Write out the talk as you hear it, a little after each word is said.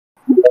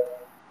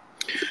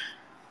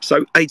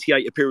So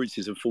 88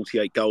 appearances and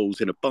 48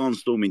 goals in a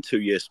barnstorming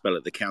 2-year spell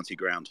at the county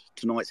ground.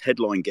 Tonight's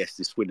headline guest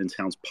is Swindon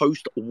Town's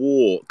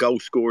post-war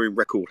goal-scoring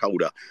record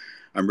holder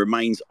and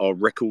remains our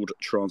record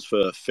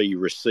transfer fee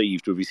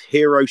received, with his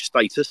hero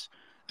status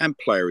and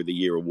Player of the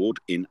Year award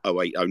in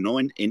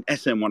 08-09 in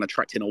SN1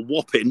 attracting a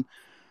whopping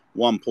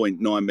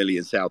 1.9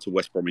 million sale to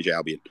West Bromwich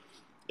Albion.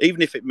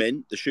 Even if it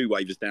meant the shoe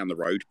wavers down the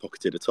road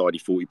pocketed a tidy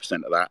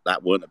 40% of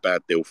that weren't a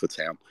bad deal for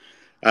Town.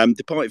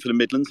 Departing for the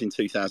Midlands in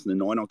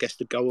 2009, our guest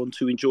would go on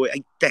to enjoy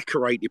a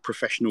decorated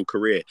professional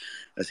career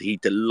as he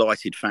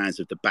delighted fans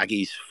of the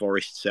Baggies,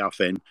 Forest,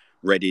 Southend,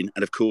 Reading,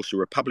 and of course the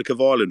Republic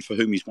of Ireland, for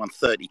whom he's won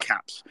 30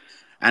 caps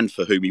and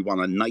for whom he won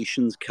a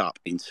Nations Cup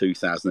in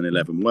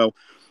 2011. Well,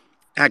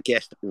 our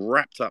guest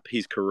wrapped up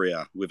his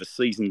career with a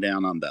season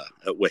down under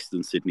at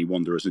Western Sydney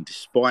Wanderers, and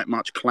despite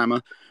much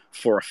clamour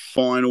for a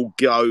final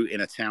go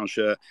in a Town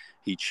shirt,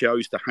 he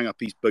chose to hang up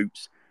his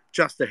boots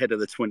just ahead of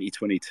the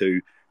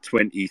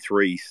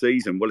 2022-23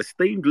 season. Well,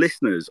 esteemed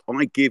listeners,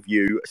 I give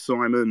you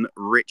Simon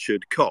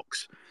Richard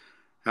Cox.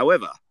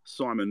 However,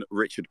 Simon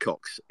Richard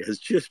Cox has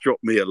just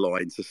dropped me a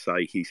line to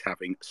say he's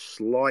having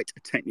slight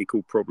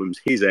technical problems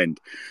his end.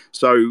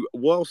 So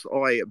whilst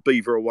I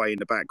beaver away in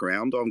the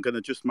background, I'm going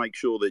to just make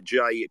sure that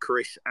Jay,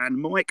 Chris and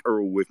Mike are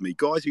all with me.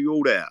 Guys, are you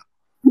all there?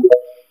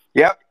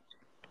 Yep.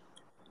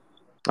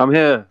 I'm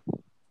here.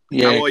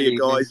 Yeah, how are you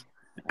guys?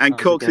 And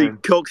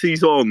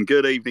Coxy's on.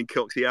 Good evening,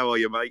 Coxy. How are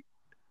you, mate?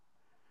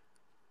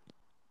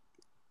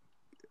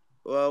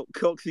 Well,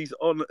 Coxy's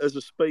on as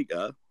a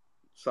speaker,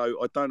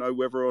 so I don't know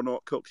whether or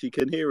not Coxy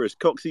can hear us.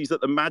 Coxy's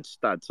at the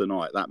Madstad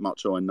tonight, that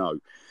much I know.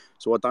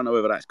 So I don't know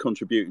whether that's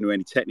contributing to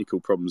any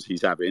technical problems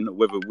he's having, or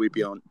whether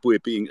we're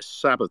being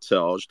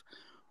sabotaged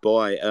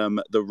by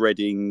the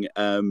Reading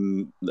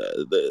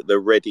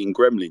the Reading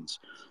Gremlins.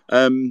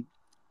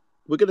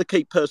 We're going to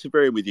keep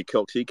persevering with you,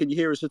 Coxy. Can you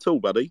hear us at all,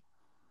 buddy?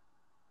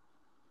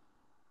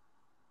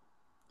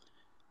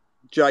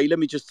 Jay, let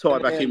me just tie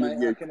back in with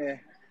you. I can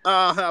hear.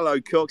 Hello,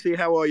 Coxy.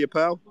 How are you,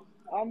 pal?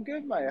 I'm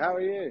good, mate. How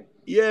are you?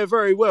 Yeah,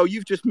 very well.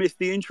 You've just missed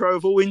the intro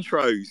of all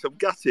intros. I'm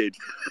gutted.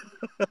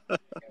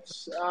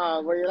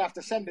 Well, you'll have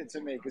to send it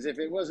to me, because if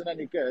it wasn't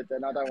any good,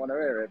 then I don't want to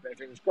hear it. But if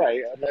it was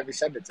great, I'd let me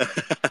send it to me.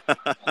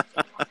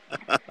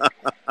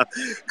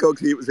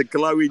 Coxy, it was a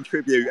glowing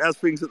tribute. How's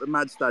things at the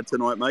Madstad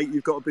tonight, mate?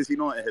 You've got a busy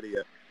night ahead of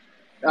you.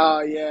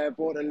 Oh, yeah.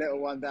 Brought a little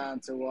one down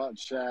to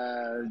watch.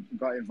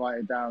 Got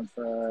invited down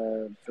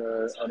for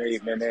an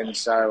evening in,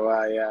 so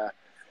I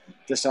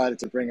decided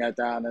to bring her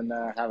down and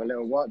have a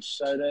little watch.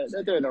 So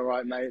they're doing all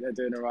right, mate. They're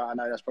doing all right. I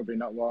know that's probably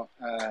not what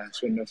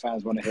Swindon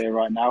fans want to hear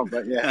right now,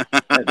 but yeah,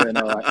 they're doing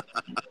all right.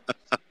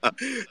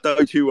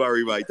 Don't you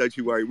worry, mate. Don't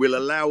you worry. We'll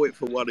allow it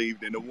for one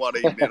evening and one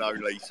evening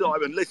only.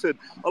 Simon, listen,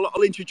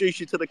 I'll introduce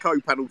you to the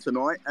co-panel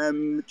tonight.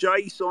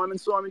 Jay, Simon,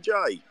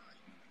 Jay.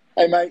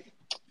 Hey, mate.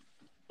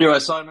 You all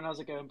right, Simon? How's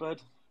it going,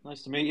 bud?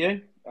 Nice to meet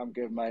you. I'm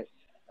good, mate.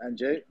 And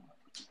you?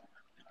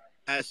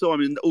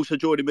 Simon, also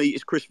joining me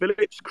is Chris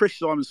Phillips. Chris,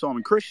 Simon,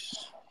 Chris.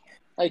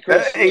 Hey,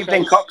 Chris.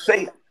 Evening,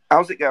 Coxy.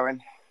 How's it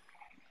going?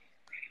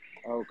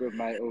 All good,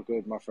 mate. All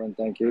good, my friend.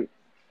 Thank you.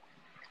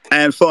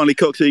 And finally,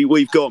 Coxy,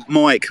 we've got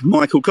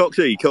Michael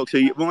Coxy.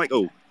 Coxy,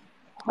 Michael.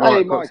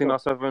 Hey, Coxy,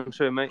 nice to have you on the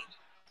show, mate.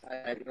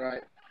 Hey,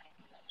 right.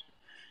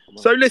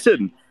 So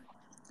listen,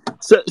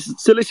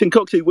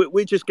 Coxy,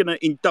 we're just going to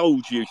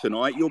indulge you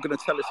tonight. You're going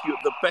to tell us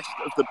the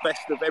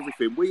best of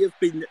everything. We have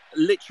been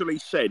literally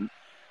sent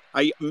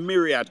a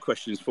myriad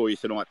questions for you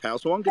tonight, pal.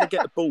 So I'm going to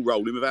get the ball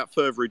rolling without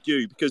further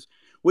ado, because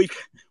we've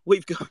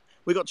got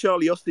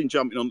Charlie Austin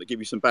jumping on to give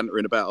you some banter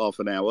in about half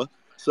an hour.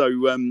 So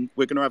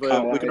we're going to have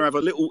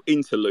a little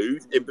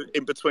interlude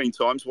in between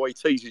times while he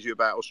teases you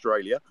about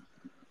Australia.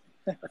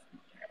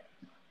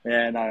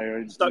 Yeah,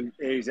 no, he's starting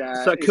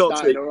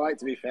all right,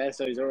 to be fair.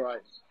 So he's all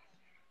right.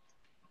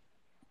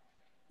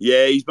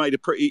 Yeah, he's made a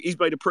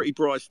pretty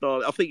bright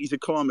start. I think he's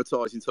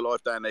acclimatising to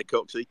life down there,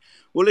 Coxy.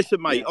 Well,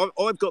 listen, mate, yeah.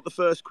 I've got the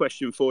first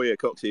question for you,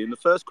 Coxy, and the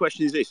first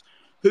question is this: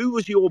 who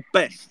was your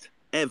best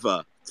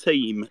ever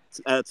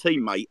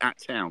teammate at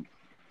Town?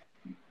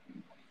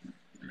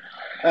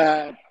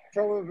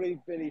 Probably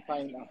Billy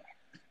Paynter.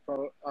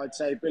 I'd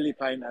say Billy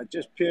Paynter,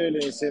 just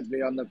purely and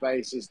simply on the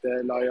basis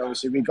that, like,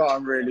 obviously we got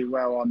on really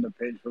well on the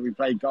pitch, but we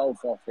played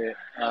golf off it.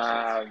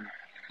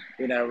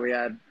 We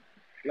had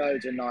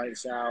loads of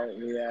nights out.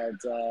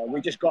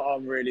 We just got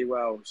on really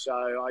well. So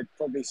I'd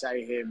probably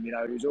say him. He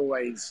was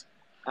always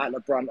at the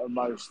brunt of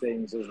most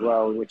things as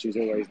well, which is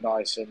always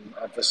nice. And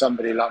for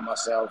somebody like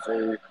myself,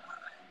 who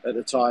at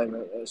the time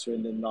at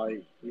Swindon,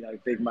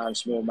 big man,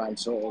 small man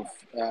sort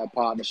of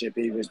partnership,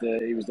 he was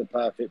the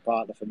perfect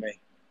partner for me.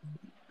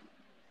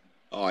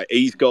 All right,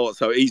 he's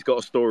got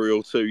a story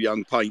or two,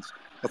 young Paints.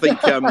 I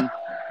think were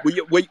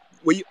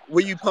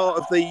you part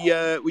of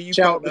the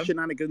part of the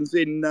shenanigans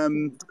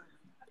in?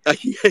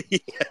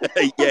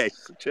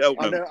 Yes,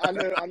 Cheltenham. I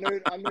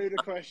knew the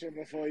question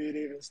before you'd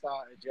even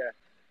started. Yeah,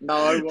 no,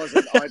 I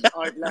wasn't.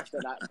 I'd left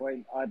at that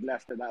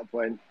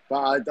point. But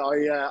I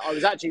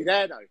was actually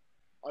there though.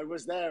 I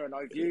was there and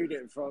I viewed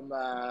it from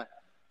my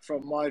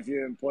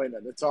viewing point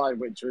at the time,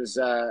 which was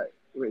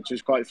which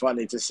was quite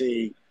funny to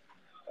see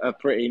a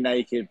pretty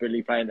naked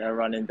Billy Paynter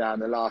running down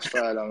the last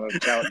furlong of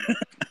Cheltenham.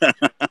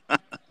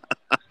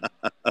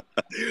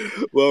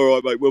 Well, all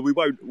right, mate. Well, we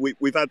won't.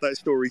 We've had that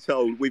story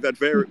told. We've had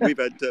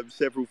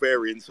several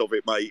variants of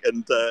it, mate,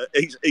 and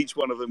each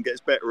one of them gets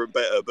better and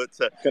better. But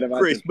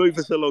Chris, move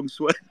us along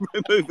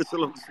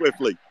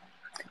swiftly.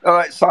 All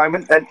right,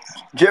 Simon. And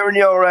during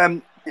your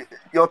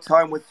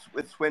time with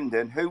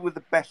Swindon, who were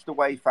the best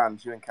away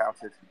fans you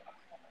encountered?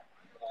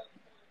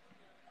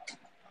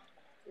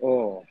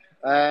 Do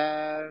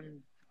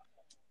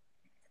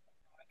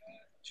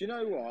you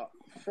know what?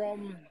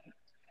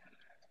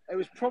 It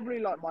was probably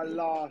like my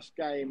last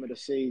game of the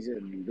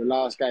season, the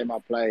last game I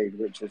played,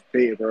 which was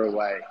Peterborough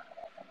away.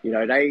 You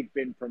know, they'd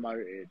been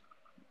promoted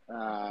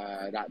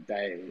that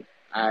day,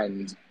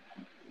 and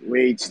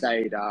we'd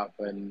stayed up,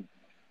 and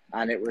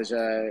it was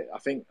I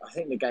think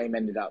the game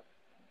ended up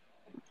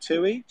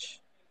 2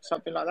 each,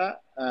 something like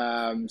that.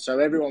 So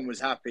everyone was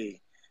happy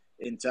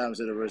in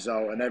terms of the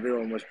result, and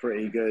everyone was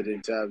pretty good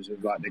in terms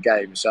of like the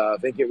game. So I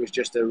think it was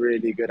just a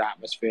really good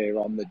atmosphere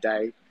on the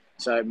day.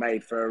 So it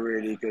made for a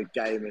really good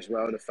game as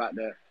well. The fact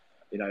that,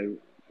 you know,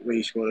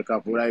 we scored a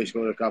couple, they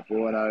scored a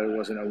couple. I know it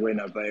wasn't a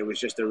winner, but it was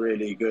just a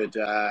really good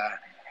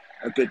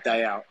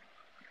day out.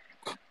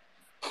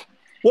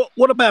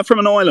 What about from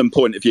an Ireland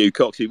point of view,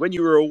 Coxy? When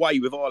you were away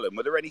with Ireland,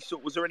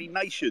 was there any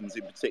nations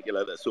in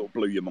particular that sort of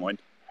blew your mind?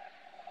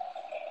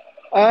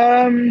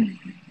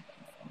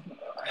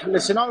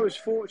 Listen, I was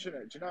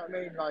fortunate. Do you know what I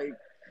mean? Like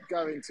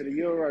going to the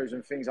Euros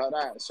and things like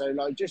that. So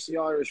like just the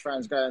Irish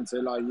fans going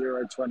to like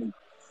Euro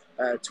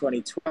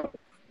 2012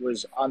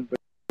 was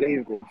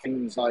unbelievable.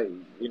 Things like,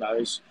 you know,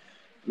 it's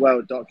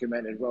well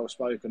documented, well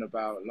spoken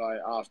about. Like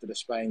after the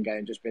Spain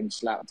game, just been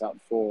slapped up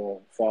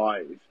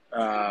 4-5,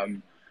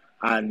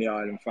 and the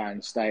Ireland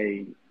fans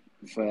stay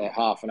for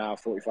half an hour,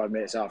 45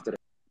 minutes after the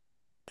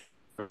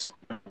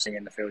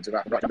in the fields of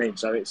Africa. I mean,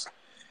 so it's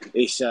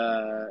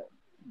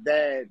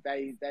they're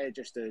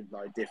just a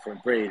like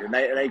different breed, and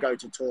they go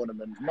to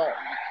tournaments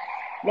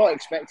not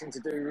expecting to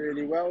do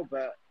really well,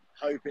 but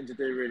hoping to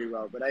do really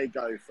well, but they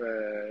go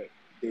for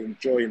the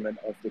enjoyment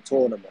of the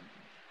tournament.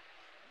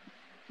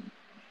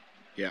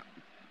 Yeah.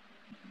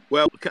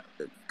 Well,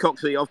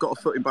 Coxy, I've got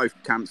a foot in both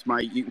camps,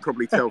 mate. You can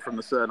probably tell from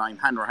the surname.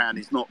 Hanrahan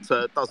is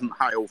doesn't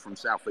hail from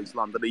South East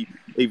London,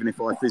 even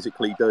if I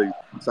physically do.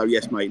 So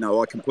yes, mate.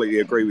 No, I completely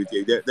agree with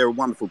you. They're a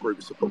wonderful group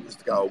of supporters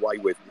to go away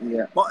with.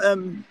 Yeah. But,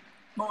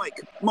 Mike,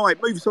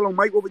 move us along,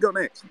 mate. What we got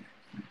next?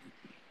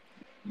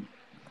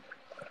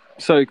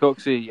 So,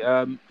 Coxy,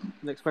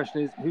 next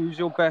question is, who's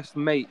your best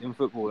mate in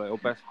football, or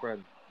best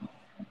friend?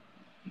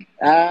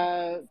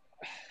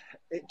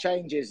 It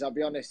changes, I'll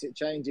be honest. It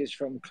changes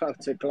from club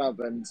to club.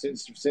 And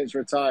since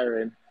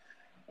retiring,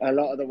 a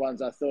lot of the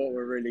ones I thought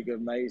were really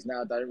good mates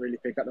now don't really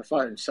pick up the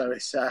phone. So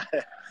it's no,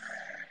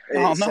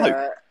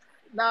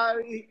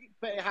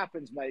 but it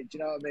happens, mate. Do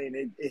you know what I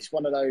mean? It's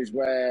one of those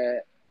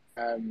where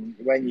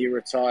when you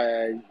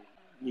retire,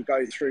 you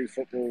go through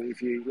football.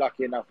 If you're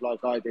lucky enough,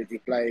 like I did, you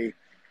play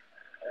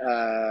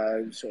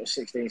sort of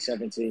 16,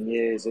 17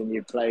 years, and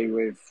you play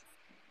with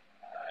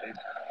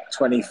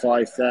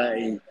 25,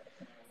 30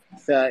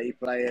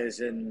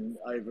 players, and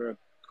over a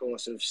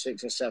course of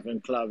 6 or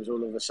 7 clubs,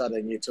 all of a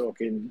sudden you're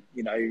talking,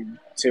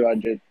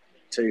 200,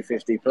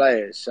 250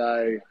 players.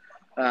 So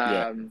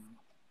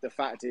the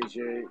fact is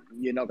you're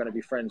not going to be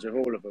friends with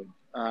all of them.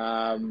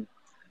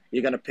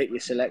 You're going to pick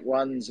your select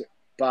ones,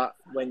 but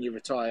when you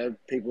retire,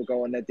 people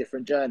go on their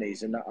different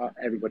journeys, and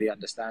everybody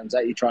understands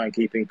that. You try and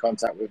keep in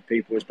contact with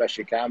people as best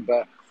you can,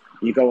 but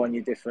you go on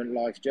your different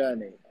life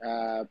journey.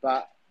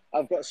 But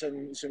I've got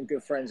some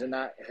good friends in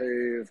that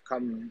who've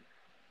come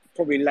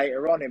probably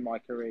later on in my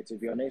career, to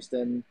be honest.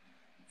 And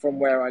from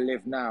where I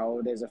live now,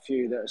 there's a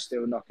few that are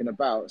still knocking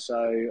about.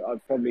 So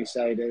I'd probably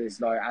say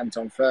there's like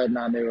Anton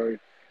Ferdinand, who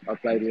I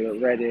played with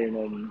at Reading,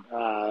 and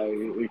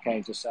who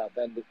came to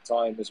Southend at the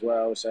time as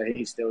well. So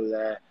he's still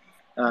there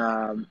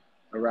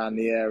around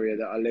the area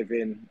that I live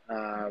in.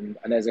 And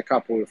there's a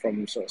couple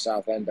from sort of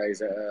Southend days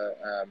that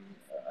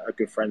are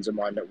good friends of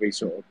mine that we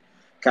sort of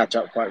catch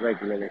up quite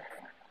regularly.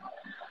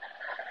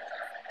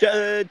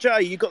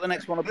 Jay, you got the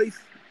next one, I believe?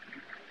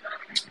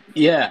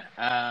 Yeah.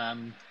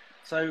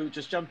 So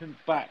just jumping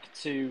back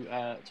to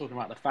talking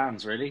about the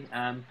fans, really.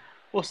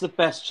 What's the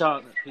best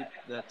chant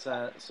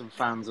that some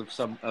fans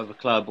of a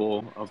club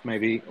or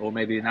maybe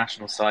a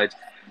national side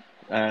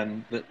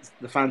that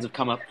the fans have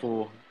come up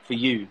for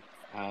you?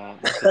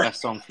 What's the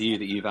best song for you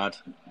that you've had?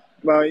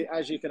 Well,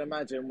 as you can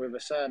imagine, with a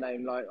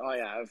surname like I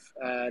have,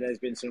 there's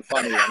been some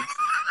funny ones.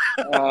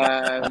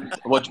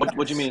 What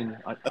do you mean?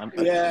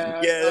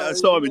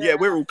 Simon. Yeah,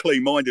 we're all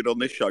clean-minded on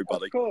this show,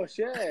 buddy. Of course,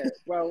 yeah.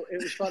 Well,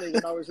 it was funny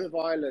when I was with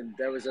Ireland.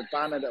 There was a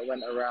banner that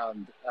went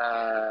around.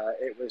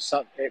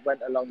 It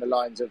went along the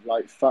lines of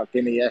like "Fuck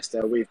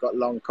Iniesta, we've got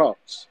long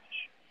cocks."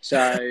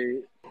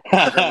 So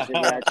obviously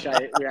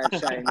we had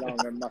Shane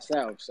Long and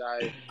myself. So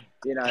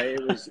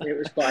it was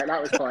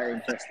quite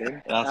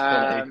interesting. That's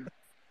funny.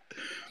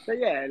 But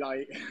yeah,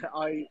 like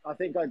I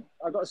think I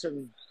got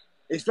some.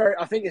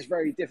 I think it's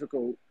very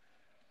difficult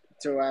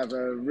to have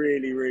a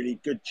really, really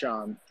good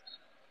chant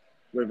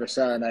with a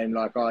surname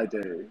like I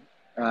do,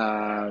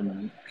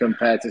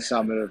 compared to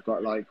some who have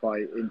got like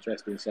quite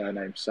interesting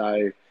surnames.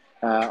 So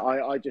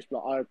I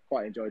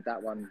quite enjoyed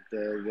that one,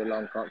 the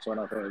long Cox one.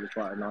 I thought it was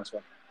quite a nice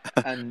one.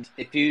 And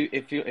if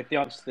the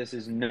answer to this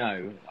is no,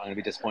 I'm going to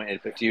be disappointed.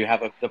 But do you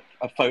have a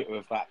photo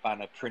of that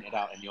banner printed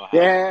out in your house?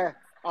 Yeah,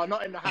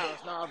 not in the house.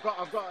 No, I've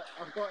got it.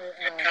 I've got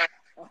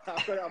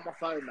it on my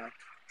phone now.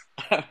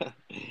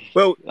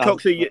 Well,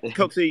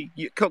 Coxy,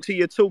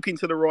 you're talking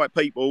to the right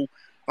people.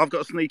 I've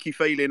got a sneaky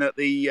feeling at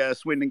the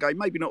Swindon game,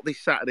 maybe not this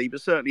Saturday,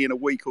 but certainly in a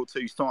week or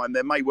two's time,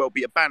 there may well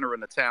be a banner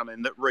in the town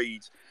end that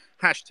reads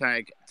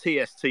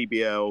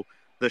 #TSTBL,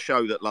 the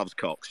show that loves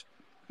Cox.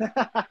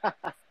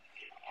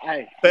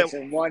 Hey,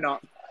 listen, why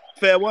not?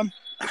 Fair one?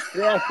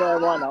 Yeah, fair,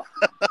 why not?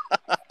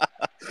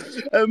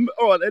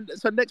 All right,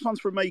 so next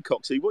one's from me,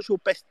 Coxy. What's your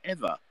best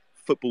ever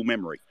football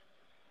memory?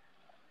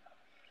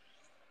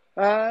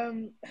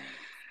 Best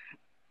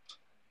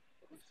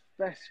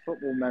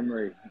football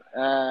memory.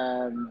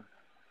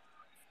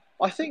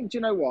 I think, do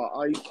you know what?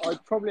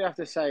 I'd probably have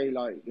to say,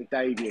 like, the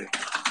debut.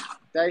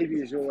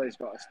 Debu's always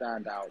got to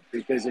stand out,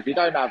 because if you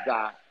don't have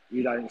that,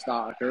 you don't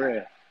start a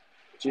career.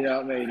 Do you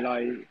know what I mean?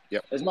 Like,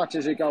 yep. As much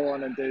as you go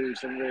on and do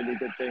some really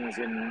good things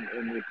in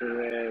your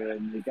career,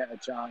 and you get a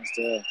chance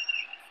to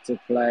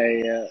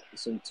play at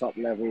some top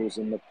levels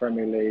in the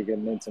Premier League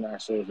and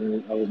internationals,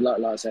 and I was,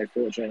 like I say,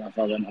 fortunate enough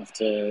I went off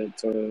to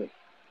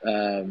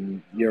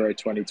Euro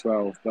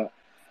 2012, but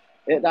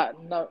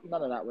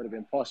none of that would have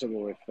been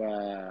possible if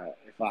I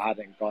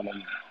hadn't gone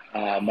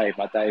and made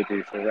my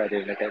debut for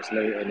Reading against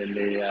Luton in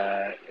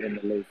the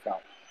League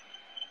Cup.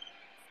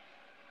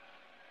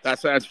 That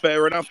sounds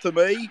fair enough to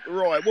me.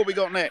 Right, what we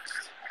got next?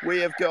 We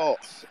have got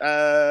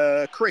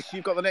Chris.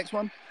 You've got the next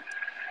one.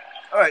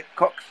 All right,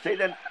 Coxy.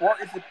 Then, what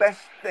is the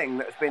best thing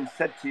that has been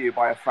said to you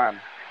by a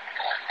fan?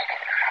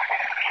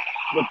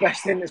 The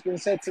best thing that's been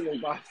said to me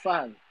by a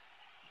fan.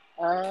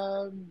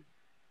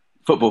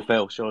 Football,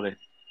 Phil, surely.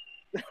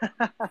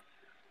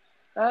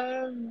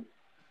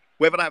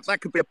 Whether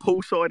that could be a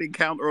poolside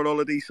encounter on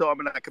holiday,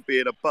 Simon, that could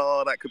be in a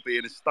bar, that could be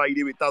in a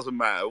stadium, it doesn't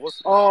matter.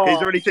 Is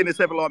there anything that's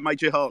ever like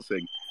made your heart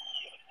sing?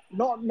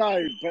 Not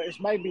no, but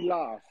it's made me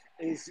laugh.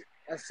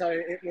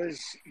 So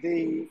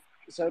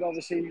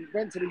obviously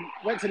went to the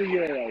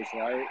Euros,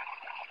 right?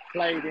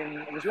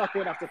 I was lucky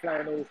enough to play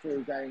in all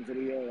 3 games of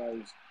the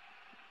Euros,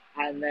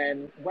 and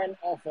then went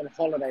off on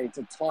holiday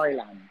to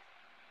Thailand,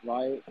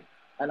 right?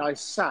 And I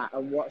sat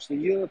and watched the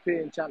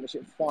European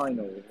Championship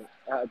final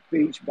at a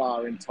beach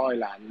bar in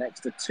Thailand next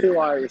to 2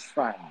 Irish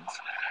fans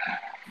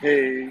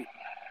who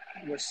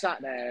were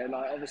sat there,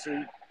 like,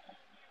 obviously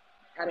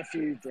had a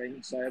few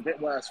drinks, so a bit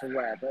worse for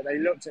wear, but they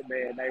looked at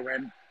me and they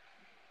went,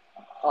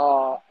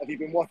 have you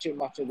been watching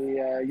much of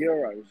the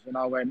Euros? And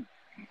I went,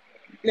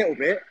 little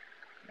bit.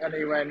 And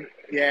he went,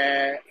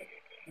 yeah,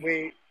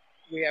 we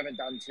haven't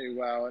done too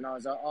well. And I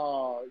was like,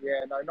 oh,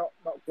 yeah, no, not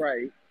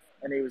great.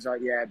 And he was like,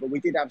 yeah, but we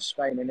did have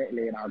Spain and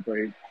Italy in our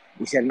group.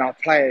 He said, and our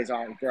players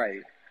aren't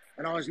great.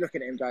 And I was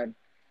looking at him going,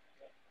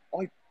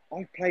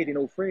 I played in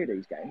all 3 of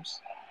these games.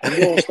 And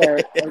you're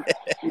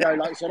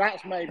there, so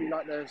that's maybe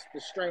like the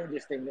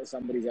strangest thing that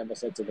somebody's ever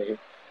said to me.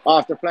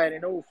 After playing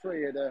in all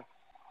 3 of the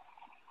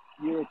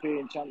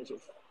European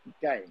Championship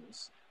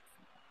games,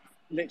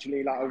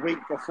 literally like a week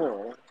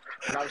before,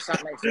 and I was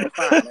sat next to a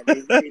fan,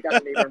 and he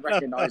doesn't even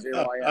recognise who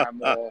I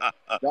am or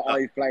that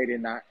I've played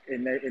in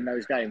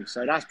those games.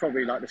 So that's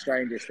probably like the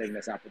strangest thing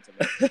that's happened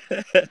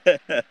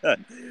to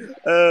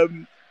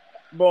me.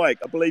 Mike,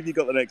 I believe you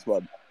got the next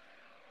one.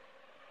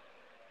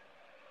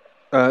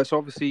 So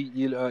obviously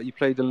you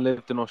played and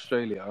lived in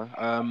Australia.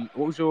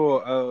 What was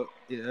your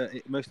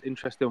most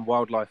interesting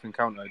wildlife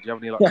encounter? Do you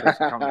have any like close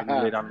encounters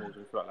with weird animals or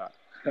anything like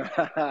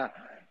that?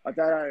 I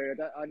don't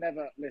know. I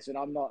never listen.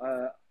 I'm not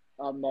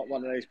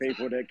one of those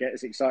people that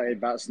gets excited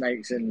about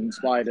snakes and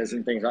spiders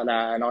and things like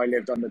that. And I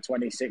lived on the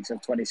 26th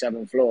of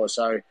 27th floor,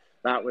 so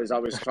I was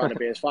trying to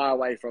be as far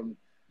away from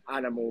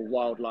animal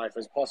wildlife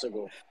as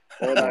possible.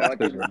 Although I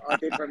did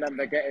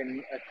remember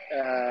getting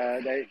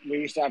we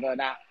used to have an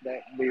app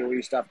that we all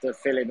used to have to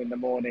fill in the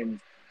morning,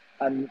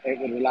 and it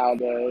would allow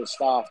the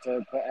staff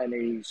to put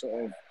any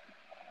sort of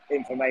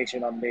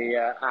information on the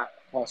app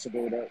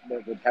possible that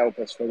would help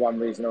us for one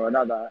reason or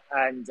another.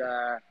 And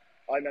I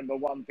remember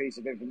one piece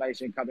of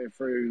information coming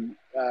through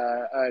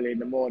early in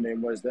the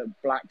morning was that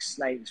black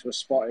snakes were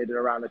spotted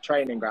around the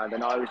training ground,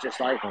 and I was just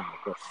like,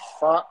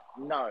 fuck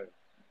no.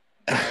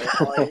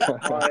 I'm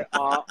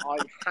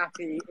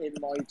happy in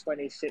my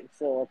 26th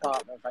floor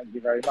apartment, thank you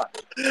very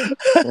much.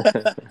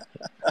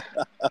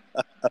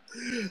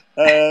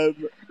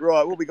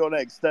 Right, what we got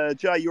next?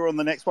 Jay, you're on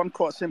the next one.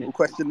 Quite a simple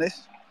question,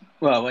 this.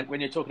 Well,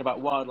 when you're talking about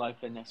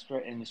wildlife in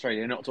Australia,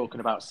 you're not talking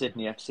about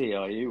Sydney FC,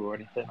 are you, or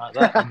anything like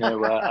that?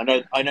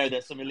 I know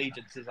there's some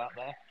allegiances out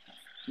there.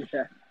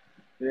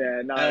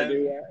 Yeah, no.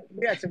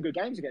 We had some good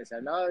games against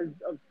them. No,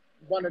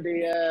 one of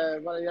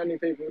the only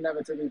people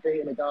never to be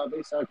beaten in a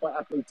derby, so I quite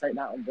happily take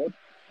that on board.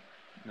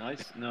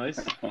 Nice.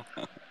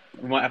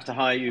 We might have to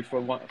hire you for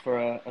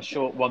a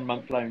short 1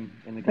 month loan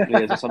in a couple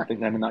of years or something.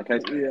 Then, in that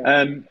case,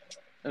 Yeah.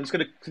 I'm just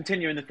going to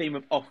continue in the theme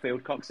of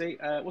off-field, Coxy.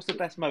 What's the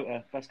best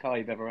car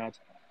you've ever had?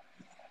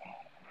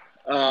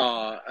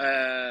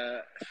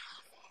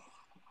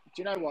 Do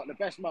you know what? The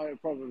best motor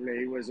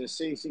probably was a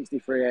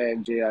C63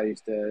 AMG I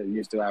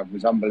used to have. It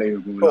was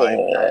unbelievable.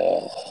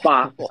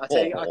 But I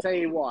tell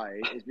you why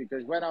is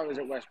because when I was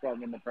at West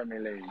Brom in the Premier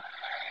League,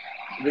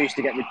 we used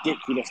to get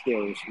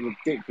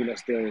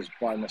ridiculous deals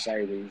by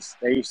Mercedes.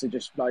 They used to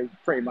just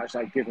pretty much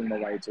give them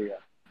away to you.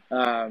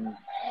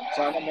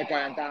 So I remember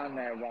going down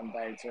there one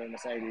day to a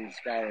Mercedes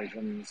garage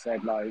and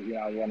said I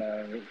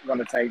want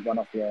to take one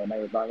off you, and they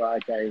were like,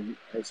 right, okay.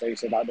 So he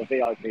said the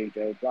VIP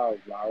deal, blah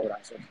blah, all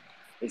that stuff.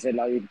 He said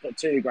you put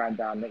 £2,000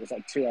 down, and it was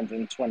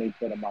 £220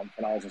 a month,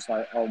 and I was just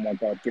like, oh my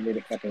god, give me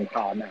the fucking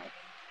car now.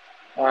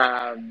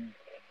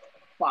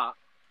 But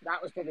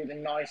that was probably the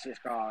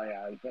nicest car I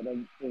had. But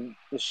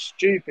the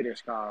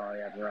stupidest car I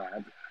ever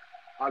had,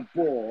 I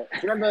bought.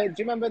 Do you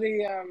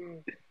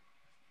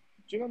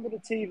remember the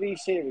TV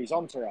series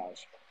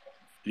Entourage?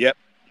 Yep.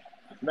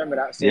 Remember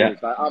that series?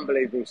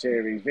 Unbelievable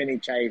series. Vinny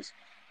Chase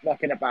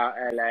knocking about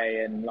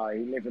LA and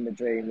living the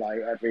dream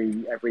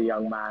every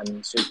young man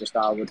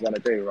superstar would want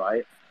to do,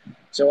 right?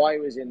 So I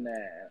was in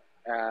there.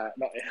 I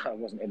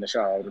wasn't in the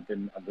show. I would have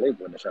been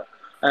unbelievable in the show.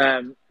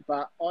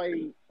 But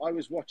I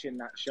was watching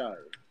that show,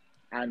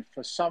 and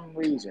for some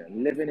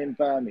reason, living in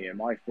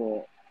Birmingham, I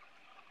thought,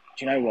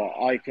 do you know what?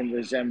 I can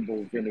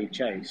resemble Vinny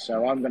Chase,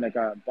 so I'm going to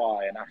go and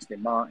buy an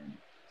Aston Martin.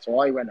 So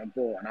I went and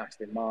bought an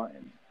Aston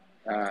Martin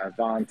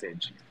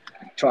Vantage.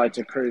 Tried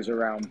to cruise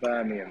around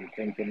Birmingham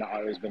thinking that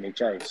I was Vinny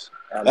Chase.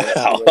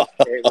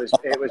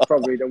 It was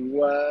probably the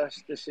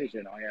worst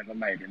decision I ever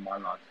made in my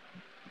life.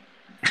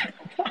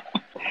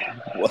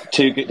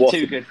 Two good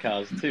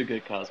cars.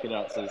 Good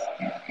answers.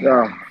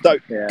 Oh, So,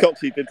 yeah.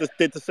 Coxy, did the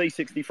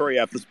C63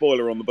 have the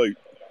spoiler on the boot?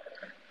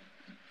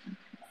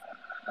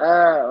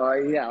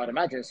 Yeah, I'd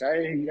imagine so.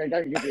 They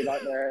don't give you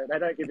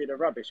the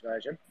rubbish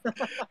version.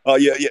 Oh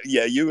yeah.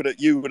 You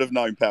would have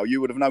known, pal. You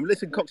would have known.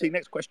 Listen, Coxy.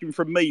 Next question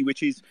from me,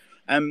 which is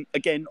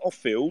again off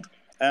field.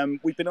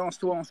 We've been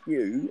asked to ask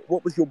you,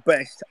 what was your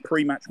best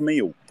pre-match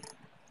meal?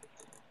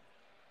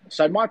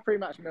 So my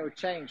pre-match meal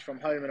changed from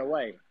home and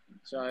away.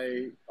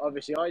 So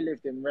obviously I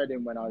lived in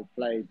Reading when I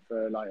played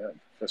for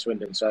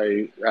Swindon.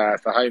 So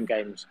for home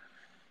games,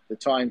 the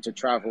time to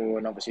travel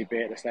and obviously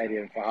be at the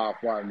stadium for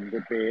 1:30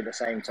 would be at the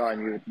same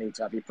time you would need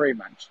to have your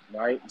pre-match,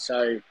 right?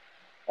 So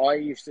I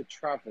used to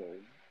travel,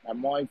 and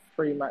my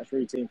pre-match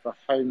routine for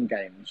home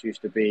games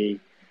used to be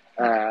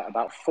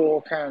about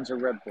 4 cans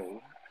of Red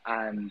Bull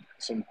and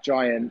some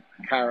giant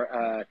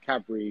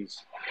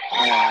Cadbury's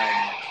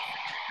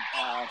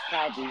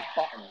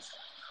buttons.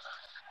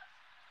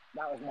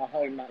 That was my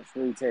home match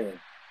routine,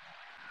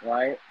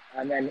 right?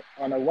 And then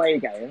on away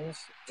games,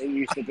 it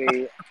used to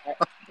be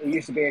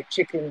a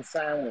chicken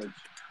sandwich.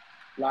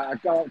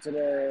 I'd go up to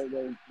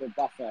the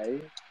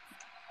buffet,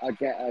 I'd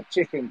get a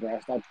chicken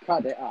breast, I'd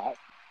cut it up,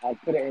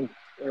 I'd put it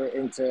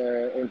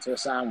into a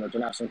sandwich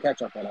and have some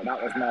ketchup on it.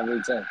 That was my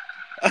routine.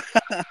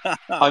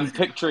 I'm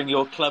picturing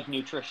your club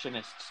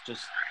nutritionists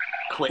just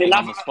quitting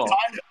on the spot.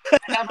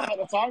 At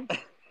the time.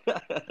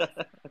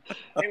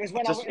 It was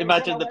when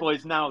imagine the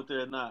boys now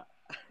doing that.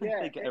 Yeah,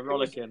 they get a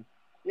rollicking.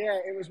 Yeah,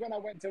 it was when I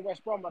went to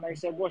West Brom and they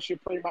said, "What's your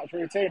pre-match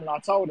routine?" And I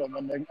told them,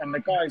 and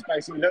the guys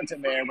basically looked at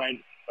me and went,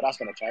 "Well, that's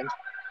going to change."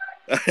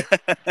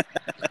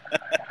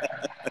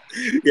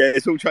 Yeah,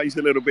 it's all changed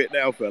a little bit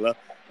now, fella.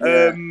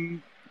 Yeah.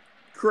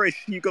 Chris,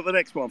 you got the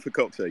next one for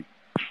Coxy.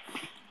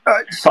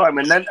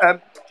 Simon, then,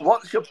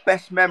 what's your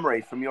best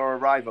memory from your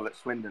arrival at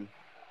Swindon?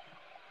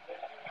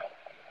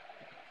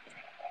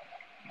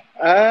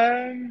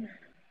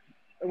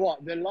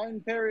 What, the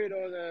loan period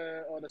or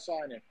the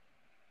signing?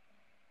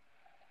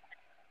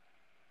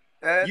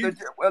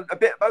 Well, a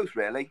bit of both,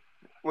 really.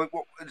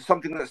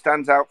 Something that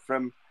stands out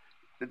from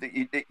that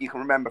you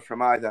can remember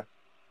from either.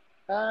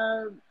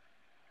 Well,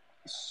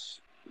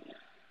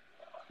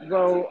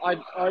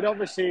 I'd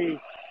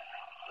obviously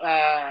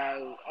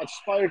I'd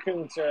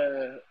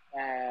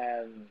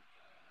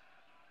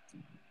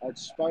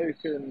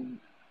spoken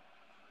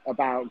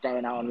about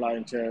going out on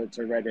loan to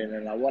Reading,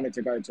 and I wanted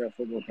to go to a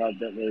football club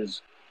that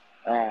was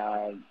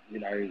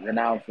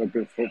renowned for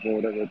good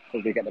football, that would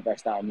probably get the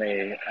best out of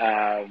me.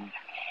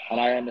 And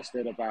I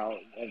understood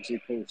about, obviously,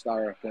 Paul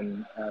Sturrock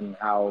and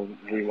how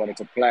he wanted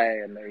to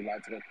play, and he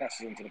liked to get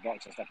crosses into the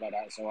box and stuff like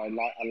that. So I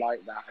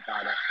like that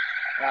about it.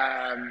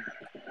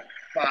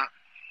 But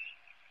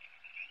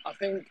I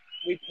think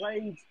we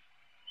played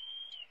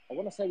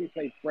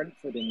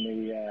Brentford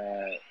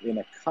in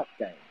a cup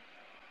game,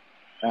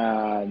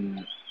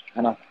 and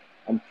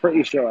I'm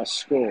pretty sure I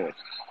scored.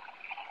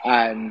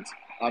 And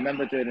I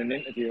remember doing an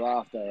interview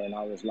after, and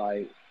I was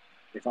like,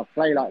 if I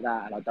play like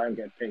that and I don't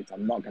get picked,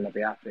 I'm not going to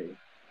be happy.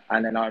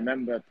 And then I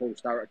remember Paul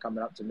Sturrock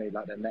coming up to me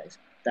the next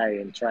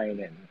day in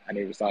training, and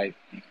he was like,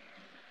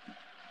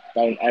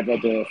 "Don't ever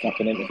do a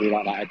fucking interview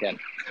like that again."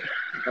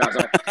 And I was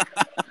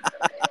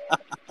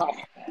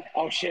like,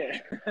 oh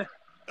shit.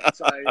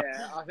 So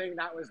yeah, I think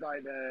that was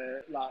like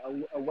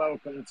a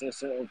welcome to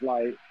sort of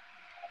like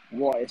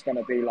what it's going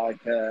to be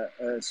like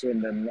at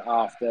Swindon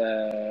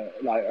after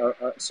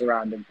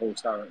surrounding Paul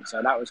Sturrock.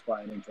 So that was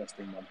quite an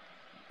interesting one.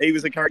 He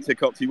was a character,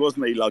 Coxy,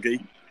 wasn't he,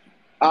 Luggy?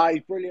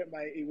 He's brilliant,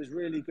 mate. He was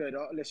really good.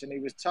 Listen, he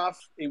was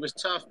tough. He was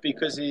tough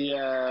because he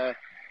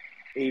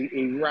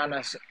ran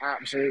us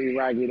absolutely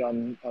ragged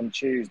on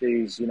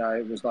Tuesdays. You know,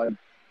 it was like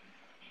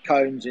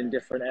cones in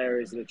different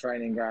areas of the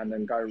training ground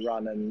and go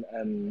run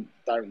and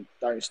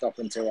don't stop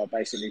until I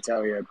basically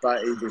tell you.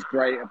 But he was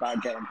great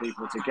about getting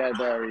people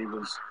together.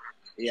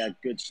 He had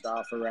good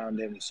staff around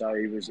him, so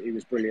he was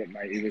brilliant,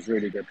 mate. He was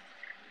really good.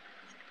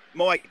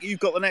 Mike, you've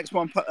got the next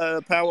one,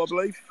 pal, I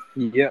believe.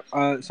 Yep.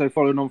 So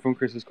following on from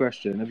Chris's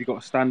question, have you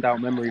got a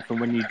standout memory from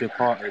when you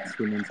departed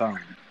Swindon Town?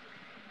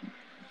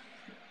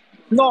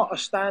 Not a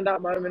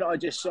standout moment. I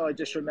just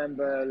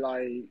remember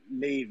like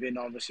leaving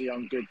obviously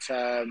on good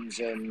terms.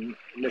 And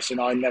listen,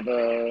 I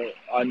remember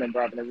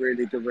having a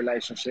really good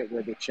relationship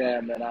with the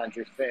chairman,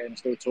 Andrew Fitton.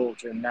 Still talk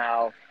to him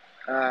now.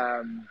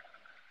 And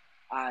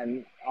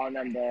I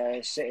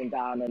remember sitting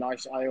down and I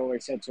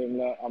always said to him,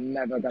 look, I'm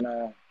never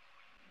gonna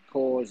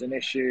cause an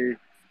issue.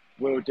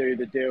 We'll do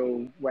the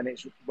deal when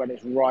it's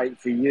right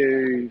for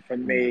you, for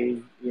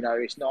me. You know,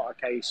 it's not a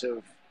case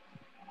of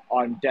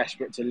I'm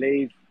desperate to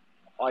leave.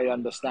 I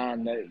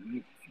understand that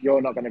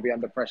you're not going to be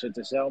under pressure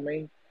to sell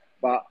me,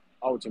 but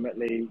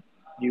ultimately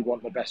you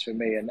want the best for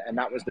me. And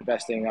that was the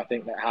best thing I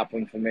think that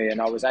happened for me.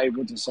 And I was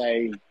able to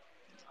say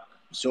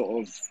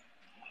sort of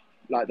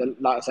like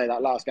I say,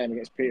 that last game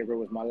against Peterborough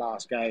was my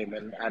last game.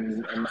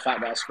 And the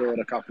fact that I scored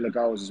a couple of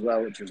goals as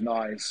well, which was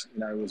nice, you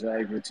know, was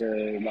able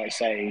to like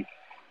say,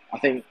 I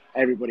think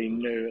everybody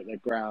knew at the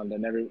ground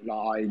and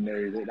I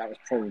knew that was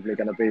probably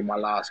going to be my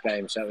last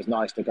game. So it was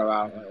nice to go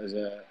out as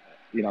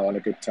on a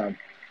good term.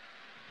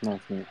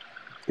 Nice, mate.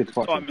 Good to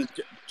watch. Simon,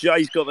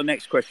 Jay's got the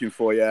next question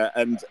for you,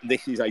 and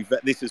this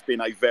has been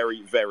a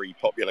very, very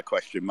popular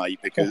question, mate,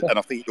 and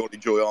I think you'll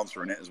enjoy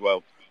answering it as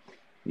well.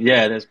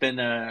 Yeah, there's been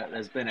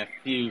a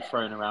few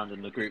thrown around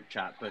in the group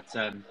chat, but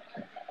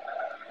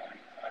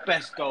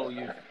best goal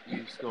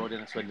you've scored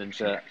in a Swindon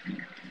shirt?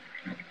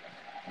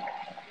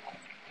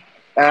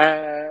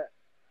 No,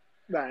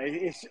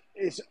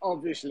 it's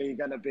obviously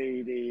going to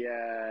be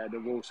the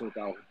Walsall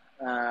goal.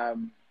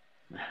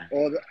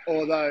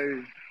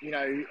 Although, you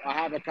know, I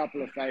have a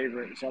couple of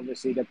favourites.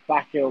 Obviously, the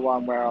Backhill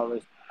one where I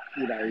was,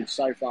 you know,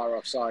 so far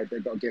offside they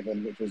got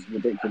given, which was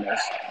ridiculous.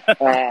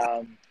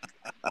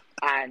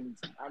 And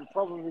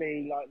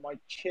probably like my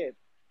chip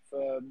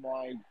for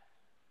my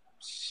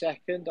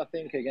second, I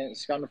think,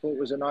 against Scunthorpe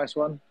was a nice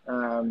one.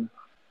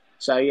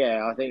 So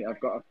yeah, I think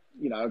I've got a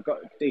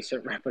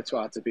decent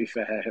repertoire, to be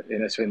fair,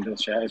 in a Swindon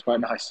shirt. It's quite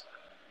nice.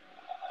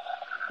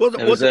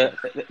 There was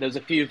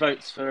a few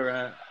votes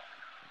for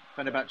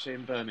Fenerbahce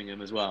in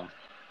Birmingham as well.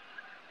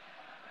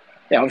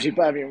 Yeah, obviously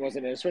Birmingham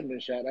wasn't in a Swindon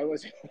shirt, though,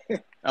 was it?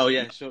 Oh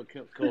yeah, sure, of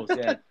course,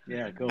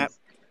 yeah, of course.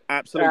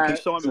 Absolutely,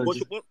 Simon.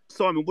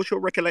 What's your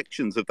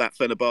recollections of that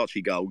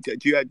Fenerbahce goal?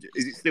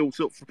 Is it still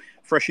sort of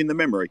fresh in the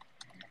memory?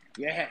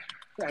 Yeah,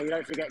 you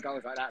don't forget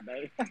goals like that,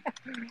 mate.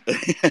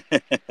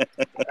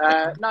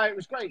 No, it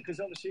was great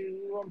because obviously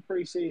we were on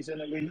pre-season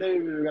and we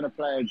knew we were going to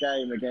play a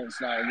game against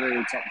a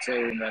really top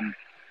team,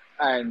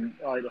 and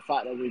like the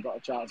fact that we got a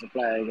chance to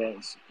play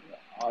against,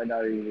 I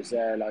know he was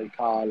there, like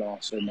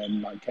Carlos, and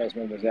then like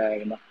Kesman was there,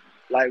 and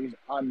like it was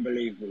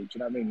unbelievable. Do you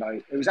know what I mean?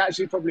 Like it was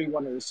actually probably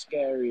one of the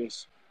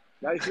scariest.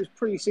 Like it was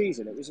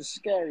pre-season. It was a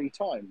scary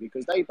time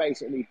because they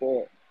basically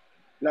bought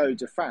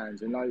loads of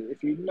fans, and like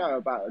if you know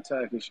about the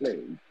Turkish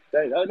league,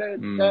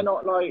 they're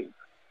not like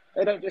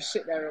they don't just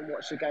sit there and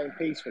watch the game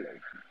peacefully.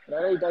 You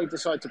know, they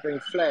decide to bring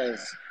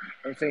flares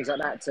and things like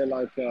that to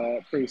like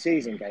a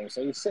pre-season game. So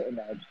you're sitting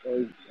there,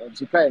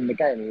 obviously playing the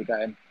game, and you're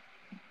going,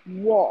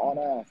 "What on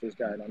earth is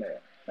going on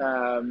here?"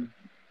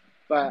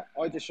 But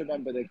I just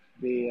remember the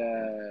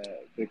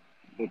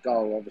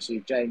goal. Obviously,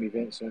 Jamie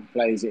Vincent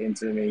plays it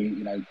into me.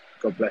 You know,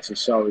 God bless his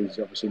soul. He's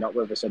obviously not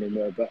with us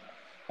anymore, but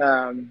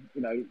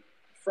you know,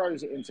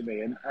 throws it into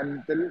me.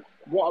 And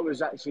what I was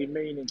actually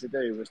meaning to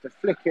do was to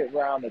flick it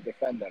round the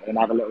defender and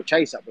have a little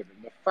chase up with him.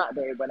 The fact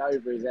that it went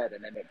over his head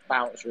and then it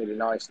bounced really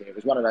nicely, it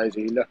was one of those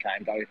where you look at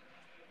and go,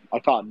 I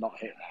can't not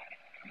hit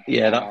that.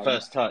 Yeah, that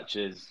first touch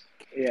is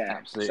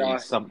absolutely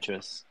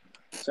sumptuous.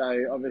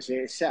 So obviously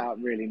it set up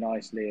really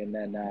nicely, and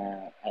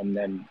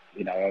then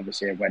you know,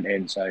 obviously it went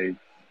in. So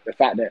the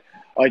fact that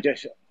I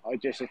just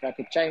if I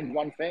could change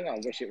one thing, I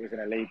wish it was in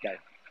a league game.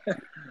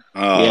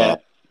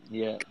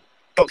 Yeah.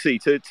 Coxy,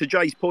 to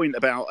Jay's point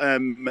about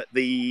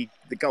the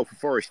goal for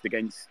Forest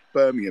against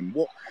Birmingham,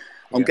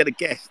 I'm going to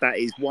guess that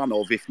is one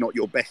of, if not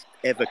your best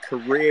ever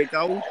career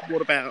goal.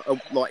 What about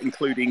like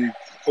including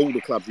all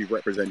the clubs you've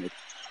represented?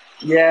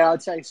 Yeah,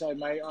 I'd say so,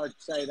 mate. I'd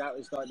say that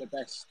was like the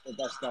best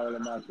goal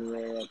in my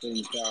career. I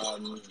think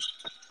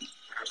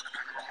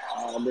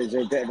there's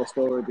a bit of a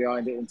story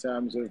behind it in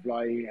terms of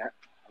like,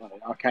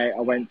 okay,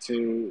 I went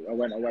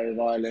away with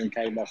Ireland,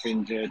 came off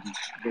injured,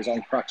 was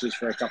on crutches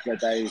for a couple of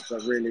days,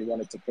 but really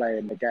wanted to play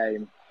in the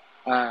game,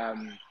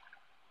 and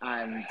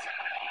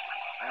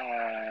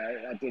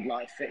I did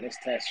like fitness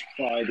tests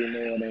Friday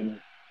morning,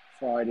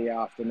 Friday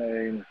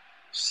afternoon,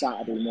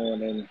 Saturday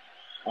morning.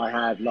 I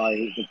had like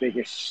the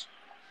biggest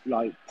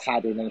like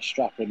padding and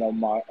strapping on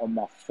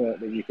my foot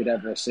that you could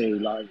ever see.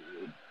 Like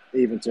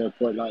even to a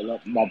point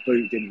like my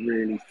boot didn't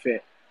really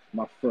fit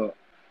my foot.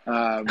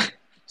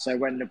 So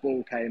when the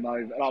ball came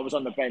over, I was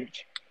on the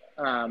bench.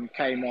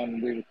 Came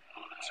on, we were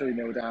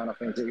 2-0 down, I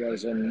think it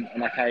was, and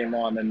I came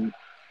on and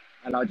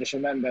I just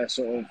remember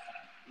sort of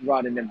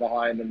running in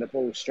behind and the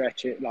ball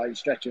stretching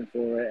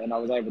for it, and I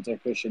was able to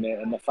cushion it.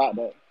 And the fact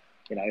that,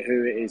 you know,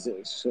 who it is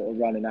that's sort of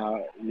running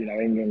out, you know,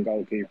 England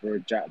goalkeeper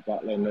Jack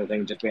Butler, and I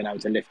think just being able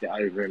to lift it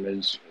over him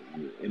as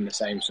in the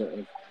same sort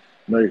of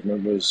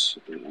movement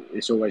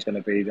it's always going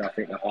to be, I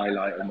think, the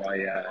highlight of my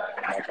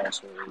goal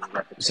scoring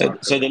record.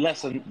 So the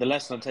lesson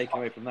I'm taking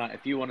away from that,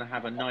 if you want to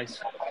have a nice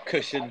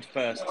cushioned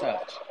first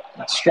touch,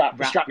 strap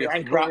your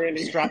ankle,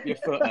 really. Strap your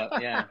foot up,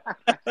 yeah.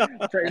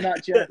 Pretty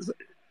much, yeah.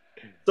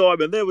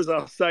 Simon, there was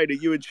us saying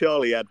that you and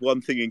Charlie had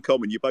one thing in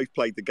common. You both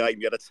played the game.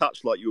 You had a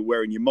touch like you were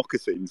wearing your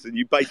moccasins, and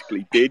you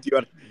basically did.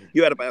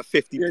 You had about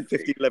 50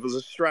 levels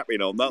of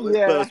strapping on. That was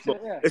first one.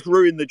 Yeah. Let's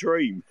ruin the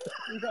dream.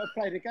 You've got to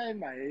play the game,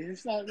 mate.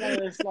 It's like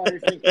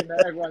thinking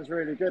that everyone's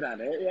really good at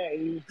it. Yeah,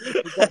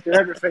 you've got to do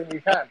everything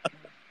you can.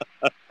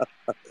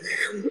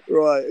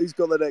 Right, who's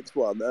got the next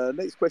one?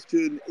 Next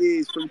question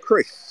is from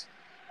Chris.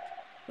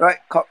 Right,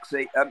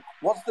 Coxy,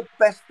 what's the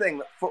best thing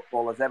that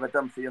football has ever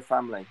done for your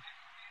family?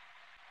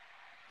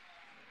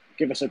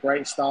 Give us a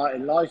great start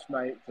in life,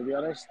 mate, to be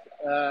honest.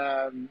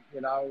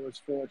 You know, I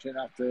was fortunate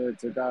enough to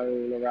go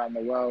all around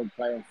the world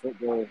playing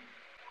football.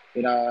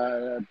 You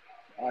know,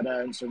 I'd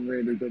earned some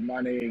really good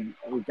money.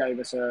 It gave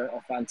us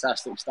a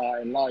fantastic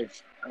start in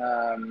life.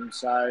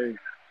 So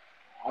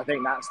I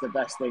think that's the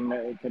best thing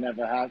that it can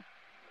ever have,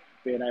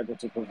 being able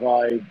to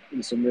provide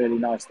some really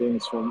nice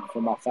things for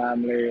my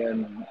family.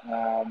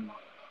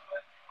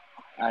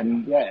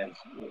 And yeah,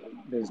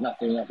 there's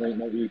nothing I think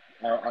that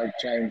I'd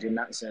change in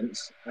that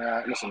sense.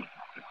 Listen,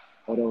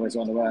 I'd always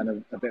want to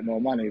earn a bit more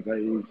money, but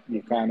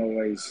you can't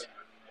always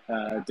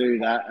do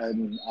that.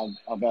 And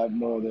I've earned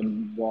more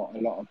than what a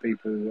lot of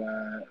people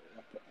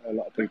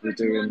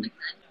do in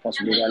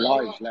possibly their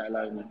lives, let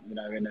alone, you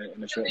know, in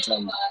a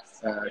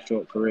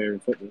short career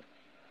in football.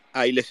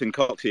 Hey, listen,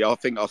 Coxy, I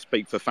think I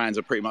speak for fans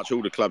of pretty much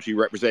all the clubs you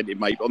represented,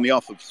 mate. On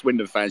behalf of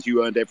Swindon fans,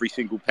 you earned every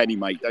single penny,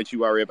 mate. Don't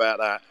you worry about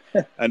that.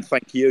 And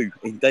thank you,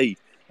 indeed.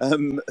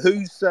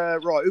 Who's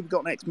right? Who we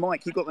got next?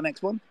 Mike, you got the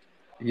next one?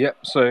 Yep.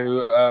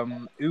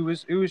 So, who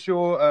was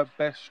your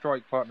best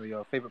strike partner?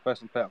 Your favourite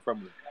person to play up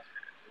front with?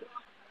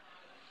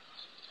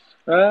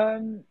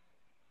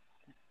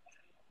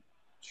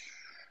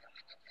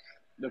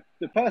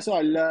 The person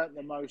I learnt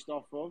the most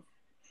off of,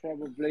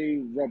 probably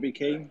Robbie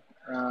Keane.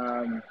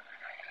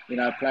 You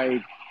know,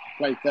 played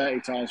 30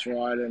 times for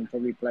Ireland,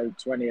 probably played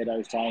 20 of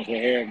those times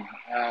with him.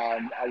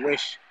 I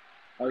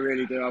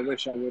really do. I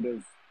wish I would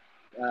have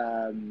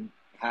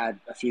had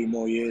a few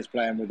more years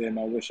playing with him.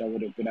 I wish I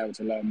would have been able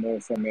to learn more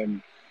from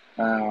him.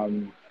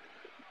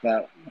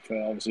 But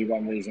for obviously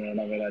one reason or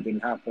another, that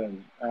didn't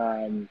happen.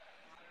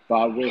 But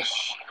I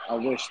wish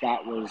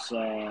that was,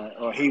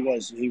 or he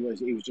was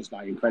just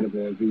like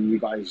incredible. You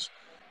guys,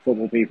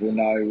 football people,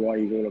 know what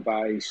he's all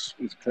about. He's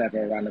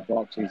clever around the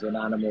box. He's an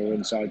animal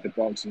inside the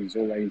box. He's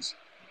always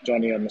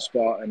Johnny on the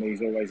spot, and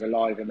he's always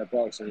alive in the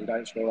box. And you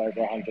don't score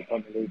over 100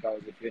 Premier League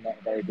goals if you're not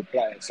a very good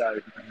player. So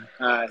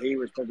he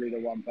was probably the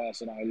one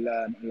person I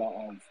learned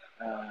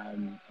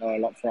a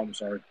lot from.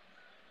 Sorry.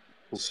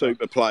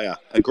 Super player.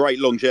 A great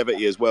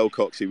longevity as well,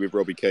 Coxy, with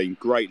Robbie Keane.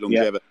 Great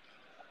longevity.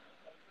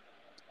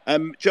 Yeah.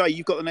 Jay,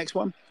 you've got the next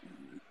one?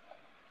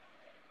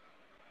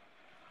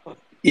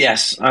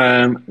 Yes.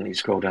 Let me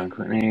scroll down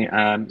quickly.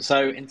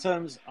 So in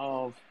terms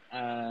of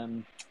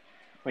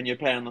when you're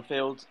playing on the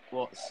field,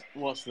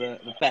 what's the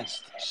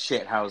best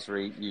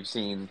shithousery you've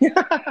seen?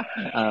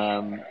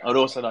 I'd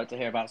also like to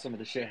hear about some of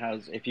the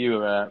shithouse, if you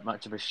were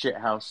much of a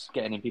shithouse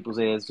getting in people's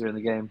ears during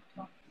the game.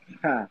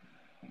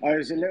 I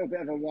was a little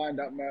bit of a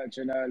wind-up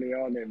merchant early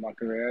on in my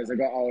career. As I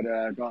got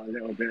older, I got a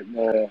little bit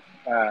more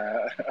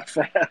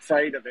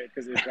afraid of it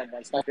because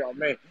someone stuck it on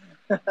me.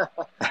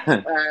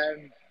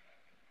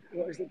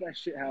 What was the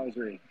best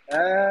shithousery?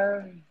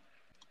 I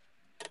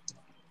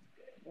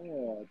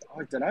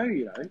don't know,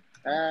 you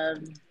know.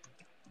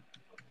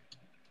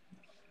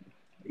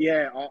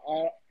 Yeah,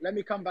 I'll let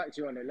me come back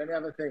to you on it. Let me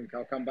have a think.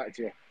 I'll come back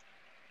to you.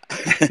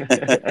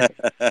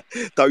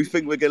 Don't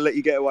think we're going to let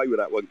you get away with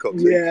that one,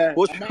 Coxy. Yeah,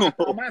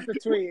 I might have to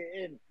tweet it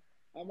in.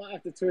 But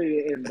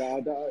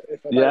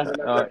if I don't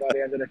remember by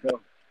the end of the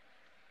call.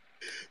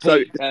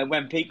 So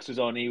when Peaks was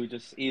on, he was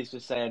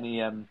just saying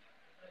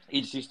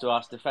he just used to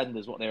ask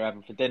defenders what they were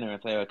having for dinner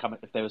if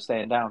they were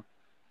staying down,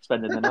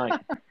 spending the night.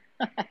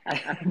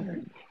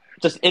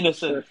 Just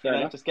innocent, you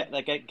know, just get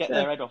their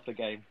head off the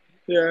game.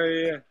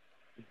 Yeah.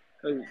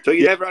 So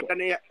you never had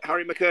any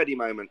Harry McCurdy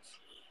moments?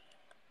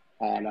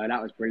 Oh no,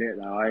 that was brilliant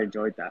though. I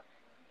enjoyed that.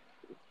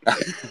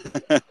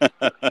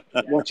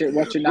 Watching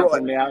that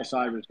from the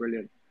outside was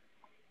brilliant.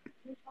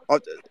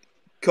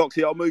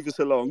 Coxy, I'll move us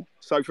along.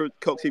 So,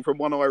 Coxy, from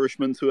one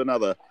Irishman to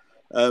another,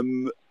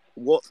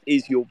 what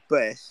is your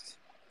best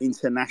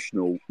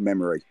international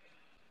memory?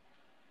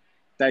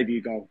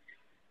 Debut goal.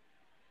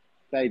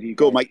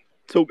 Go on, mate.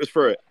 Talk us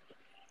through it.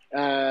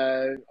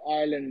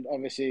 Ireland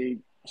obviously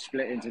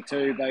split into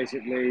two,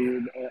 basically,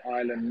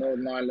 Ireland,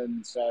 Northern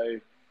Ireland. So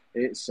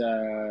it's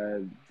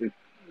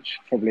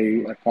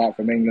probably, apart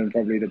from England,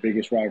 probably the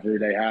biggest rivalry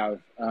they have.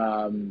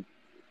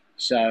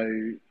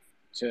 So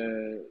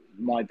to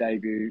my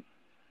debut,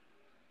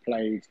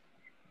 played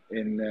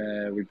in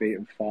we beat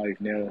them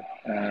 5-0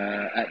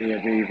 at the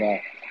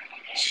Aviva.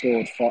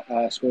 Scored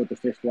the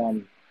fifth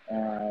one.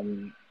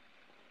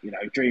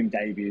 Dream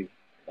debut.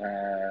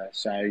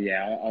 So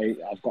yeah,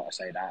 I've got to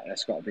say that.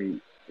 That's got to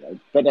be.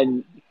 But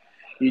then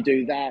you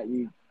do that,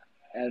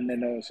 and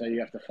then also you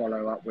have to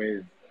follow up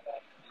with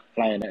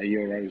playing at a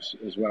Euros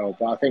as well.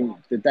 But I think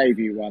the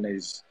debut one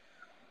is.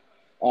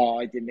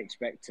 I didn't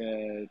expect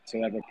to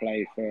ever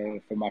play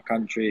for my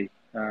country.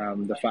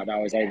 The fact that I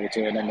was able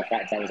to, and then the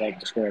fact that I was able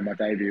to score in my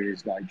debut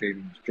is like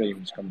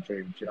dreams come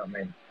true. Do you know what I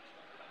mean?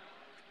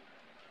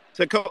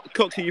 So,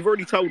 Coxy, you've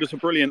already told us a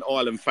brilliant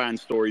Ireland fan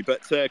story,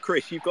 but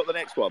Chris, you've got the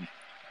next one.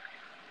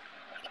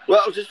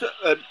 Well, just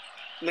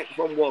next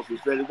one was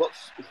really what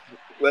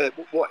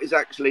is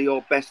actually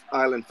your best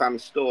Ireland fan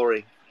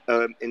story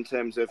in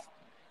terms of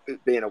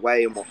being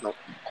away and whatnot.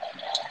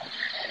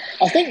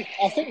 I think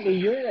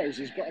the Euros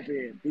has got to be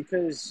it,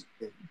 because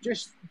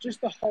just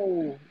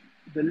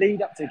the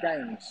lead up to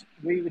games,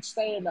 we would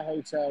stay in the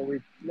hotel.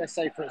 Let's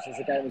say, for instance,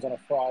 the game was on a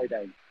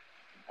Friday,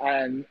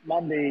 and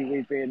Monday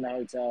we'd be in the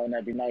hotel and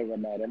there'd be no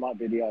one there. There might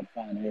be the odd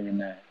fan here and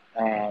there.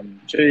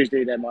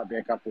 Tuesday there might be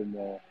a couple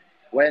more.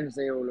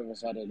 Wednesday, all of a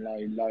sudden,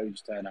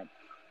 loads turn up.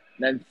 And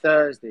then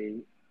Thursday,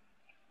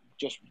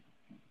 just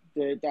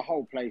the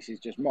whole place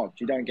is just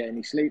mobbed. You don't get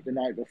any sleep the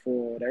night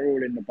before. They're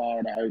all in the bar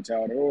at the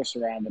hotel. They're all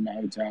surrounding the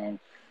hotel.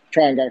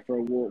 Try and go for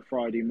a walk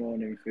Friday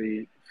morning for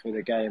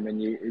the game,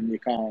 and you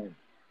can't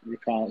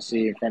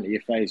see in front of your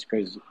face,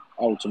 because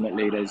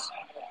ultimately there's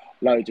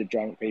loads of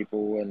drunk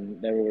people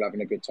and they're all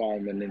having a good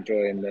time and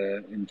enjoying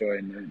the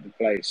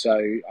place. So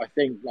I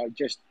think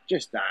just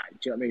that.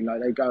 Do you know what I mean? Like,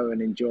 they go and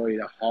enjoy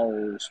the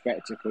whole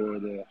spectacle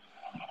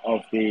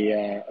of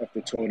the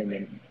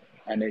tournament.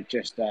 And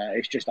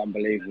it's just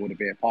unbelievable to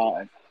be a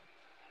part of.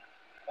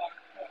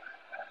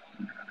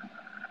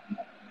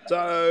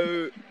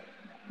 So,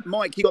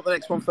 Mike, you got the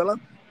next one, fella?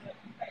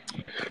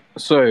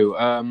 So,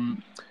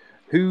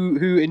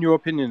 who, in your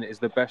opinion, is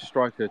the best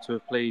striker to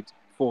have played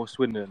for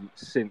Swindon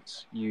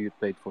since you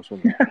played for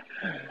Swindon?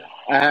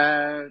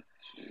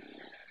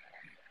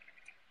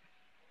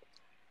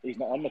 He's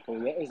not on the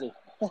call yet, is he?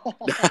 I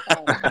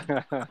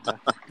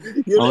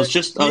was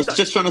just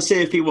trying to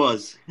see if he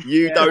was.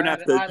 You don't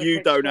have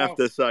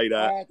to say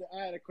that. I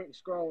had a quick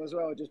scroll as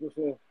well just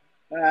before,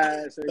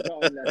 so he's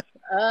not on there.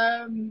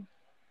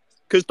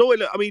 Because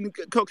Doyle, I mean,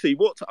 Coxy,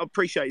 I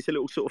appreciate it's a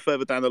little sort of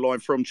further down the line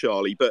from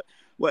Charlie, but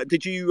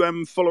did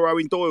you follow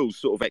Owen Doyle's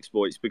sort of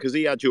exploits? Because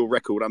he had your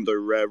record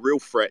under real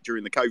threat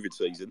during the COVID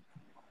season.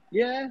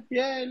 Yeah.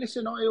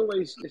 Listen,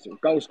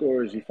 goal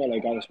scorers. You follow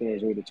goal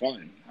scorers all the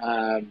time.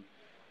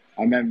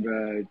 I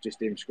remember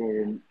just him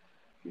scoring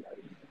a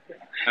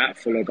hat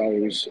full of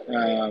goals.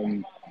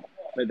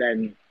 But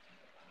then,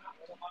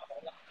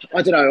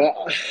 I don't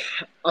know.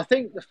 I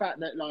think the fact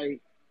that,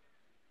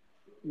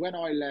 when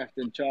I left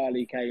and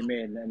Charlie came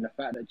in, and the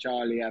fact that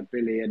Charlie had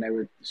Billy and they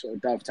were sort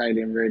of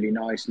dovetailing really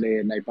nicely,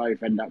 and they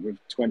both end up with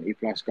 20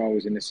 plus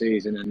goals in the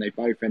season, and they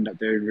both end up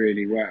doing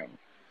really well,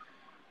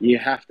 you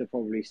have to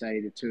probably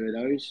say the two of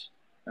those,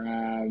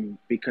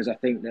 because I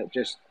think that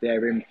just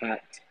their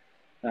impact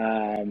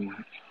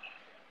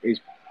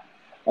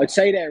I'd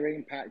say their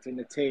impact in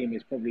the team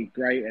is probably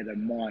greater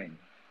than mine,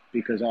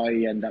 because I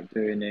end up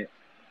doing it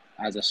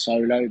as a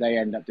solo. They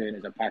end up doing it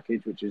as a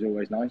package, which is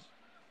always nice.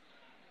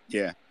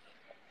 Yeah.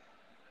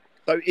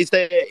 So is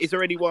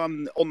there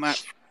anyone on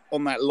that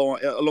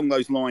line, along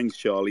those lines,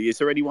 Charlie? Is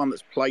there anyone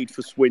that's played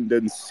for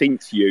Swindon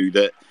since you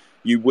that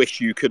you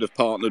wish you could have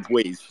partnered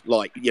with?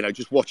 Like,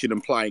 just watching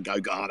them play and go,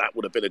 God, that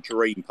would have been a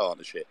dream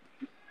partnership.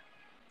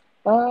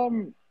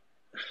 Because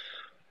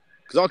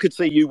I could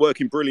see you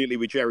working brilliantly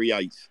with Jerry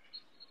Yates.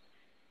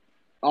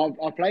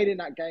 I played in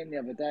that game the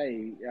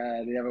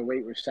other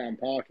week with Sam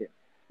Parkett.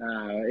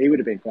 He would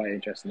have been quite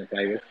interesting to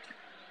play with.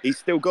 He's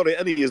still got it,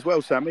 hasn't he, as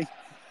well, Sammy?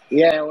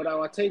 Yeah,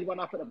 although I teed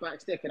one up at the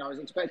back stick and I was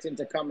expecting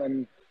to come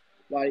and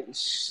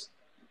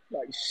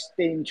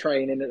steam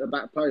training at the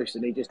back post,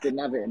 and he just didn't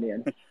have it in the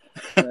end.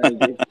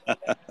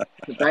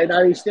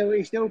 He's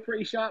still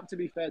pretty sharp, to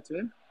be fair to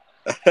him.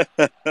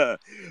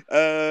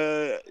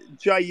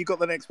 Jay, you got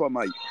the next one,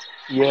 mate.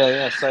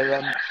 Yeah.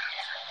 So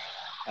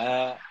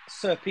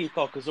Sir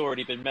Peacock has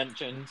already been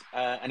mentioned,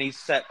 and he's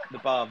set the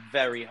bar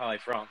very high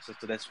for answers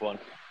to this one.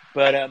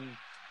 But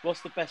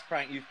what's the best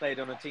prank you've played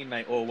on a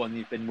teammate, or one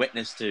you've been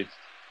witness to?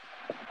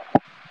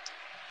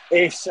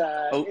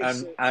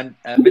 And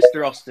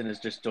Mr. Austin has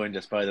just joined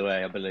us, by the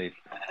way, I believe.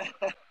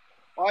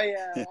 I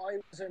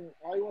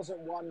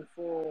wasn't one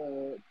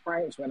for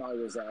pranks when I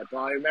was there, but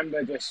I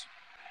remember just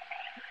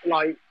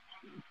like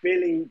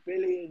Billy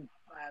and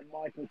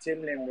Michael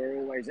Timlin were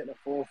always at the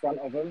forefront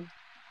of them.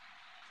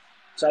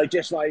 So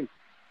just like,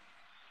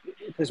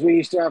 because we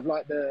used to have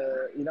like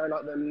the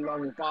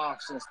long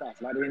baths and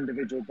stuff, like the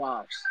individual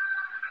baths.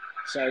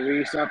 So we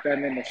used to have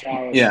them in the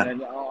showers, Yeah.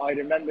 and then I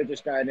remember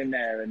just going in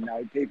there, and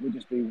people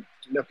just be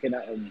looking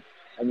at them,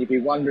 and you'd be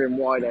wondering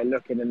why they're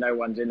looking and no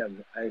one's in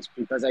them. And it's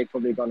because they've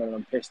probably gone on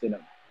and pissed in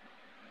them.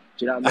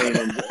 Do you know what I mean?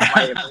 And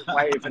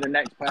waiting for the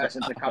next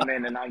person to come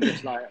in, and I'm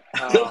just like,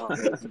 oh,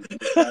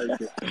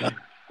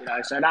 you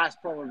know. So that's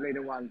probably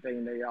the one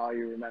thing that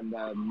you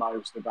remember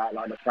most about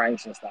like the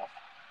pranks and stuff.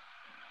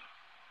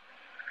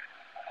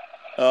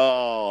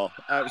 Oh,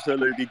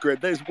 absolutely great.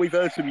 We've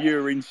heard some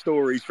urine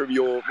stories from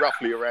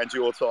roughly around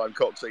your time,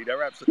 Coxy.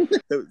 There are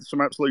some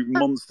absolute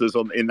monsters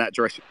in that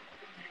dressing.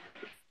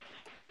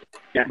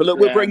 Yeah, but look,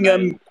 we'll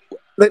bring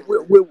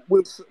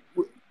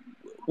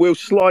we'll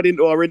slide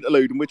into our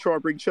interlude, and we'll try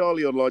and bring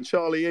Charlie online.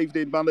 Charlie,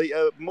 evening, Monday,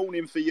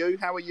 morning for you.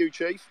 How are you,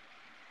 Chief?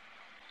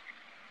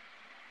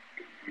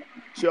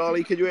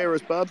 Charlie, can you hear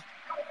us, bud?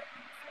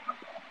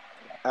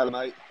 Hello,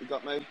 mate. You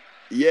got me?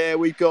 Yeah,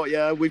 we've got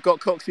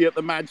Coxy at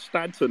the Mad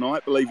Stad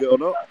tonight, believe it or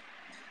not.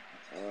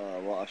 Oh,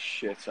 what a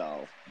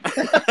shithole.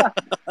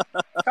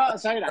 Can't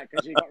say that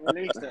because you got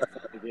released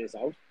at 30 years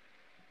old.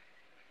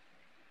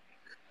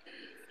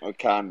 I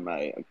can,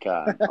 mate. I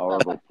can.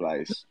 Horrible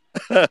place.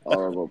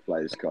 Horrible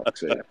place,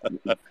 Coxy.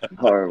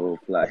 Horrible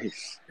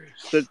place.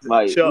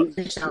 Mate.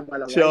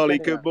 Charlie,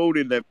 good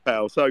morning then,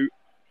 pal. So,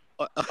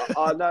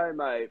 I know,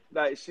 mate.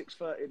 No, it's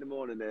 6:30 in the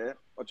morning here.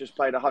 I just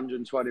played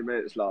 120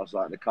 minutes last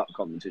night in the cup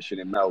competition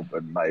in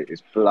Melbourne, mate.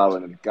 It's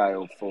blowing a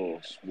gale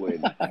force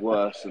wind,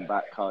 worse than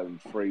back home,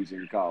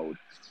 freezing cold.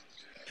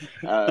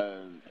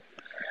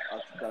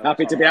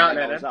 Happy to be out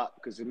there, I was up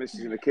because the missus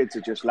and the kids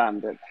had just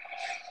landed.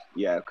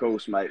 Yeah, of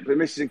course, mate. The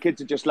missus and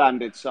kids had just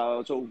landed, so I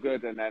was all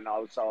good. And then I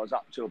was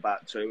up till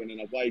about 2, and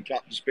then I wake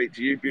up to speak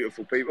to you,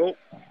 beautiful people.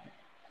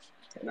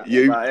 And that's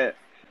about it.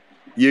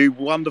 You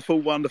wonderful,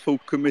 wonderful,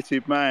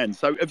 committed man.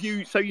 So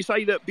you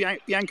say that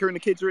Bianca and the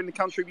kids are in the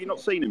country. Have you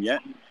not seen them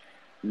yet?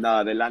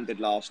 No, they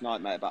landed last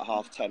night, mate, about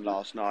 10:30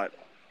 last night.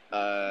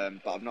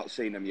 But I've not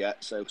seen them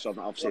yet, because I'm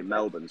obviously in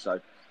Melbourne. So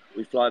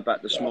we fly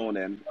back this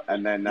morning,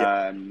 and then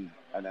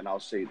I'll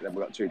see them.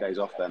 We've got 2 days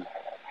off then.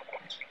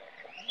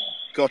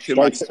 Gotcha,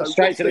 mate.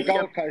 Straight to the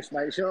Gold Coast,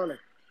 mate, surely.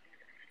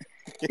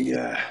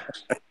 Yeah.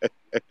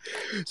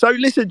 So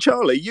listen,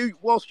 Charlie,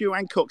 whilst you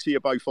and Coxy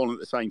are both on at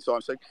the same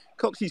time, so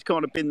Coxy's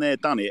kind of been there,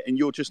 done it, and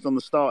you're just on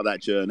the start of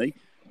that journey.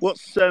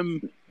 What's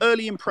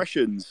early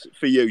impressions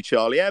for you,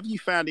 Charlie? How have you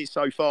found it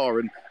so far?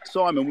 And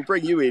Simon, we'll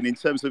bring you in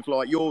terms of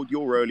like your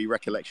early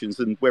recollections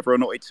and whether or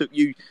not it took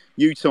you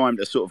time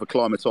to sort of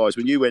acclimatise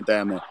when you went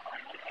down there.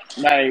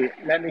 Mate,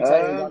 let me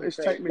tell you one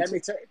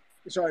thing.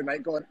 Sorry,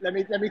 mate, go on. Let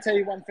me tell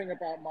you one thing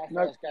about my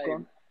first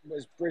game. It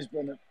was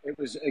Brisbane. It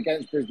was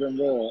against Brisbane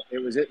Roar. It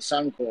was at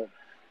Suncorp,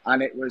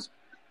 and it was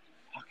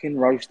fucking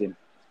roasting,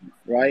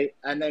 right?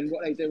 And then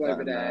what they do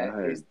over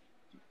there is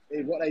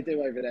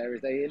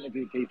they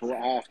interview people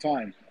at half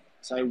time.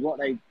 So what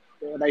they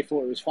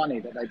thought it was funny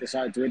that they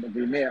decided to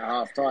interview me at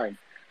half time,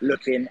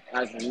 looking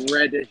as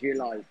red as you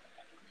like,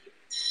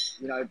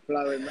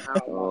 blowing out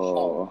of my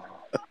hole.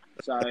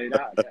 So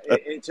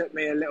it took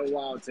me a little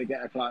while to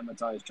get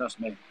acclimatised.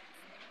 Trust me.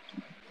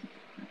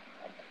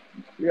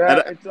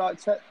 Yeah, it's like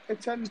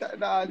 10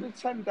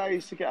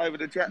 days to get over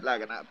the jet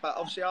lag and that. But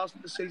obviously, after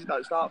the season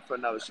don't start for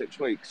another 6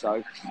 weeks,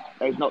 so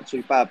it's not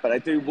too bad. But they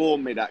do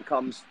warn me that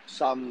comes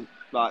some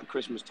like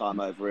Christmas time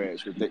over here,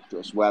 it's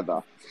ridiculous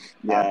weather.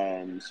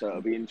 Yeah. So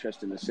it'll be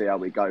interesting to see how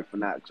we go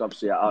from that. Because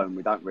obviously at home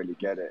we don't really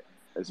get it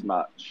as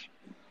much.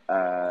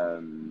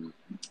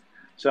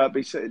 So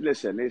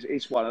listen,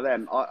 it's one of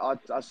them. I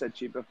said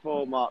to you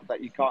before, Mark,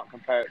 that you can't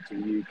compare it to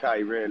the UK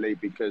really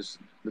because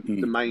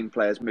the main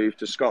players moved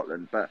to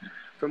Scotland. But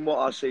from what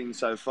I've seen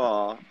so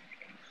far,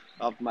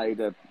 I've made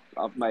a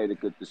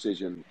good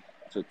decision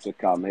to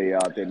come here.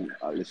 I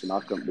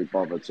couldn't be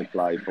bothered to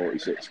play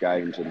 46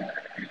 games, and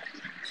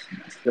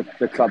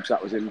the clubs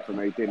that was in for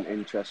me didn't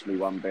interest me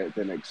one bit,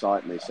 didn't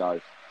excite me. So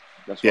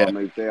that's why I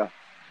moved here.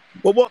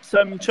 Well, what's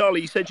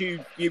Charlie? You said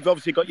you've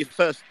obviously got your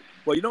first.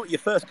 Well, you're not your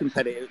first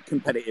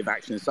competitive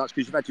action as such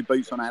because you've had your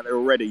boots on out there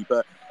already.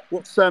 But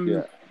what's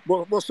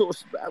what sort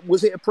of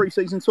was it a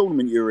pre-season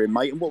tournament you were in,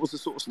 mate? And what was the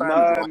sort of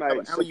standard? No,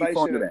 mate. How are you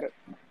finding it?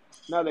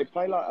 No, they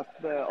play like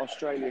the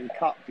Australian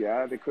Cup,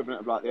 the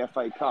equivalent of like the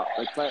FA Cup.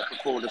 They play it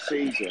before the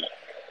season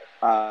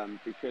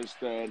because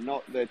they're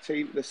not the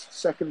team. The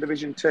second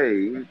division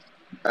team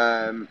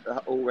are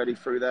already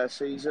through their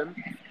season.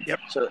 Yep.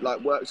 So it like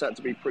works out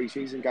to be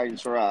pre-season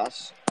games for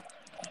us,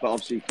 but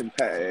obviously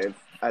competitive.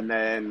 And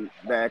then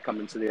they're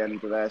coming to the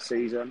end of their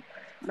season.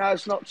 No,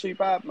 it's not too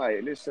bad,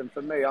 mate. Listen,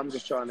 for me, I'm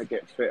just trying to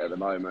get fit at the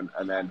moment,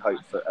 and then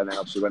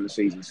obviously when the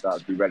season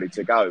starts, be ready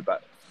to go.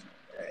 But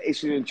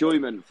it's an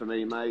enjoyment for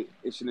me, mate.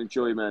 It's an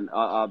enjoyment.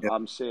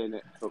 I'm seeing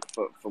it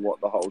for what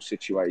the whole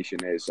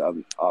situation is.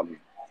 I'm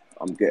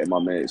getting my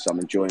minutes. I'm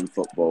enjoying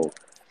football.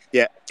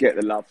 Yeah, get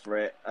the love for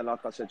it. And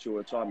like I said to you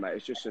all the time, mate,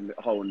 it's just a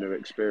whole new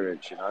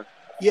experience,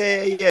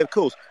 Yeah, of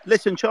course.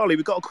 Listen, Charlie,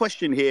 we've got a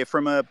question here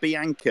from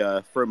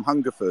Bianca from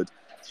Hungerford.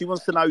 She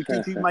wants to know,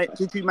 did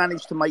you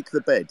manage to make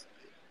the bed?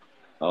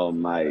 Oh,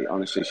 mate,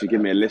 honestly, she gave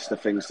me a list of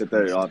things to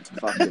do. I've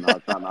done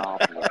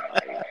half of it,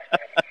 mate.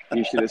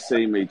 You should have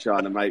seen me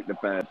trying to make the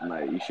bed,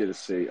 mate. You should have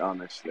seen,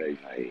 honestly,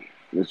 mate.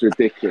 It was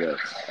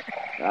ridiculous.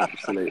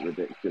 Absolutely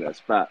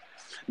ridiculous. But,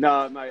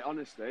 no, mate,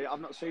 honestly,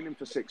 I've not seen him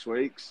for 6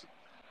 weeks.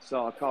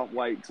 So I can't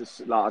wait to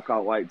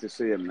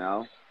see him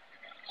now.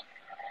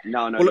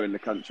 No, no, they're in the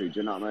country. Do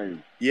you know what I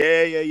mean?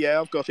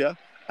 Yeah. I've got you.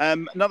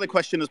 Another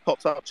question has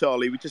popped up,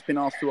 Charlie. We've just been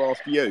asked to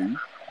ask you: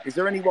 is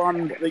there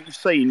anyone that you've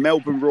seen,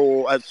 Brisbane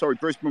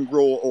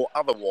Raw or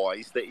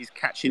otherwise, that is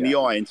catching the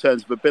eye in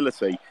terms of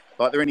ability?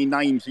 Like, are there any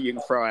names that you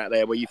can throw out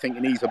there where you're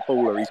thinking he's a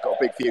baller, he's got a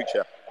big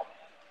future?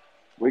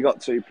 We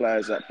got 2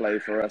 players that play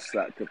for us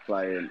that could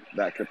play in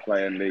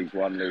League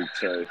 1, League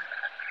 2.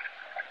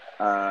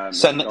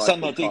 Send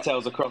their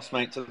details across,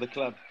 mate, to the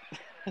club.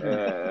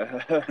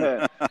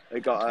 They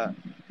got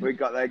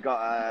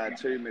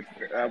 2 mid,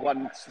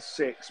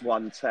 1'6",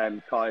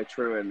 110. Kai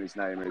Truan, his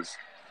name is.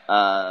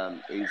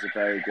 He's a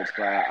very good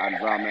player, and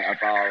Ramit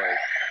Abari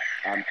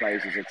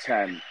plays as a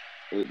 10.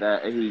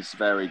 He's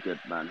very good,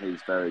 man.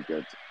 He's very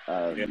good.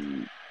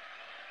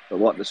 But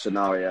what the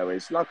scenario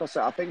is, like I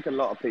said, I think a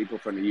lot of people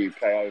from the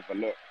UK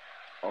overlook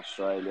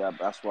Australia.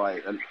 That's why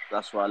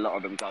a lot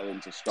of them go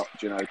to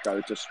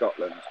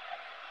Scotland.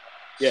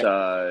 Yeah.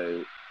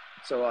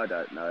 So I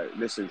don't know.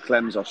 Listen,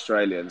 Clem's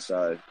Australian,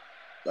 so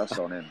that's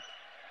on him.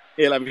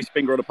 He'll have his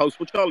finger on the pulse.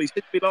 Well, Charlie,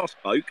 since we last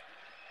spoke,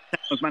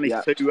 has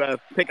managed to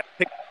pick up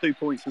 2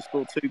 points and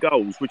score 2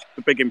 goals, which is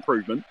a big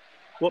improvement.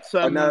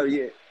 I know,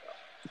 yeah.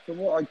 From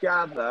what I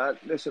gather,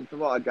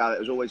 it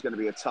was always going to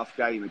be a tough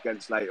game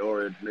against Leyton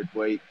Orient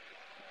midweek.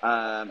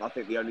 I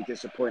think the only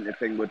disappointing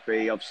thing would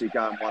be obviously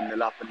going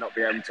 1-0 up and not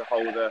be able to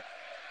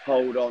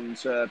hold on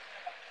to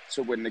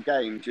win the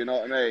game. Do you know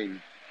what I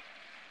mean?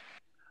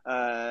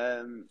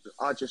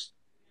 I just,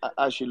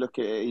 as you look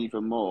at it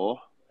even more.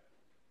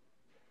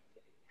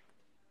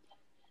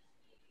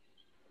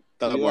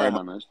 Don't worry,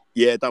 mate.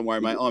 Yeah, don't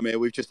worry, mate. I'm here.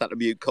 We've just had to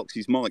mute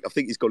Coxy's mic. I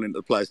think he's gone into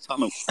the players'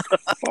 tunnel.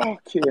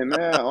 Fucking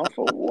hell. I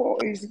thought,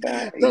 what is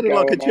that? Sounded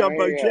like a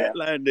jumbo jet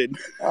landing.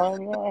 I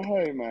know,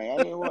 mate. I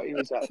don't know what he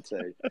was up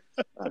to.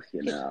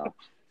 Fucking hell.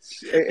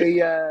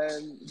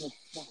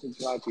 Fucking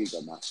glad you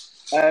done that.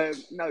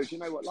 No, do you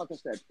know what? Like I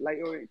said,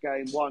 later in the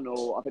game,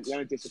 1-1. I think the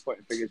only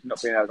disappointing thing is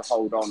not being able to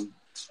hold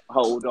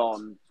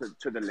on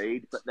to the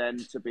lead, but then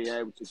to be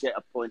able to get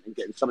a point and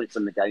get something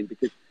from the game,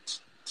 because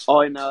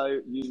I know,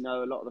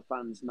 a lot of the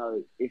fans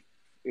know if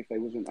they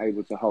wasn't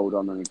able to hold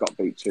on and it got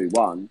beat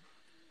 2-1,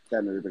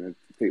 then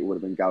people would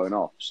have been going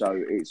off. So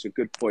it's a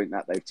good point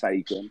that they've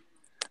taken.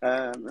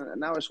 And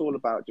now it's all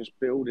about just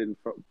building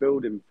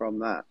from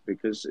that,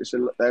 because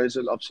there is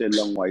obviously a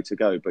long way to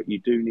go, but you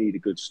do need a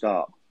good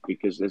start,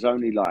 because there's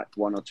only like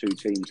 1 or 2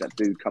 teams that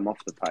do come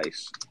off the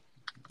pace.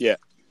 Yeah.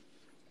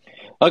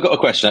 I got a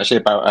question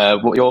actually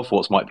about what your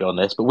thoughts might be on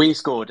this, but we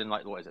scored in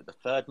the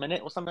 3rd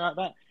minute or something like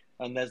that.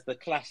 And there's the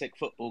classic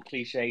football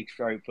cliche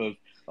trope of,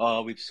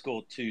 we've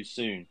scored too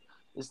soon.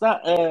 Is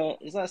that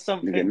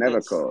something? You can never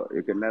score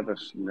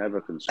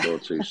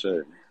too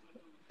soon.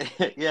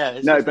 Yeah.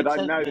 No, but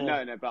I know.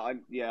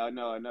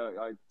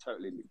 I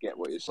totally get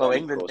what you're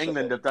saying. Well,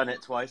 England have done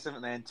it twice,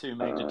 haven't they, in 2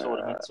 major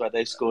tournaments where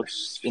they've scored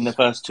in the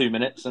first 2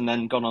 minutes and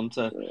then gone on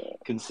to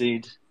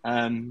concede.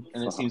 And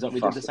it seems like we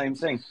did the same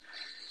thing.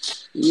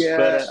 Yeah,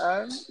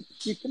 but,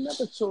 you can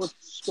never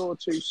score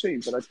too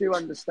soon, but I do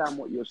understand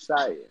what you're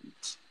saying.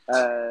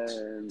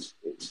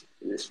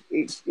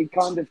 It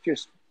kind of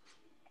just,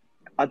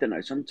 I don't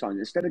know, sometimes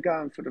instead of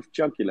going for the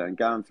jugular and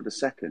going for the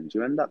second,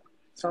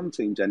 some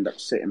teams end up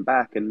sitting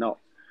back and not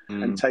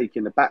and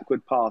taking the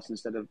backward pass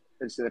instead of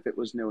if it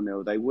was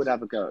 0-0, they would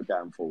have a go at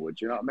going forward.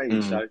 Do you know what I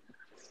mean?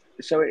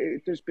 So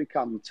it does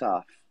become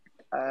tough.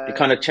 It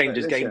kind of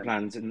changes game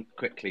plans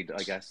quickly,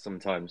 I guess,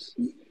 sometimes.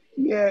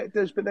 Yeah, it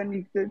does. But then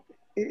it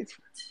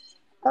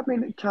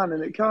can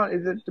and it can't.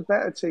 The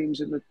better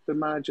teams and the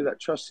manager that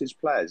trusts his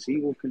players, he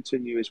will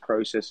continue his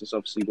process as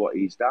obviously what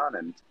he's done.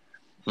 And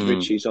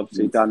Richie's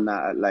obviously done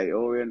that at Leyton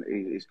Orient.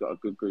 He's got a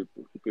good group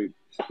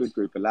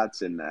of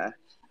lads in there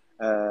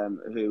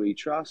who he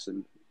trusts.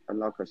 And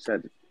like I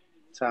said,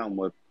 Town,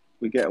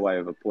 we get away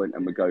with a point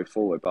and we go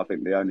forward. But I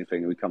think the only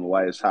thing we come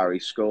away is Harry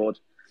scored.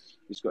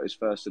 He's got his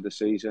first of the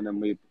season, and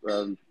we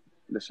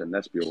listen.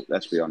 Let's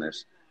be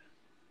honest.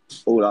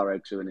 All our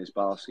eggs are in his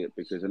basket,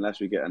 because unless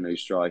we get a new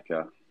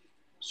striker,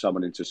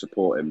 someone in to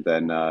support him,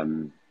 then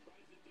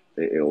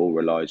it all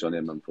relies on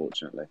him,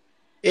 unfortunately.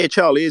 Yeah,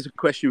 Charlie, here's a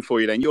question for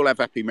you then. You'll have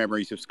happy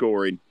memories of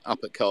scoring up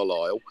at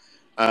Carlisle.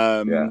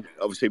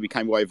 Obviously, we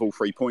came away with all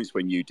 3 points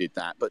when you did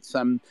that. But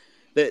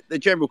the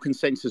general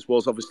consensus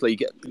was obviously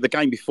the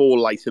game before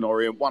Leyton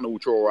Orient,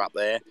 1-1 draw up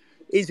there.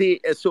 Is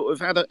it a sort of,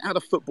 how do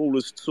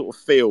footballers sort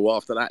of feel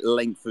after that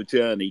length of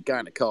journey,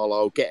 going to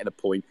Carlisle, getting a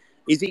point?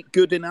 Is it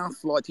good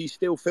enough? Like, do you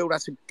still feel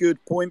that's a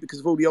good point because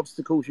of all the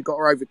obstacles you've got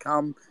to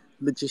overcome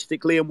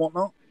logistically and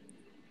whatnot?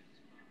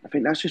 I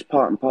think that's just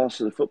part and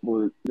parcel of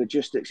football.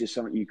 Logistics is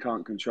something you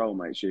can't control,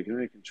 mate. So you can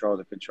only control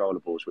the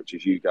controllables, which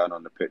is you going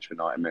on the pitch for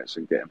 90 minutes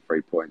and getting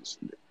 3 points.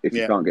 If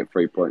you can't get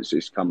 3 points,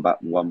 just come back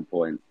 1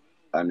 point.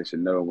 And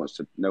listen, no one wants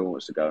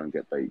to go and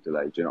get beat, do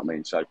they? Do you know what I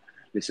mean? So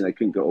listen, they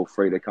couldn't get all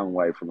three. They come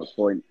away from a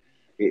point.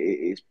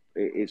 It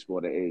is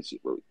what it is.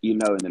 You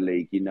know, in the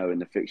league, you know, in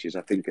the fixtures.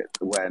 I think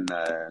when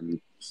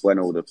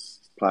all the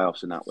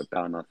playoffs and that were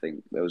done, I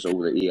think there was all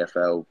the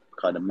EFL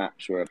kind of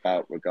maps were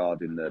about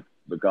regarding the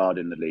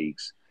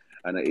leagues.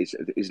 And is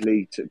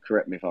League Two,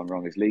 correct me if I'm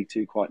wrong, is League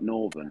Two quite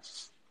northern?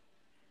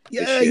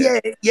 Yeah,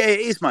 it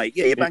is, mate.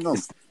 Yeah, you're bang on.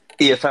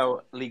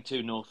 EFL League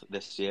Two North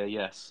this year,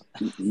 yes.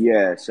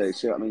 Yeah, so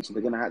see what I mean. So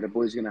the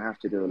boys are going to have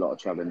to do a lot of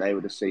travelling. They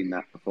would have seen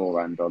that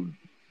beforehand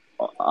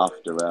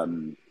after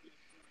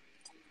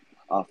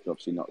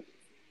obviously not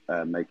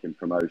making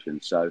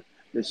promotion. So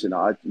listen,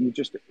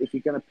 if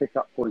you're going to pick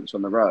up points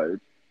on the road,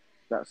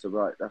 that's the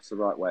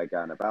right way of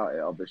going about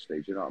it. Obviously,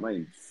 do you know what I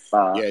mean?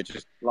 But yeah,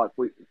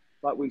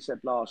 like we said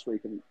last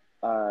week, and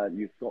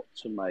you've got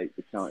to make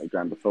the county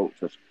ground a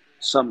fortress.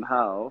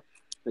 Somehow,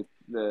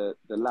 the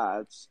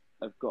lads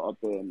have got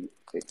to be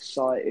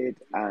excited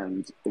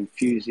and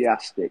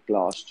enthusiastic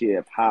last year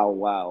of how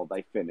well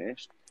they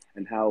finished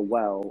and how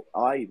well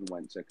I even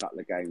went to a couple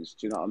of games.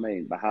 Do you know what I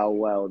mean? But how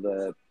well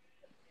the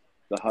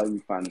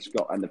home fans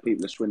got and the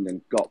people of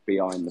Swindon got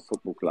behind the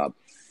football club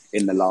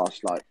in the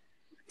last 4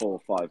 or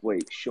 5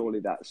 weeks. Surely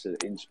that's an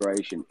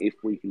inspiration.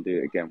 If we can do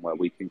it again, where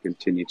we can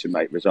continue to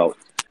make results,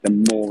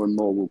 then more and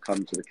more will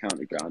come to the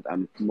county ground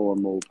and more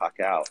will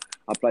pack out.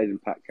 I played in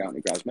packed county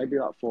grounds maybe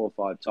 4 or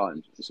 5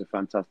 times. It's a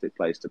fantastic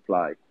place to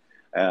play.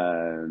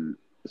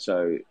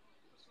 So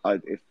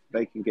if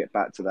they can get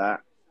back to that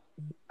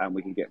and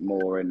we can get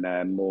more in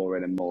there, more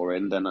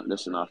in, then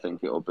listen, I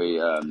think it'll be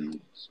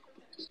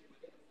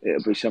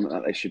something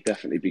that they should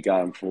definitely be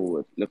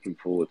looking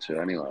forward to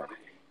anyway.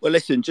 Well,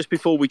 listen, just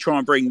before we try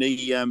and bring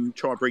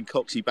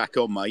Coxy back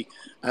on, mate,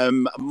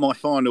 my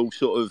final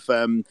sort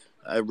of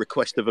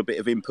request of a bit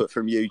of input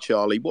from you,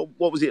 Charlie.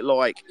 What was it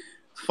like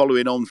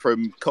following on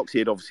from Coxy?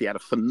 Had obviously had a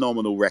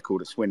phenomenal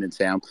record at Swindon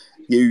Town.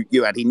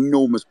 You had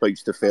enormous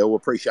boots to fill.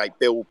 Appreciate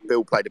Bill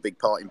played a big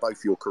part in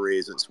both your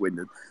careers at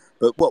Swindon.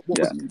 But what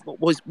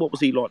was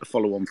he like to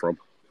follow on from?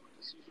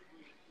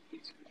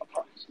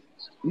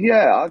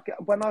 Yeah,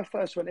 when I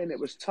first went in, it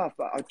was tough.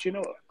 But do you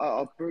know?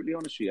 I'll be brutally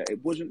honest with you.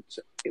 It wasn't.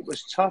 It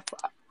was tough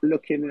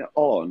looking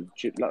on,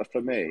 like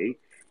for me.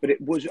 But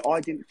I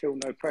didn't feel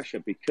no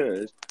pressure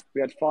because we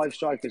had 5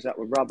 strikers that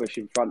were rubbish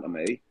in front of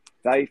me.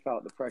 They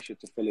felt the pressure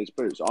to fill his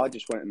boots. I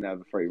just went in there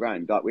with a free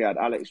rein. Like we had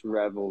Alex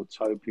Revel,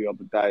 Topi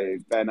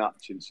Obadeo, Ben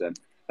Hutchinson.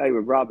 They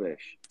were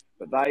rubbish,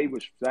 but they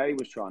was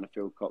trying to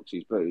fill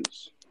Coxey's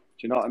boots.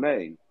 Do you know what I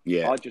mean?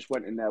 Yeah. I just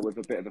went in there with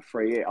a bit of a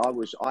free hit.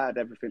 I had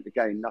everything to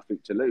gain, nothing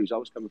to lose. I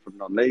was coming from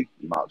non-league,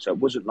 Mark, so it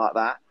wasn't like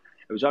that.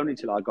 It was only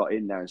until I got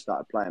in there and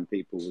started playing,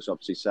 people was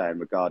obviously saying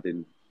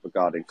regarding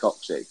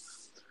Coxey.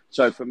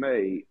 So for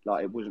me,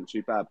 it wasn't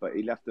too bad, but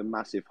he left a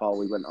massive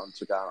hole. He went on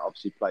to go and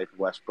obviously play for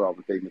West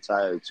Brom. Di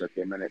Matteo took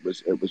him, and it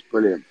was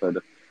brilliant for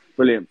the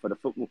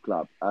football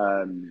club.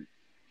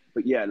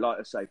 But yeah, like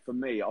I say, for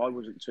me, I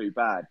wasn't too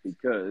bad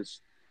because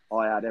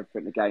I had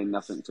everything to gain,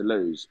 nothing to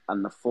lose,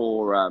 and the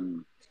four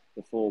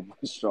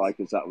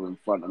strikers that were in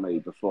front of me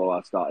before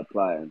I started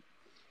playing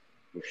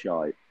were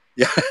shite.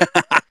 Yeah.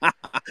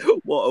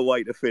 What a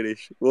way to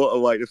finish!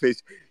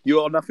 You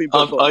are nothing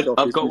but.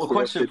 I've got a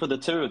question for the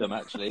two of them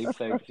actually.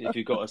 If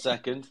you've got a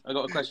second, I've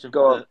got a question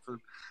for.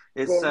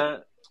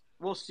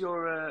 What's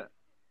your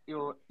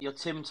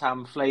Tim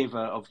Tam flavour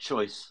of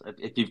choice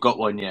if you've got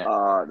one yet?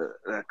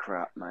 They're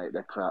crap, mate.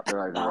 They're crap.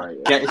 They're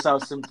overrated. Get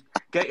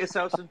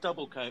yourself some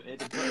double coated.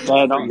 Put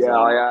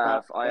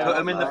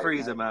them in the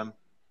freezer, man.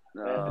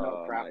 No, they're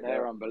not crap. Mate,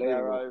 they're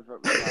unbelievable.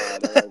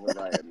 They're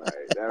overrated, mate.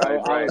 They're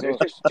overrated.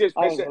 Just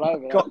visit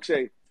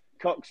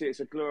Coxy. It's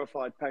a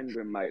glorified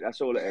penguin, mate.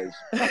 That's all it is.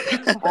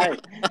 Hey,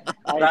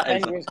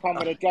 penguins come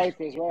with a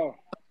joke as well.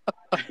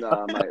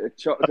 No, mate.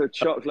 The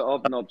chocolate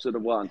hobnobs are the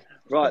one.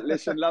 Right,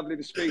 listen. Lovely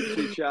to speak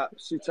to you,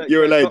 chaps.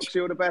 You're a legend.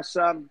 Coxy, all the best,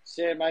 Sam.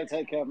 See you, mate.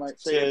 Take care, mate.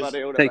 See you,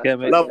 buddy. All the Take best. care,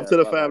 mate. Love to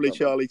the family,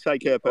 Charlie.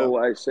 Take care, pal.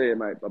 Always. See you,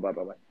 mate. Bye.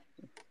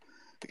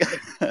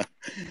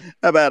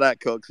 How about that,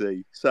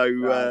 Coxy? So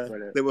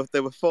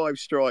there were 5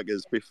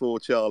 strikers before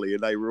Charlie,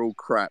 and they were all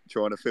crap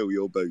trying to fill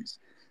your boots.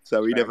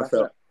 So he never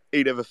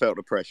felt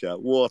the pressure.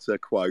 What a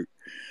quote!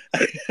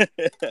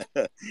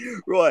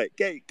 Right,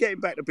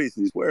 getting back to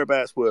business.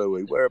 Whereabouts were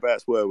we?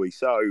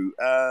 So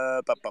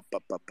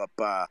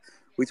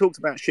we talked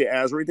about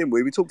shithousery, didn't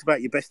we? We talked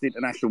about your best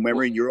international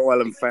memory and your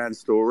Ireland fan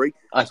story.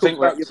 I think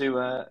we're up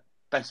to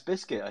best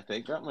biscuit. I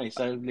think, aren't we?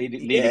 So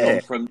leading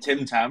on from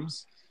Tim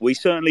Tams. We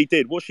certainly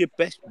did. What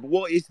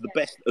is the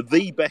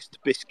best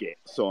biscuit,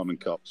 Simon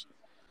Cox?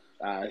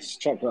 It's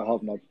chocolate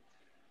hobnob.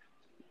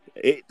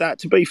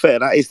 To be fair,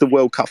 that is the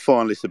World Cup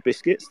finalist of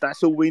biscuits.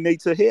 That's all we need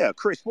to hear.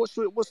 Chris, what's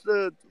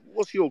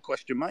your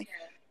question, mate?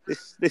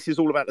 This is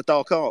all about the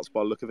dark arts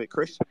by the look of it,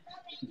 Chris.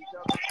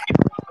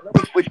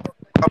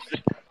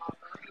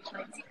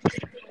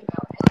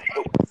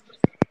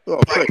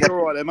 Oh, Chris, you're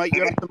all right there, mate.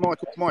 You having the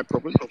mic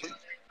problem?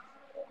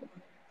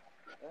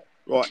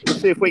 Right,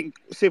 let's see if we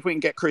can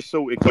get Chris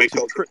sorted.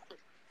 Coxy.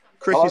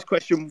 Chris's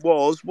question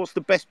was, "What's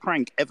the best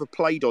prank ever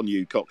played on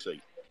you,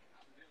 Coxy?"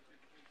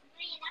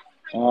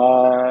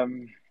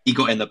 He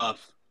got in the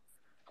buff.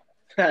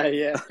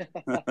 Yeah.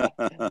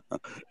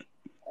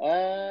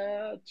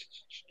 I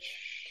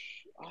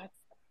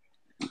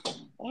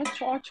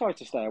try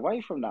to stay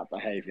away from that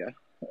behaviour.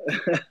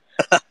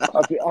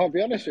 I'll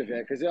be honest with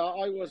you, because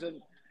I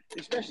wasn't,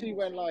 especially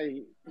when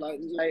like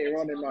later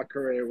on in my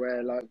career,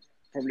 where like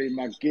probably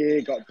my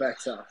gear got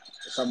better.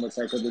 Some would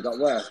say probably got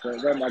worse,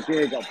 but when my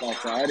gear got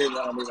better, I didn't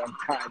want anyone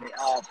cutting it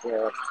up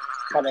or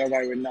coming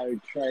away with no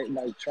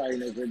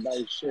trainers, with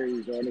no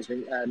shoes or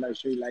anything, no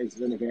shoelaces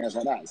or anything else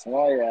like that. So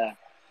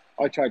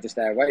I tried to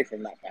stay away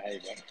from that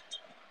behaviour.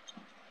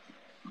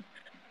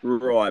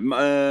 Right,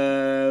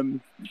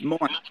 Mike,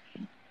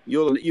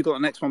 you got the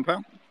next one,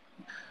 pal.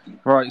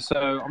 Right,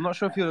 so I'm not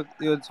sure if you're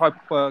the type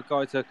of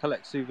guy to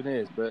collect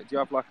souvenirs, but do you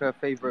have like a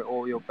favourite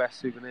or your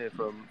best souvenir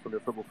from your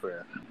football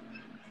career?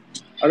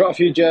 I got a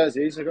few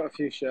jerseys, I got a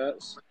few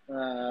shirts,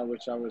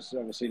 which I was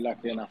obviously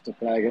lucky enough to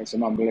play against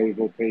some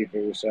unbelievable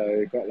people.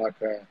 So got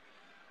like a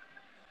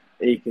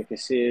Iker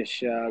Casillas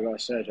shirt, I've got a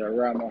Sergio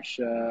Ramos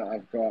shirt,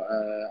 I've got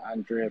a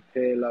Andrea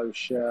Pirlo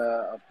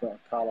shirt, I've got a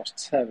Carlos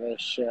Tevez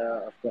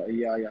shirt, I've got a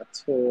Yaya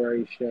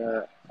Toure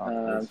shirt.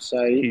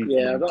 So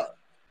yeah,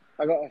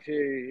 I got a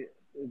few.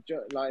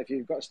 Like if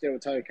you've got steel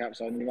toe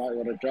caps on, you might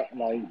want to drop.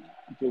 Like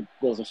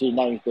there's a few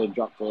names being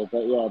dropped here,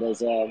 but yeah,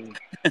 there's I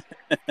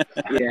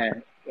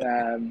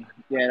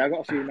got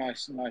a few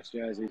nice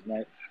jerseys,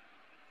 mate.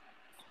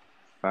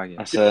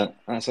 That's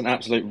an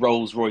absolute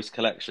Rolls Royce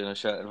collection of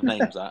shirt of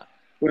names. That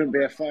wouldn't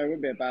be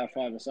a bad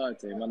five-a-side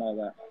team. I know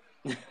that.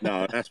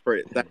 No,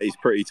 that is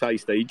pretty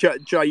tasty.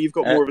 Jay, you've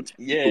got more of a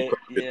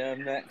question.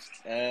 I'm next.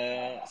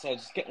 So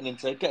just getting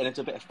into a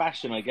bit of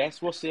fashion, I guess.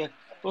 What's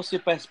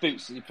your best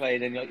boots that you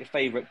played in? Like your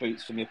favourite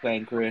boots from your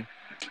playing career?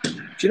 Do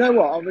you know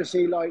what?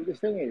 Obviously, like the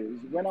thing is,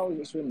 when I was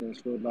at Swindon and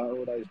scored like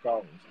all those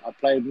goals, I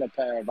played in a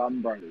pair of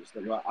Umbros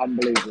that were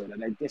unbelievable,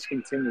 and they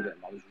discontinued them.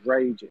 I was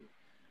raging.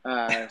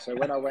 So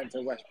when I went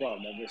to West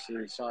Brom,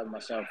 obviously signed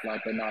myself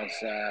like a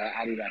nice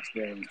Adidas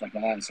deal and stuff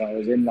like that. So I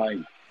was in like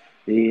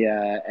the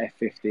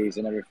F50s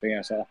and everything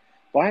else.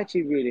 But I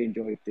actually really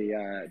enjoyed the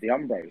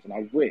Umbros, and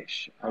I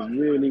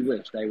really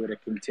wish they would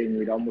have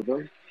continued on with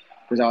them,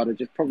 because I would have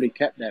just probably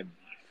kept them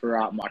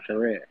throughout my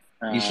career.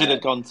 You should have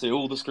gone to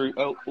all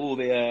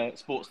the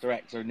sports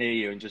director near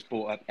you and just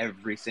bought up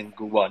every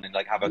single one and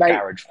like have a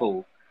garage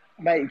full.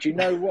 Mate, do you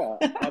know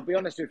what? I'll be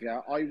honest with you.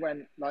 I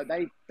went like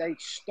they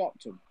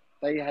stopped them.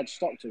 They had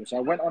stopped them. So I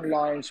went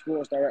online,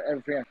 sports direct,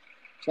 everything else.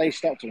 So they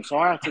stopped them. So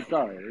I had to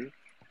go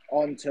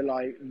onto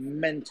like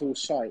mental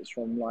sites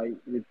from like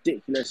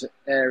ridiculous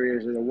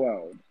areas of the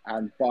world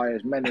and buy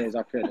as many as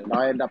I could. And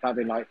I ended up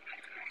having like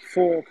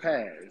 4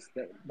 pairs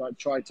that like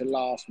tried to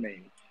last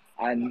me.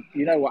 And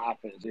you know what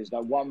happens is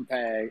that one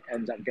pair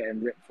ends up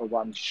getting ripped for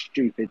one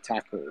stupid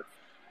tackle.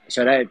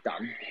 So they're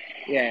done.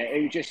 Yeah,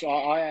 it was just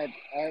I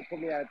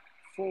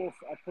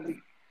probably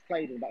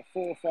played with about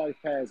 4 or 5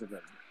 pairs of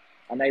them,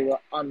 and they were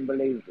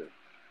unbelievable.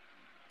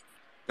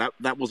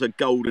 That was a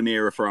golden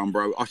era for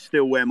Umbro. I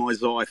still wear my Xi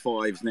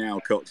 5s now,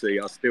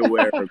 Coxy. I still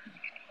wear them.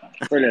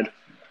 Brilliant.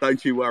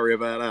 Don't you worry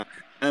about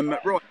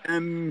that.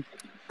 Right,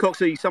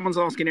 Coxy, someone's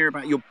asking here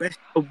about your best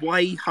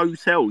away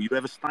hotel you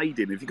ever stayed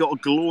in. Have you got a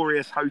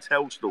glorious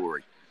hotel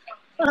story?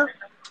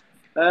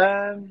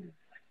 No,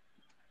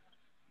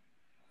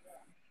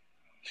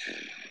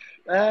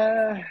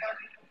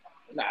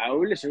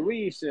 listen, we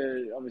used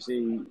to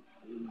obviously,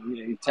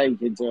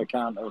 take into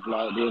account of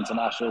like the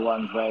international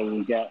ones where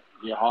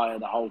you hire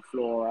the whole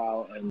floor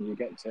out and you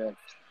get to.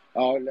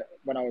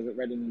 When I was at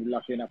Reading, we were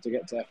lucky enough to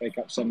get to FA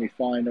Cup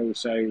semi-final,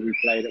 so we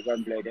played at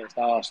Wembley against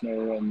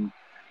Arsenal, and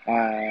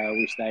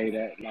we stayed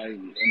at like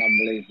an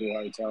unbelievable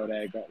hotel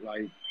there, got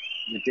like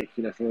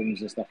ridiculous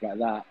rooms and stuff like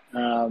that.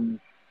 I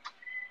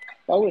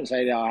wouldn't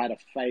say that I had a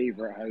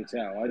favourite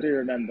hotel. I do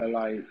remember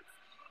like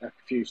a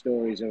few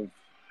stories of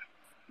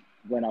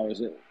when I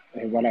was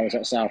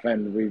at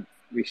Southend. We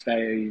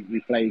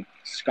played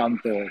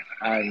Scunthorpe,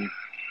 and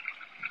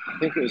I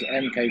think it was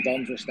MK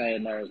Dons were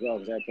staying there as well,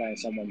 because they were playing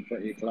someone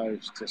pretty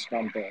close to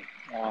Scunthorpe,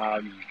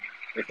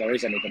 if there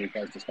is anybody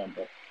close to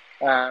Scunthorpe.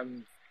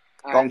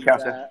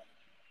 Doncaster.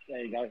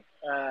 There you go.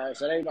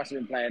 So they must have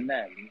been playing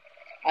them,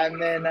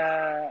 and then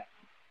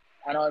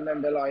and I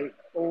remember like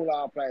all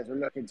our players were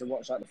looking to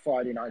watch like the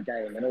Friday night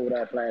game, and all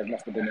their players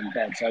must have been in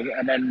bed. So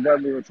and then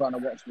when we were trying to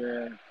watch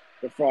the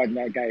Friday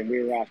night game,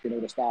 we were asking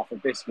all the staff for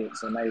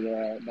biscuits, and they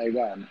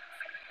weren't.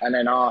 And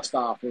then our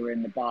staff were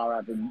in the bar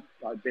having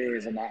like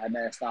beers and that, and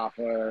their staff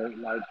were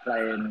like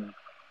playing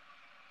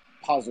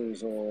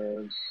puzzles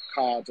or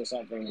cards or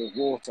something with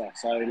water.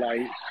 So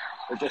like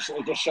it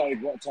just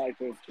showed what type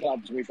of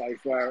clubs we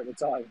both were at the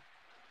time.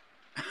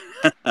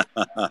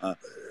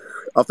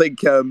 I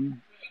think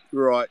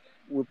right.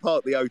 we'll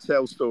park the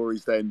hotel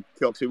stories then,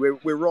 Coxy.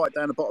 We're right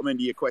down the bottom end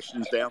of your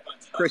questions now.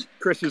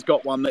 Chris has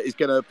got one that is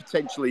going to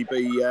potentially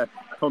be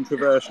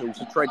controversial,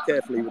 so tread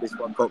carefully with this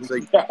one,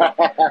 Coxy.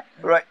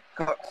 Right,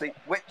 Coxy,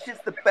 which is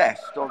the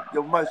best or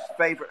your most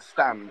favourite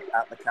stand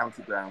at the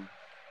county ground?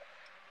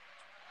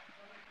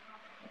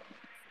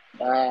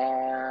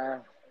 I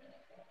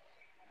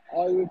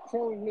would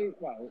probably,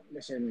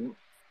 listen,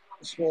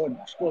 scored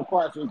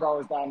quite a few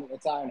goals down at the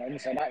town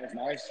end, so that was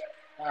nice.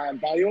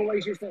 But I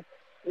always used to,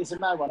 it's a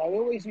mad one, I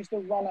always used to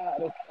run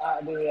out of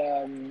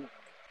the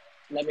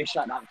let me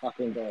shut that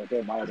fucking door,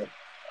 do my other.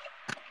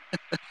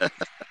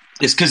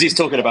 It's because he's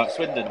talking about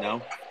Swindon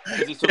now.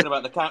 Because he's talking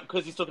about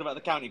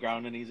the county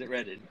ground and he's at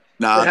Reading.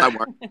 No, don't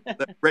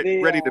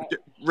worry.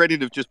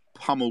 Reading have just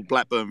pummeled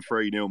Blackburn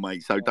 3-0,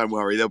 mate. So don't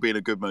worry, they'll be in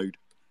a good mood.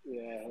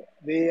 Yeah.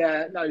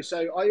 So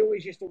I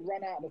always used to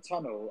run out of the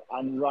tunnel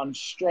and run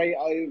straight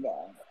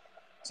over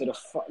to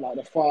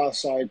the far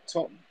side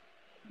top,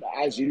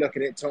 as you look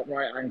at it, top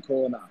right hand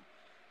corner.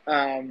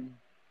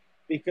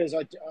 Because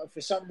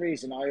for some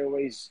reason I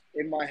always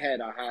in my head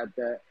I had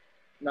that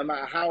no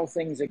matter how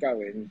things are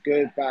going,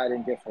 good, bad,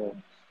 indifferent,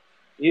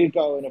 you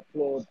go and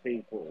applaud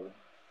people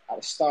at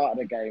the start of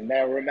the game.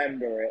 They'll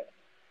remember it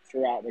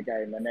throughout the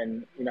game, and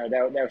then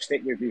they'll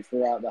stick with you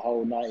throughout the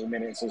whole 90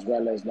 minutes as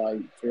well as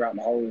throughout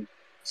the whole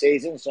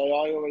season. So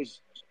I always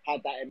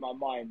had that in my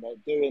mind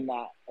that doing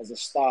that as a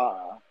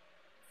starter,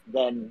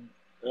 then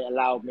it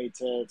allowed me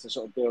to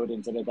sort of build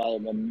into the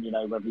game. And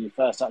whether your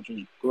first touch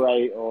was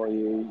great or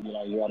you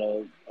had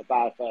a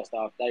bad first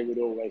half, they would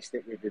always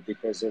stick with you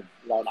because of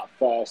that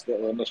first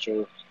little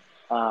initial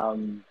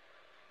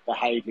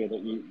behaviour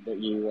that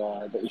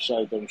you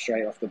showed them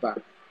straight off the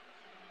bat.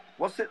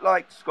 What's it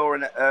like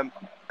scoring at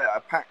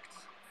a packed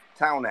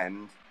town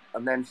end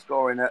and then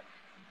scoring at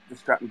the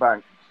Stratton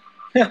Bank?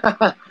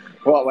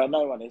 Where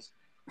no one is.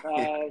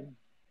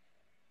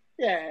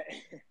 Yeah.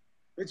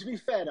 But to be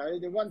fair though,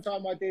 the one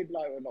time I did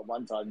not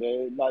one time,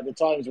 the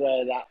times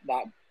where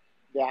that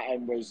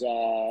end was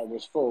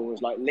full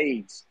was like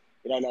Leeds,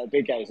 like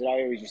big games, and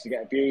I always used to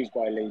get abused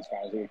by Leeds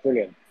fans. It was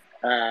brilliant.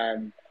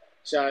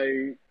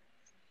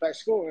 But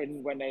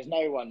scoring when there's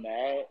no one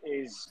there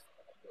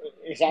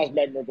it's as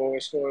memorable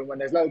as scoring when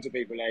there's loads of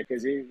people there,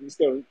 because it's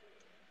still,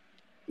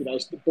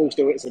 the ball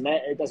still hits the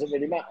net. It doesn't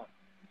really matter.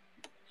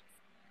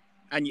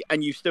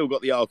 And you've still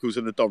got the Arkles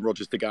and the Don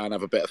Rogers to go and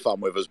have a bit of fun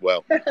with as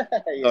well. Yeah.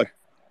 So,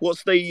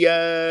 what's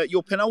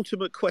your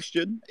penultimate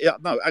question? Yeah,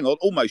 no, hang on,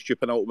 almost your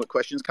penultimate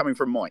question's coming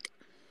from Mike.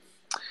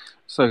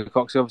 So,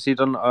 Coxy, obviously you've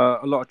done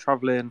a lot of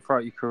travelling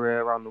throughout your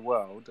career around the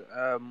world.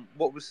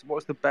 What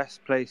was the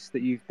best place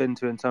that you've been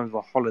to in terms of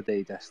a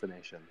holiday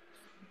destination?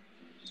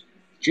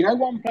 Do you know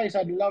one place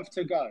I'd love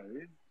to go?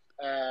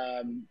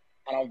 And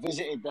I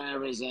visited there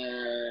with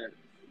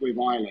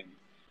Ireland,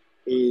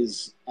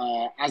 is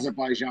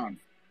Azerbaijan.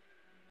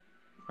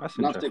 That's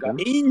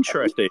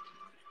interesting.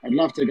 I'd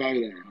love to go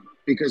there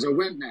because I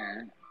went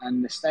there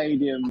and the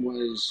stadium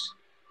was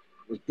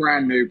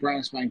brand new,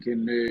 brand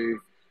spanking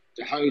new.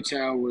 The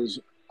hotel was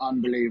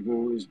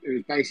unbelievable. It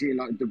was basically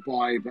like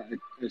Dubai, but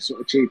a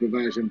sort of cheaper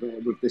version,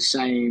 but with the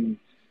same,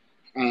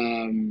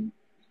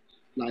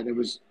 there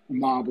was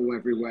marble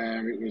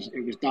everywhere.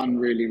 It was done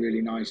really,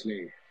 really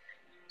nicely.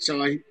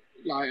 So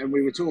and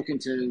we were talking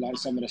to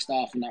some of the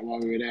staff and that while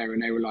we were there,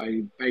 and they were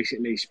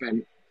basically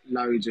spent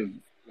loads of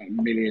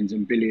millions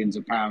and billions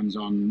of pounds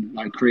on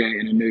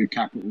creating a new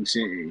capital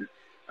city.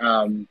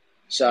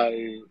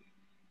 So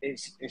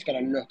it's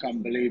going to look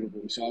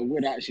unbelievable. So I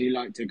would actually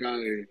like to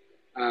go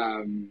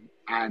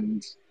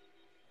and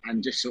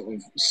just sort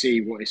of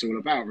see what it's all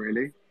about,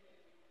 really.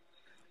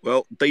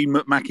 Well, Dean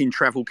McMackin,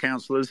 travel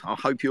counsellors, I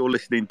hope you're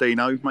listening,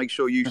 Dino. Make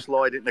sure you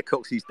slide into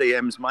Coxey's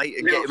DMs, mate,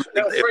 and get him.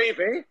 Little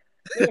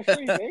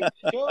freebie,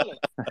 surely.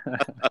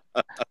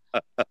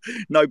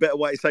 No better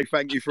way to say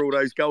thank you for all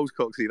those goals,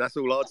 Coxey. That's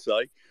all I'd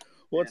say.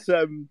 What's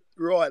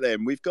right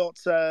then? We've got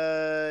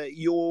Jay.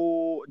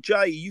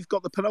 You've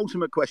got the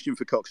penultimate question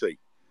for Coxey.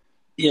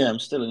 Yeah, I'm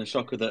still in a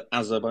shock that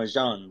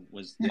Azerbaijan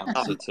was the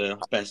answer to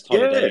best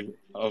holiday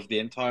of the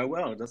entire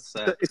world. That's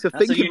it's a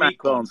thinking man's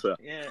answer.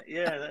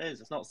 Yeah, that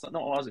is. It's not what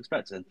I was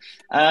expecting.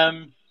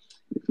 Don't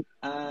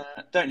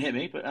hit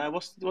me, but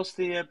what's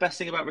the best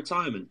thing about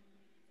retirement?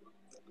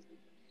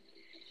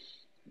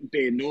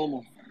 Being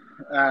normal,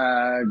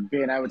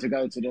 being able to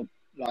go to the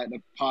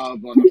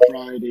pub on a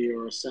Friday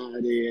or a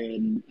Saturday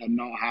and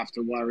not have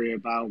to worry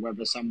about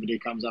whether somebody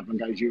comes up and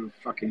goes, "You were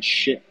fucking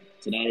shit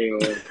today," or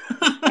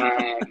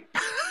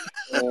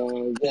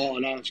what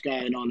on earth's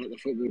going on at the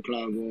football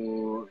club,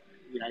 or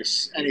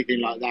anything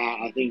like that.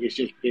 I think it's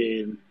just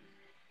being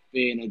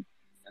a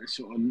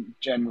sort of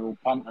general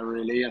punter,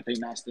 really. I think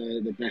that's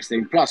the best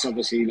thing. Plus,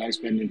 obviously,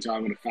 spending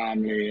time with the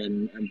family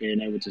and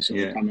being able to sort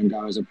of come and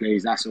go as I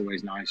please. That's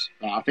always nice.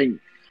 But I think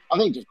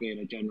just being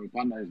a general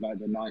punter is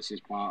the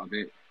nicest part of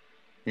it.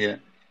 Yeah.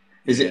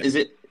 Is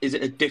it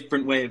a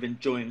different way of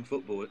enjoying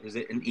football? Is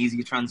it an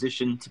easier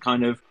transition to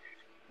kind of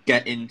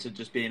get into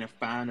just being a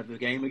fan of the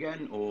game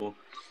again, or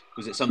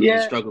was it something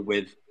you struggled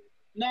with?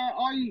 No,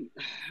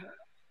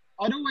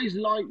 I'd always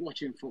liked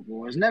watching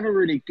football. I was never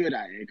really good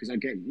at it because I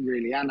get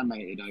really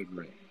animated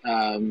over it.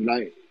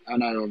 Like I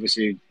know,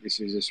 obviously, this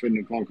is a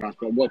Swindon podcast,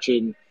 but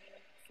watching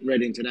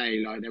Reading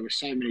today, like there were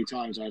so many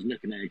times I was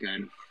looking at it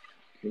going,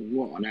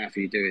 "What on earth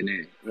are you doing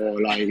here?"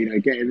 Or like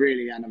getting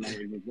really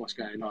animated with what's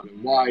going on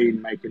and why are you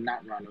making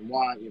that run and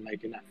why aren't you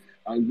making that?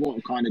 Like,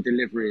 what kind of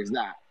delivery is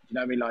that? You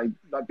know what I mean?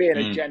 Like being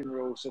a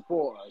general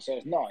supporter, so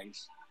it's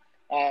nice.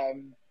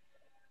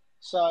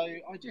 So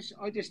I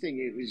just think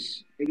it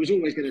was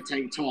always going to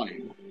take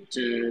time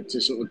to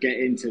sort of get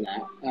into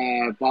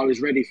that, but I was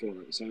ready for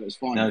it, so it was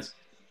fine. No,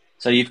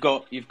 so you've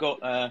got your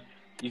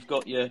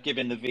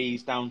giving the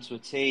V's down to a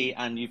T,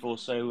 and you've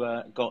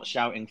also got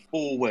shouting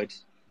forward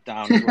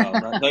down as well.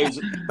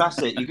 That's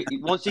it.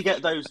 Once you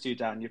get those two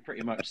down, you're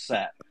pretty much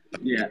set.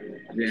 Yeah.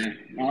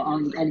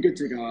 I'm good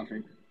to go, I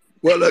think.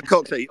 Well, look,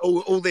 Coxy,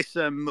 all this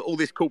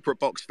corporate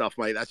box stuff,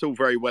 mate, that's all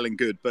very well and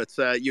good, but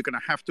you're going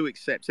to have to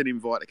accept an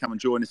invite to come and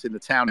join us in the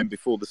town end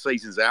before the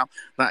season's out.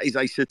 That is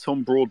a Sir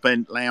Tom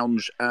Broadbent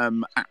Lounge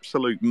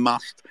absolute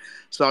must.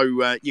 So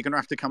you're going to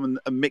have to come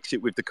and mix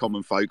it with the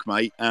common folk,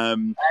 mate. As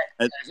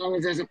long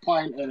as there's a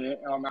pint in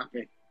it, I'm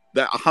happy.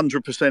 That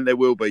 100% there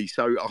will be.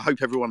 So I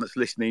hope everyone that's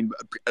listening,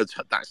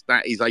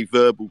 that is a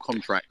verbal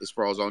contract as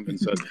far as I'm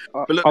concerned.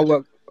 But look,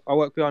 I'll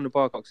work behind the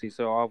bar, Coxy,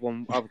 so I'll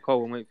have a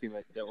cold one wait for you,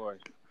 mate. Don't worry.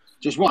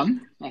 Just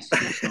one? That's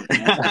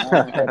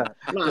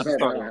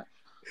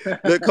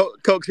Look,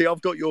 Coxy,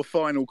 I've got your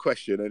final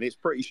question, and it's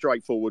pretty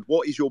straightforward.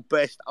 What is your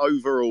best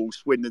overall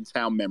Swindon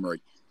Town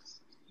memory?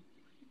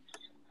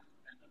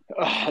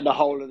 The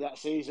whole of that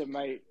season,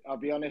 mate. I'll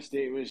be honest,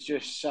 it was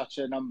just such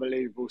an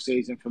unbelievable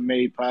season for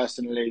me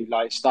personally.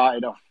 Like,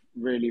 started off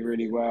really,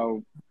 really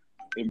well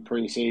in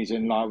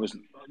pre-season. Like,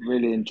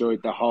 really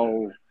enjoyed the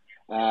whole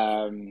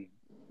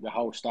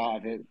start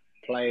of it,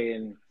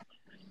 playing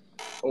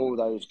all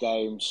those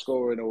games,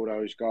 scoring all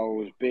those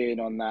goals, being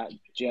on that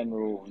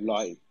general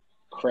like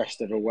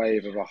crest of a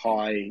wave of a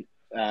high.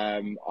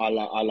 I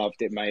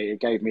loved it, mate. It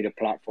gave me the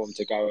platform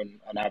to go and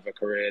have a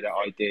career that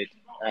I did.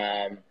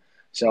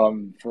 So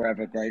I'm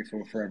forever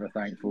grateful, forever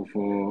thankful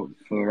for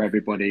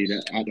everybody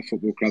at the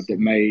football club that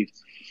made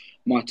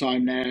my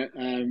time there,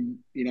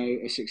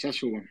 a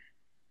successful one.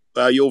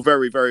 You're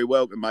very, very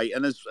welcome, mate.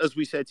 And as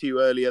we said to you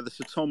earlier, the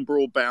Sir Tom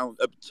Broadbent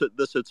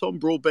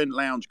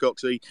Lounge,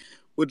 Coxy,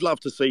 would love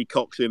to see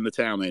Cox in the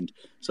town end.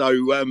 So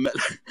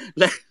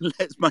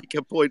let's make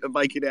a point of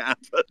making it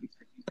happen.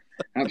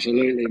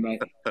 Absolutely,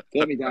 mate.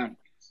 Get me down.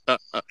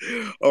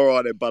 All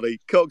right then, buddy.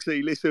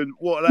 Coxy, listen,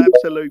 what an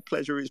absolute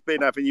pleasure it's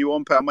been having you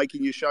on, pal,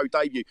 making your show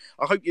debut.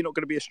 I hope you're not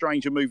going to be a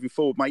stranger moving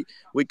forward, mate.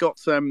 We've got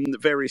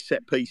various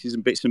set pieces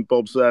and bits and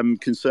bobs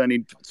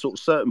concerning sort of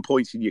certain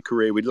points in your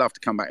career. We'd love to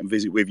come back and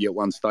visit with you at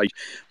one stage.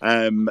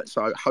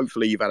 So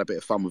hopefully you've had a bit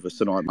of fun with us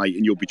tonight, mate,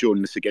 and you'll be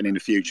joining us again in the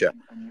future.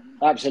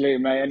 Absolutely,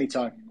 mate.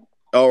 Anytime.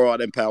 All right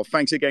then, pal.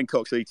 Thanks again,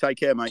 Coxy. Take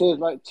care, mate. Cheers,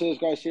 mate. Cheers,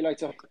 guys. See you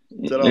later.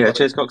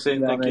 Cheers, Coxy.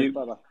 Thank you.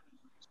 Bye-bye.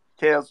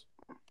 Cheers.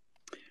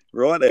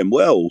 Right then,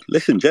 well,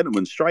 listen,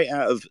 gentlemen, straight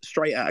out of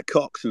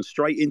Cox and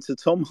straight into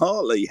Tom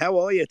Hartley. How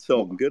are you,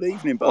 Tom? Good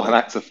evening, buddy. Well, an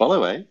act to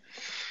follow, eh?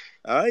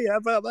 Hey, how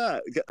about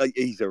that?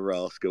 He's a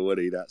rascal,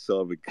 isn't he, that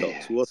Simon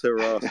Cox? What a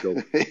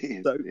rascal.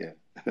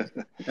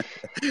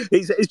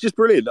 It's just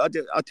brilliant. I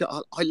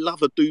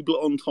love a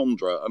double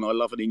entendre and I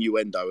love an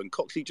innuendo. And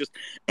Coxie just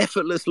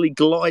effortlessly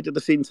glided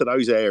us into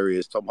those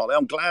areas, Tom Hartley.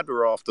 I'm glad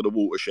we're after the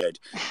watershed.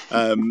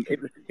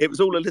 It was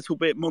all a little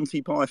bit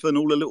Monty Python,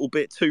 all a little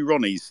bit Two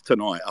Ronnies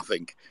tonight, I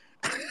think.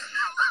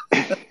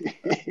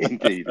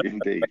 Indeed.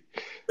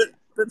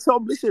 But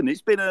Tom, listen,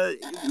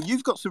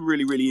 you've got some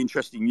really, really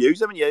interesting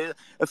news, haven't you?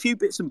 A few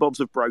bits and bobs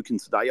have broken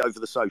today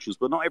over the socials,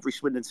 but not every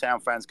Swindon Town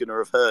fan's going to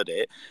have heard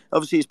it.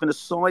 Obviously, it's been a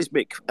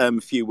seismic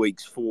few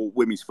weeks for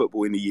women's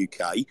football in the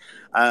UK.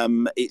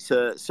 It's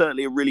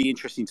certainly a really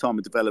interesting time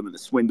of development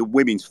at Swindon Town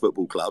Women's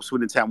Football Club.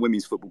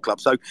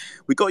 So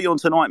we got you on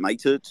tonight,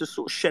 mate, to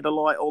sort of shed a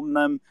light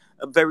on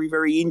a very,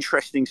 very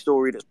interesting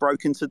story that's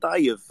broken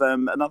today of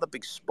another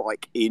big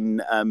spike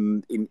in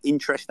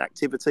interest,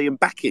 activity and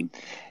backing.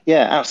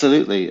 Yeah,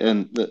 absolutely.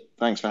 And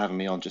thanks for having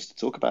me on just to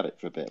talk about it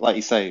for a bit. Like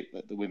you say,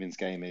 the women's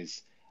game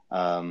is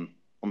on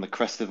the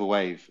crest of a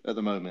wave at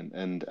the moment,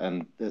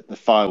 and the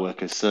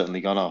firework has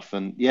certainly gone off.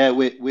 And yeah,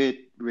 we're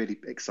really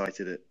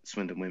excited at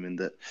Swindon Women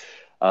that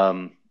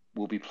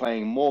we'll be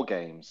playing more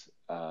games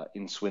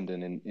in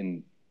Swindon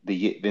in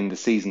the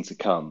season to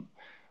come.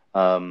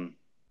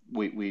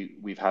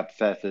 We've had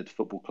Fairford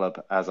Football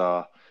Club as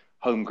our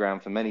home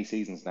ground for many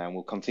seasons now, and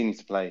we'll continue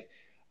to play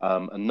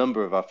a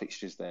number of our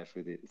fixtures there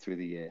through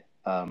the year.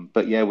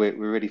 But yeah, we're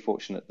really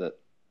fortunate that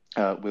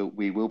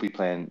we will be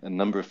playing a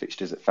number of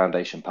fixtures at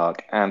Foundation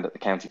Park and at the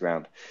County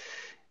Ground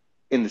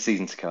in the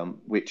season to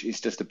come, which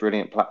is just a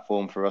brilliant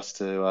platform for us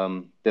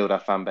to build our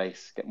fan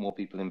base, get more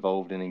people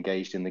involved and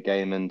engaged in the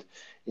game, and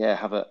yeah,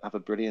 have a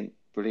brilliant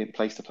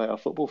place to play our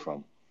football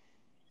from.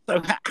 So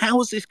how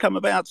has this come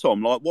about,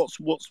 Tom? Like,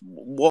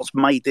 what's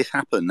made this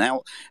happen?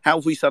 Now, how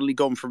have we suddenly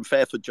gone from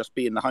Fairford just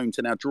being the home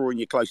to now drawing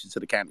you closer to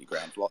the county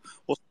ground? Like,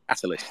 what's the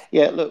catalyst?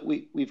 Yeah, look,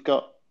 we've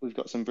got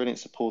some brilliant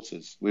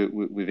supporters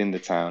within the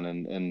town,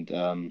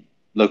 and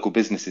local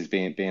businesses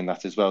being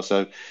that as well.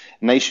 So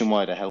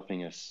Nationwide are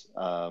helping us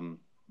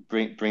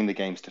bring the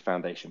games to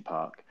Foundation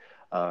Park,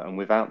 and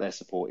without their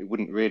support, it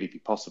wouldn't really be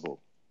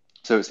possible.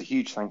 So it's a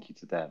huge thank you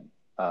to them,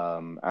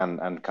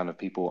 and kind of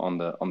people on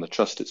the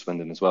trust at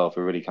Swindon as well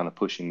for really kind of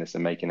pushing this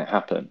and making it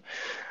happen.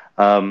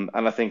 And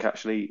I think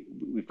actually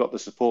we've got the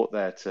support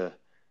there to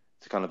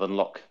kind of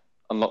unlock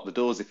the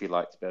doors, if you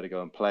like, to be able to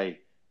go and play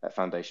at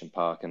Foundation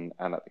Park and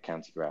at the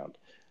county ground.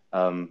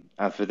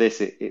 And for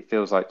this, it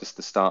feels like just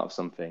the start of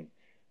something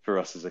for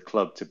us as a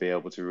club to be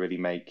able to really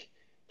make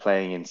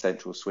playing in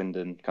central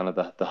Swindon kind of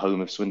the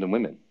home of Swindon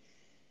women.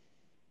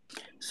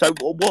 So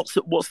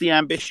what's the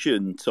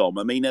ambition, Tom?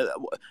 I mean,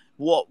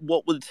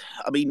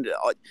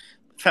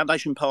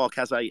 Foundation Park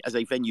as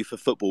a venue for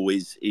football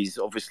is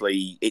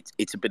obviously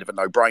it's a bit of a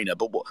no-brainer.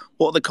 But what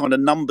are the kind of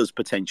numbers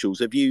potentials?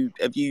 Have you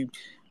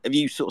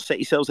sort of set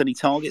yourselves any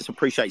targets? I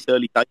appreciate it's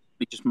early days.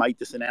 We just made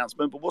this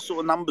announcement, but what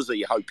sort of numbers are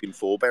you hoping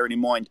for? Bearing in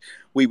mind,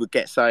 we would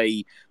get,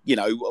 say,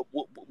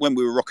 when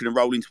we were rocking and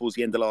rolling towards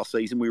the end of last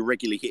season, we were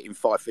regularly hitting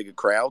 5-figure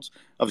crowds.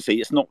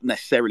 Obviously, it's not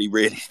necessarily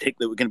realistic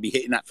that we're going to be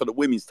hitting that for the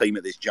women's team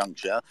at this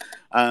juncture.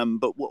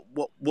 But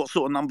what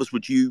sort of numbers are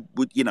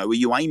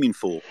you aiming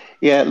for?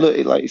 Yeah,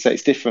 look, like you say,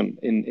 it's different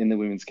in the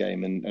women's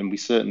game, and we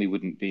certainly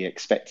wouldn't be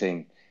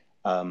expecting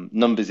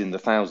numbers in the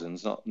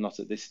thousands, not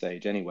at this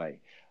stage anyway.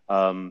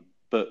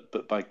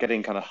 But by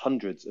getting kind of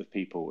hundreds of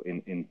people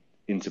in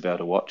to be able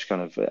to watch,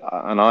 kind of,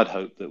 and I'd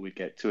hope that we'd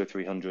get 200 or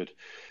 300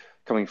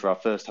 coming for our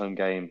first home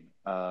game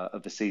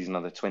of the season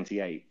on the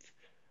 28th.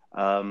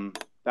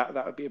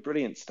 That would be a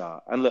brilliant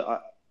start. And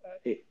look,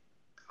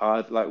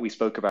 I like we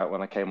spoke about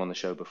when I came on the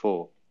show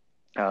before.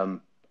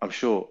 I'm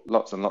sure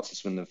lots and lots of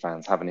Swindon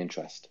fans have an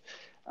interest,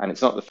 and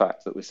it's not the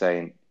fact that we're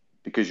saying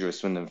because you're a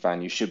Swindon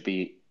fan you should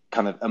be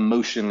kind of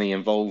emotionally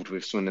involved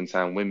with Swindon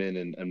Town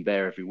women and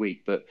there every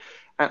week, but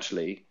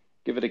actually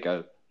give it a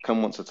go.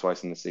 Come once or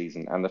twice in the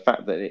season. And the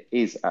fact that it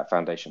is at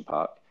Foundation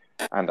Park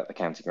and at the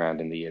county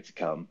ground in the year to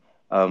come,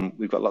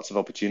 we've got lots of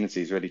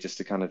opportunities really just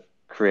to kind of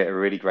create a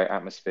really great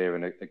atmosphere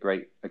and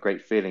a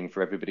great feeling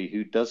for everybody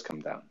who does come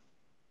down.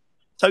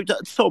 So,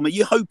 Tom, are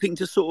you hoping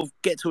to sort of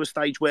get to a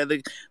stage where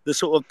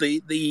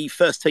the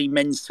first team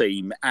men's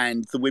team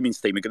and the women's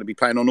team are going to be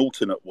playing on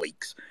alternate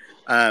weeks?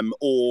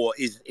 Or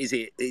is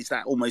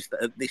that almost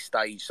at this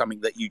stage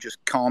something that you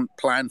just can't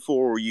plan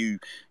for, or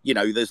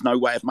there's no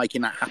way of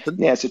making that happen?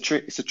 Yeah,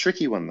 it's a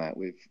tricky one, that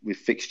with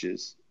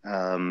fixtures,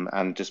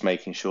 and just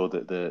making sure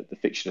that the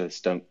fixtures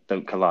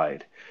don't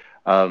collide.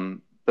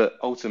 But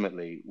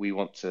ultimately, we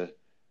want to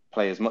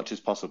play as much as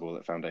possible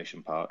at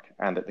Foundation Park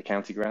and at the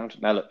county ground.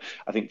 Now, look,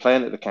 I think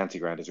playing at the county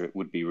ground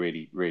would be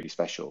really, really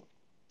special.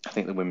 I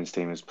think the women's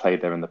team has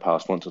played there in the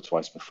past once or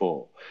twice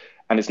before,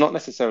 and it's not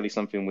necessarily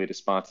something we'd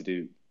aspire to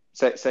do.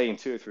 Say in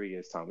 2 or 3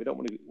 years' time, we don't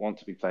want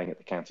to be playing at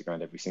the county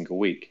ground every single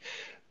week,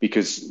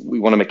 because we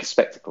want to make a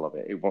spectacle of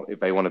it.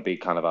 They want to be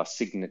kind of our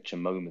signature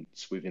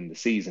moments within the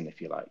season, if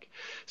you like.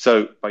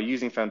 So by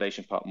using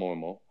Foundation Park more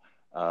and more,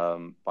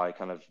 by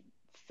kind of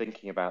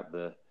thinking about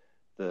the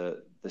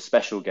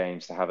special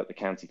games to have at the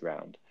county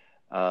ground,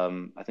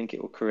 I think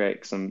it will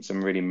create some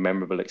really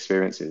memorable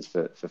experiences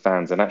for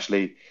fans. And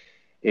actually,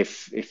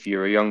 if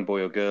you're a young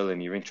boy or girl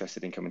and you're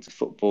interested in coming to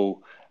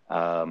football,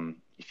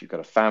 if you've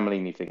got a family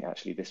and you think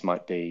actually this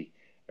might be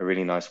a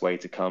really nice way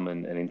to come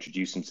and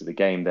introduce them to the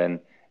game, then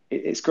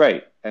it's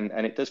great. And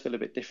it does feel a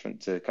bit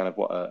different to kind of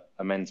what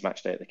a men's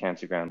match day at the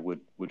county ground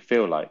would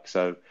feel like.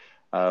 So,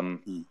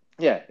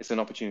 yeah, it's an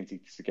opportunity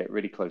to get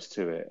really close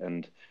to it.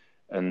 And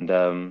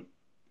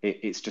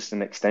it's just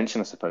an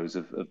extension, I suppose,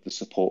 of the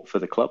support for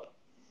the club.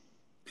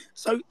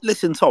 So,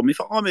 listen, Tom, if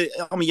I'm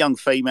a young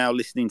female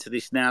listening to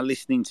this now,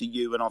 listening to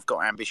you, and I've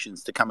got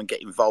ambitions to come and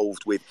get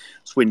involved with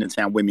Swindon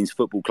Town Women's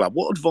Football Club,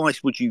 what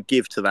advice would you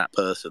give to that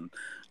person?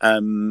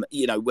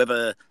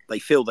 Whether they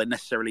feel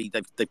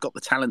they've got the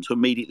talent to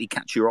immediately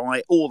catch your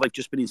eye, or they've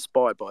just been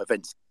inspired by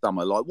events this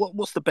summer. Like,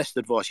 what's the best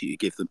advice you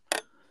give them?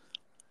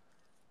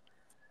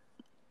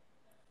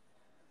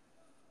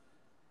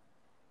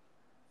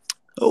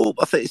 Oh,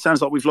 I think it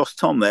sounds like we've lost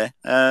Tom there.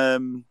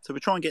 So we'll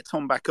try and get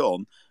Tom back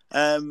on.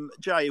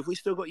 Jay, have we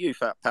still got you,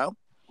 fat pal?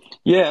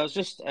 Yeah,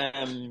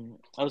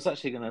 I was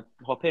actually going to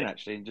hop in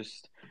actually and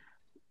just.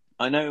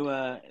 I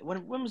know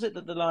when was it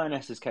that the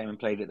Lionesses came and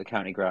played at the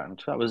county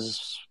ground? That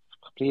was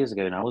a couple of years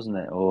ago now, wasn't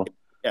it? Or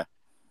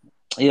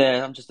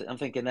yeah. I'm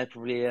thinking they're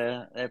probably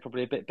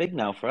a bit big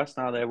now for us.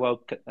 Now they're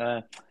World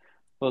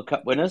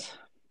Cup winners,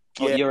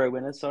 or Euro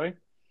winners. Sorry.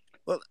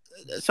 Well,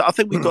 so I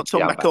think we've got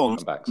Tom back on.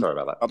 I'm back. Sorry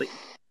about that.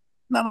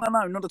 No,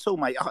 not at all,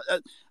 mate.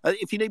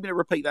 If you need me to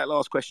repeat that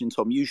last question,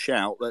 Tom, you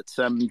shout. But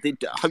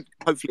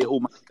hopefully it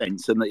all makes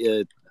sense. And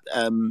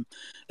that,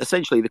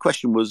 essentially, the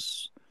question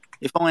was,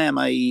 if I am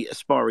a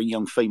aspiring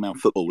young female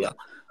footballer,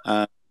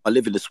 I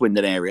live in the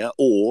Swindon area,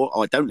 or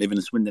I don't live in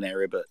the Swindon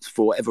area, but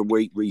for whatever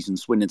reason,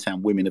 Swindon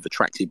Town women have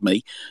attracted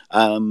me.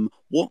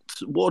 What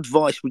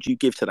advice would you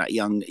give to that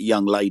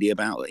young lady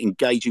about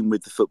engaging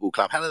with the football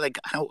club? How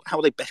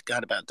are they best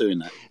going about doing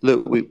that?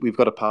 Look, we've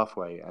got a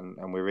pathway,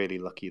 and we're really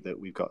lucky that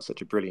we've got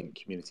such a brilliant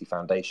community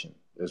foundation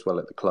as well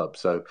at the club.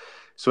 So,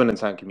 Swindon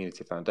Town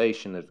Community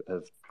Foundation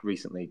have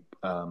recently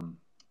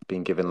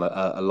been given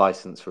a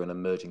license for an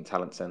emerging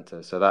talent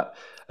centre. So that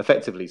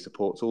effectively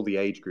supports all the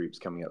age groups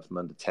coming up from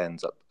under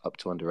 10s up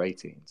to under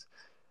 18s.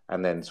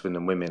 And then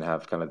Swindon Women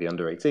have kind of the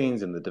under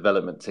 18s and the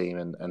development team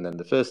and then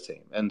the first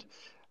team. And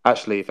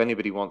actually, if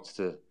anybody wants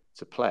to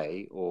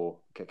play or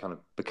kind of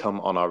become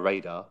on our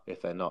radar,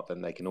 if they're not,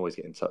 then they can always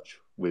get in touch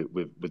with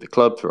the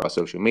club through our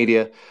social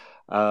media.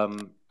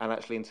 And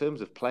actually, in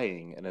terms of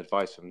playing and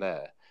advice from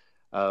there,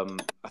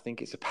 I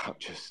think it's about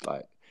just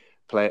like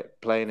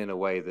playing in a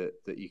way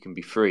that you can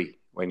be free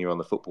when you're on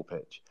the football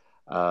pitch,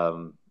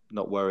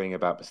 not worrying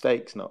about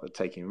mistakes, not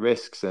taking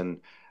risks, and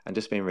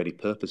just being really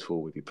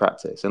purposeful with your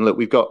practice. And look,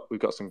 we've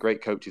got some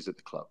great coaches at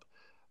the club.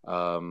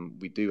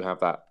 We do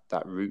have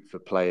that route for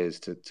players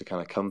to kind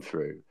of come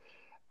through,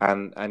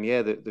 and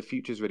yeah, the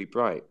future is really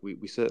bright.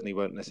 We certainly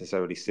won't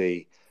necessarily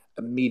see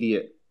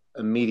immediate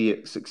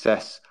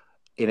success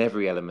in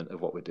every element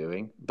of what we're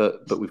doing,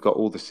 but we've got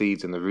all the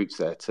seeds and the roots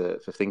there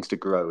for things to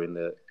grow in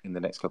the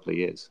next couple of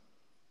years.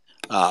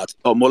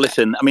 Tom, well,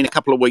 listen, I mean, a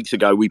couple of weeks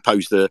ago, we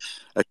posed a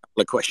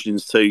couple of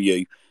questions to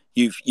you.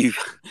 You've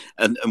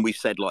and we've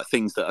said like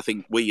things that I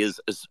think we as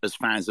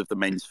fans of the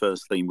men's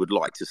first team would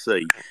like to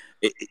see.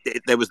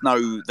 There were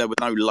no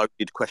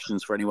loaded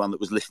questions for anyone that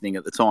was listening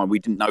at the time. We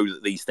didn't know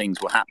that these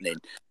things were happening.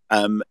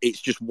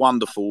 It's just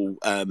wonderful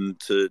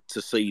to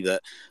see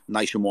that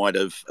Nationwide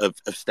have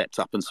stepped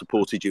up and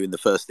supported you in the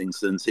first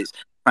instance. It's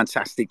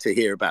fantastic to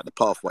hear about the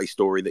pathway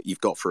story that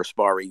you've got for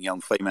aspiring young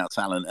female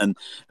talent,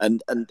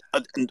 and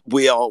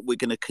we're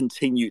going to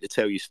continue to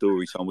tell your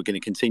story, Tom. We're going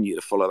to continue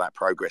to follow that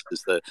progress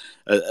as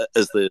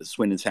the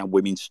Swindon Town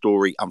women's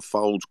story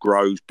unfolds,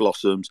 grows,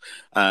 blossoms,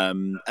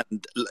 and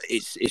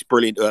it's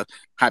brilliant to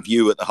have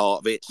you at the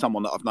heart of it.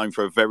 Someone that I've known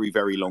for a very,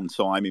 very long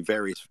time in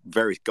various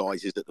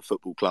guises at the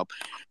football club.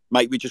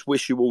 Mate, we just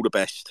wish you all the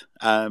best.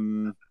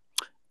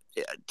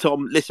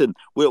 Tom, listen,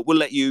 we'll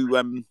let you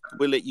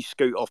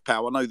scoot off,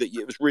 pal. I know that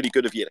it was really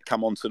good of you to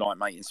come on tonight,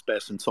 mate, and spare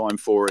some time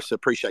for us. I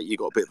appreciate you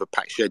got a bit of a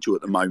packed schedule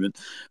at the moment.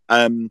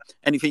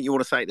 Anything you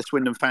want to say to the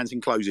Swindon fans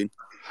in closing?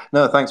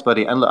 No, thanks,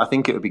 buddy. And look, I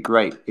think it would be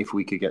great if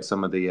we could get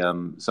some of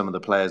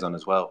the players on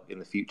as well in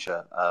the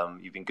future.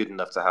 You've been good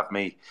enough to have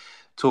me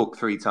talk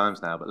 3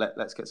 times now, but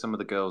let's get some of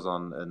the girls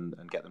on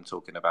and get them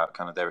talking about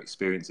kind of their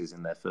experiences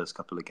in their first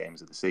couple of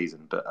games of the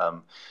season. But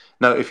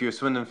no, if you're a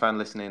Swindon fan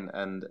listening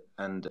and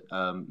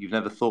you've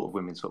never thought of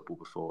women's football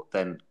before,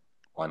 then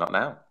why not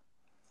now?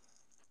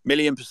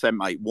 1,000,000%,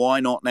 mate. Why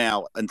not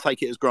now? And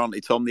take it as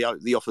granted, Tom.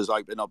 The offer's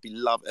open.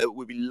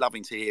 We'd be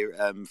loving to hear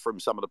from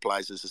some of the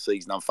players as the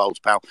season unfolds,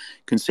 pal.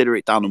 Consider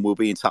it done, and we'll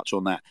be in touch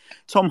on that.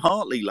 Tom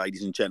Hartley,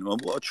 ladies and gentlemen,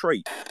 what a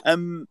treat.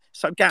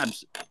 So,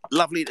 Gabs,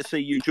 lovely to see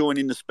you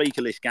joining the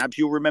speaker list, Gabs.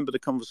 You'll remember the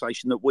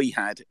conversation that we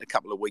had a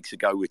couple of weeks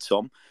ago with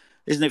Tom.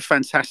 Isn't it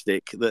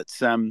fantastic that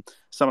some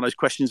of those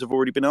questions have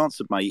already been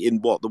answered, mate, in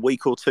the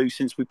week or two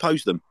since we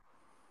posed them?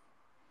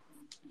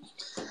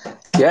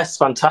 Yes,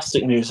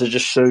 fantastic news. It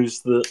just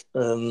shows that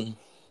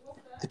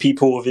the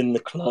people within the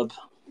club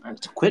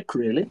act quick,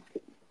 really.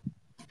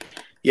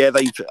 Yeah,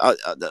 they've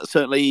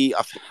certainly.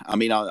 I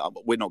mean,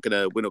 we're not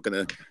gonna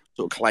sort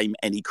of claim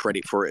any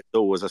credit for it at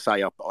all. As I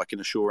say, I can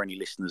assure any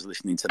listeners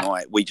listening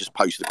tonight, we just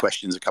posted the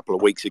questions a couple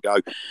of weeks ago.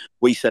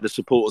 We said as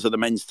supporters of the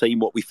men's team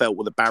what we felt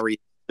were the barriers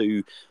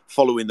to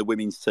following the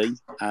women's team.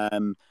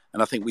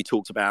 And I think we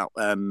talked about,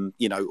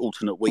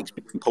 alternate weeks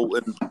being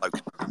important,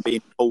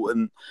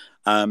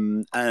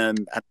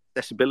 and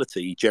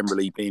accessibility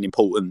generally being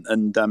important.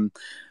 And,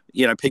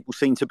 people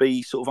seem to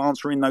be sort of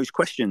answering those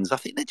questions. I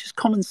think they're just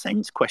common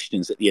sense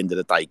questions at the end of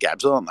the day,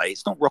 Gabs, aren't they?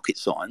 It's not rocket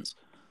science.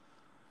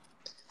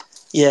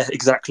 Yeah,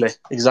 exactly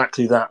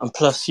that. And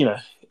plus,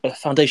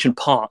 Foundation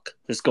Park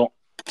has got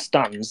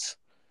stands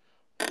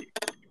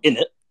in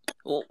it.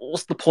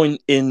 What's the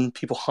point in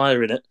people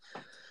hiring it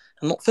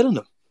and not filling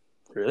them,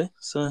 really?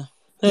 So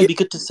it'd be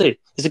good to see.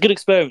 It's a good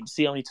experiment to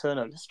see how many turn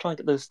up. Let's try and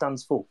get those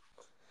stands full.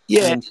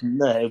 Yeah. And from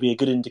there, it'll be a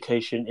good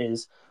indication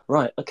is,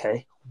 right,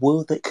 okay,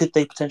 could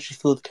they potentially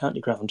fill the county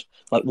ground?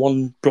 Like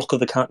one block of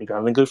the county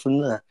ground and go from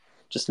there.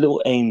 Just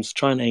little aims,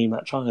 try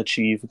and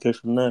achieve and go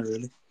from there,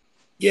 really.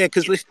 Yeah,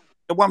 because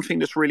the one thing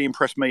that's really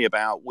impressed me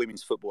about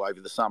women's football over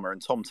the summer, and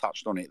Tom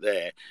touched on it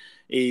there,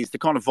 is the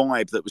kind of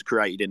vibe that was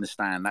created in the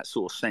stand, that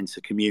sort of sense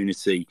of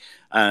community.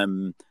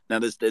 Now,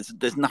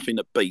 there's nothing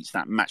that beats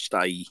that match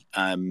day,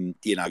 fire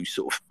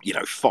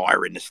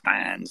in the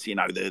stands,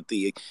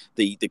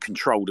 the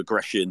controlled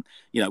aggression.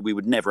 We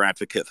would never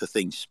advocate for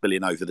things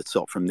spilling over the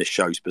top from this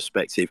show's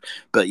perspective,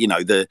 but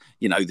the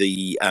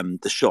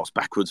shots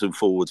backwards and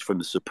forwards from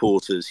the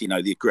supporters,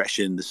 the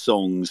aggression, the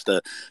songs,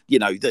 the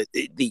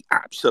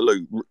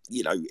absolute,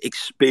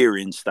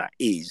 experience that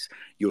is,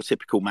 your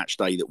typical match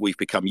day that we've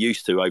become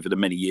used to over the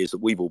many years that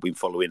we've all been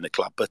following the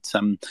club. But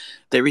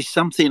there is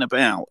something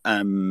about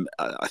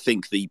I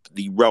think the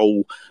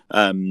role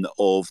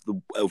of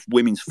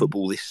women's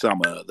football this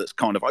summer that's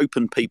kind of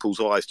opened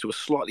people's eyes to a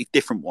slightly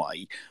different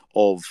way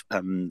of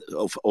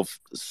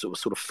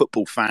sort of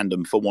football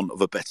fandom, for want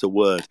of a better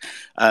word.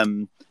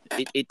 I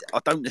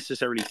don't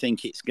necessarily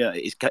think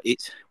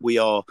we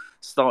are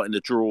starting to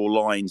draw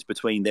lines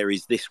between there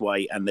is this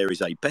way and there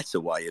is a better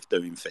way of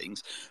doing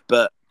things,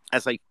 but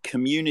as a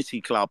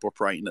community club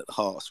operating at the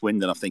heart of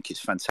Swindon, I think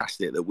it's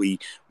fantastic that we've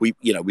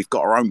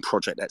got our own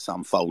project that's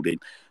unfolding,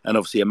 and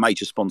obviously a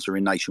major sponsor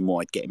in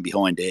Nationwide getting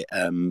behind it,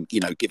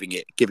 giving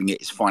it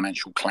its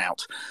financial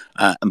clout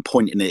and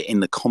pointing it in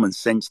the common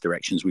sense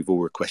directions we've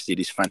all requested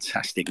is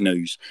fantastic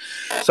news.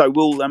 So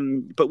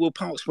we'll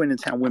park Swindon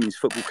Town Women's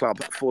Football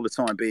Club for the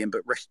time being,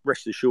 but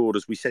rest assured,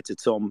 as we said to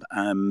Tom,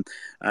 it's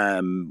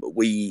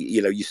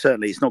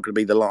not going to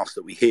be the last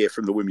that we hear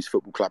from the Women's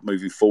Football Club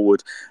moving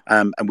forward,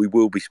 and we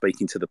will be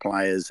speaking to the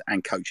players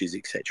and coaches,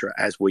 etc.,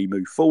 as we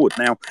move forward.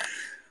 Now,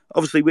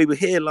 obviously, we were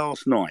here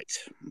last night,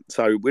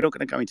 so we're not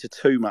going to go into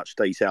too much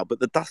detail, but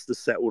the dust has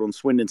settled on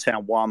Swindon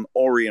Town 1,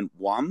 Orient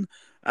 1.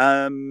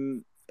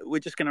 We're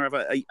just going to have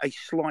a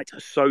slight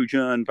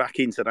sojourn back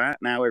into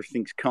that. Now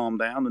everything's calmed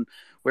down, and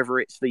whether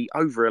it's the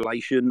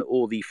over-elation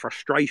or the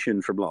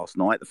frustration from last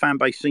night, the fan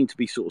base seemed to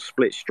be sort of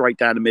split straight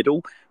down the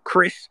middle.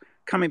 Chris,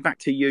 coming back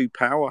to you,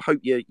 pal, I hope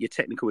your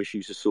technical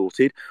issues are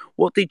sorted.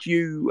 What did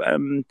you,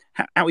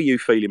 how are you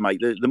feeling,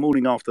 mate? The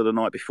morning after the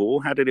night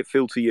before, how did it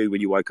feel to you when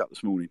you woke up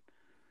this morning?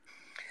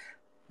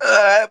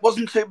 It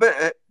wasn't too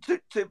bad,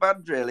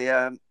 really.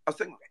 I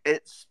think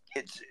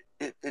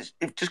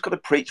you've just got to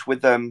preach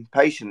with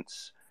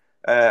patience.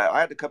 I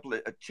had a couple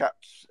of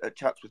chats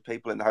with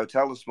people in the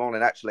hotel this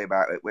morning, actually,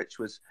 about it, which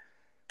was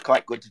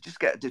quite good to just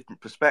get a different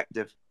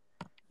perspective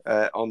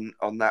on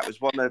that. It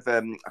was one of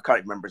I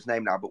can't remember his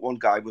name now, but one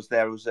guy was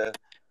there who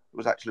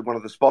was actually one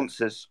of the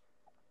sponsors,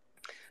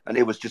 and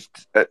he was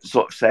just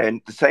sort of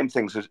saying the same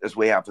things as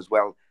we have as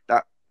well.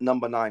 That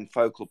number 9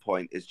 focal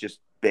point is just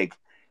big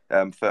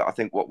for, I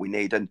think, what we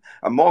need, and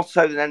more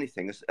so than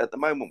anything is at the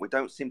moment we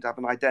don't seem to have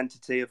an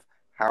identity of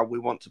how we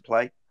want to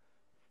play.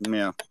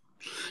 Yeah,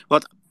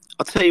 but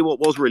I'll tell you what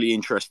was really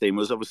interesting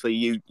was obviously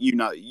you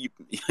know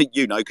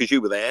because you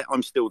were there.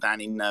 I'm still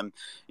down in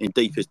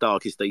deepest,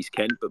 darkest East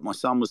Kent, but my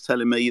son was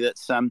telling me that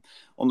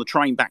on the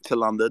train back to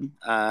London,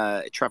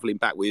 travelling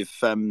back with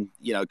a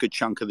good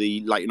chunk of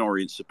the Leyton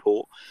Orient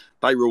support,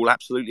 they were all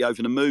absolutely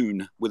over the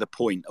moon with a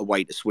point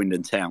away to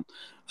Swindon Town.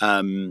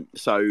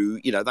 So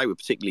they were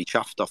particularly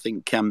chuffed. I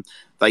think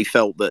they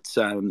felt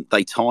that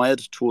they tired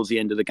towards the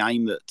end of the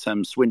game, that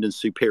Swindon's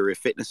superior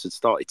fitness had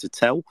started to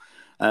tell.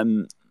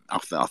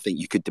 I think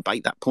you could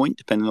debate that point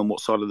depending on what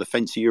side of the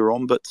fence you're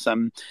on. But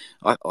I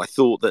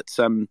thought that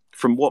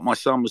from what my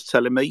son was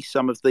telling me,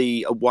 some of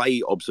the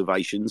away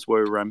observations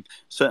were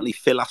certainly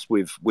fill us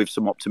with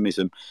some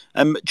optimism.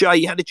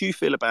 Jay, how did you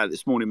feel about it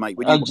this morning, mate?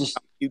 When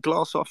you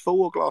glass half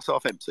full or glass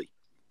half empty?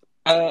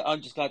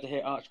 I'm just glad to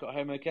hear Arch got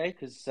home okay,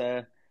 because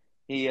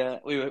we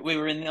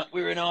were in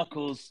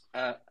Arkles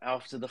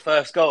after the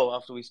first goal,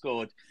 after we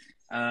scored,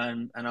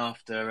 and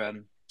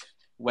after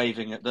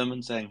waving at them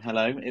and saying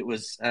hello, it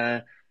was.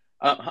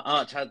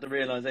 Arch had the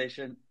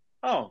realisation,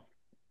 I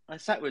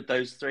sat with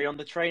those 3 on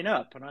the train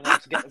up, and I'm going to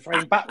have to get the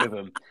train back with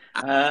them.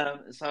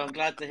 So I'm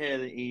glad to hear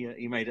that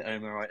he made it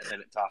home all right and they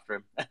looked after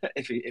him,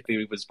 if he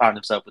found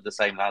himself with the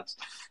same lads.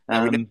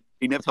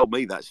 He never told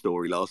me that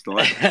story last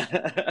night.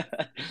 Yeah,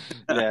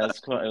 that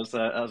was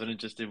an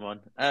interesting one.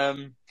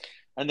 And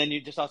then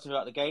you just asked me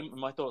about the game and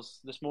my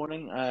thoughts this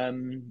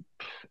morning.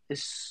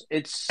 There's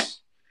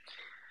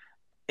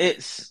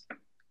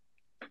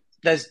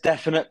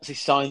definitely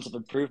signs of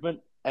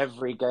improvement.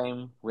 Every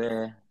game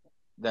where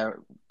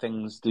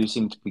things do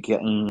seem to be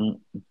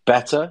getting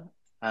better.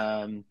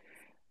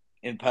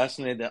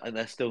 Personally,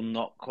 they're still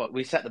not quite.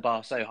 We set the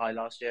bar so high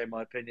last year, in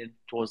my opinion,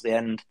 towards the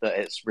end, that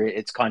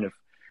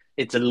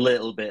it's a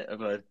little bit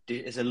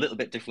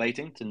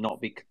deflating to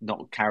not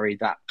carry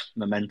that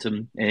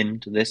momentum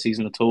into this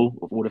season at all.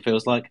 Of what it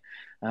feels like.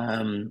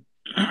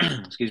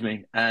 Excuse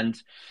me,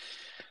 and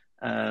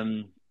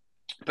but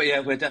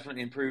yeah, we're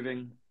definitely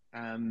improving.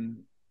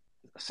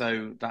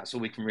 So that's all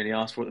we can really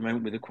ask for at the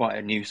moment, with quite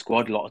a new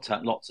squad, lots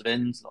of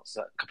ins,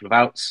 a couple of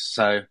outs.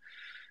 So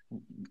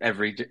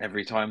every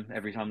time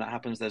that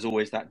happens, there's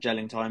always that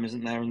gelling time,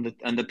 isn't there? And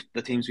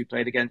the teams we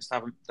played against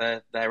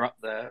they're up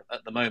there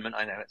at the moment.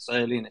 I know it's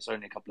early and it's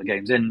only a couple of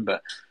games in,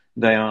 but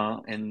they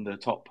are in the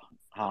top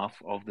half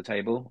of the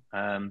table.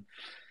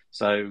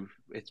 So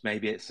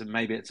maybe it's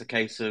a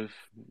case of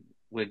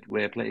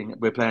we're playing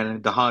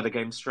the harder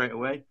games straight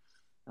away,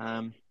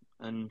 and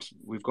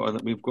we've got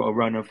a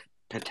run of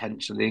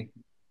potentially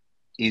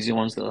easier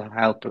ones that will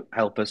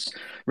help us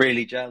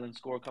really gel and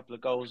score a couple of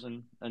goals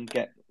and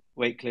get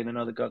Wakeling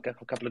get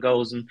a couple of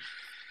goals,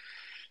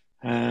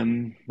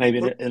 Maybe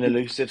Well, an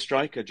elusive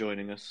striker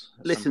joining us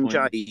at listen,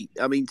 some point. Jay,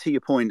 I mean, to your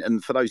point,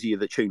 and for those of you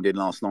that tuned in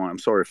last night, I'm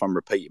sorry if I'm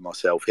repeating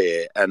myself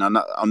here, and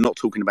I'm not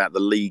talking about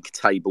the league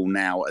table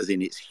now, as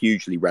in it's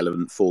hugely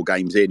relevant 4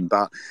 games in,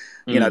 but,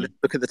 let's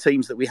look at the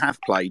teams that we have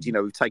played.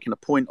 We've taken a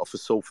point off of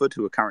Salford,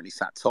 who are currently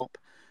sat top.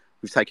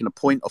 We've taken a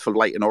point off of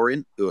Leyton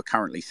Orient, who are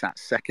currently sat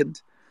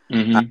second.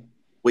 Mm-hmm.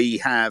 We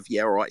have,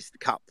 it's the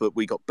cup, but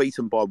we got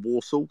beaten by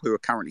Walsall, who are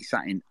currently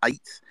sat in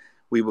 8th.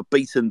 We were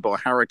beaten by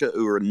Harrogate,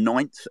 who are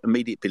 9th,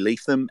 immediate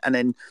beneath them. And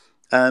then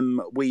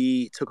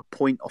we took a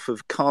point off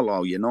of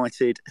Carlisle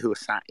United, who are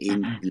sat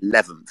in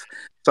 11th.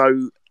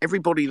 So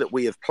everybody that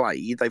we have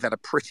played, they've had a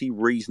pretty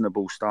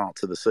reasonable start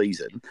to the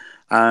season.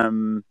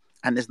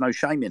 And there's no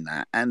shame in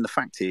that. And the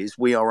fact is,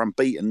 we are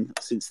unbeaten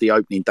since the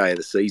opening day of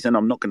the season.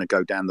 I'm not going to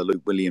go down the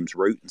Luke Williams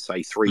route and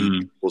say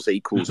 3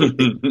 equals. So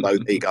there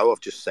you go. I've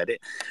just said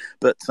it.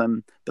 But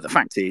the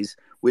fact is,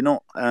 we're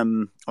not.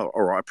 All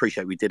right, I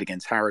appreciate we did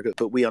against Harrogate,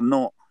 but we are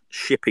not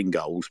shipping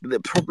goals. But the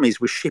problem is,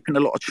 we're shipping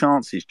a lot of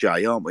chances,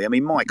 Jay, aren't we? I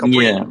mean, Mike,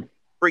 I'll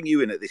bring you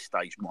in at this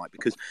stage, Mike,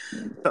 because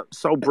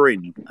Sol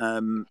Bryn.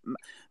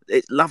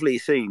 It's lovely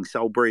seeing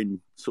Sol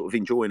Bryn sort of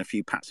enjoying a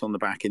few pats on the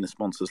back in the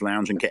sponsors'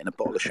 lounge and getting a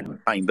bottle of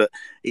champagne. But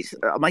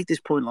I made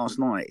this point last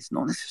night. It's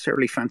not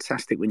necessarily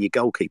fantastic when your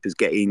goalkeeper's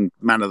getting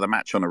man of the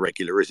match on a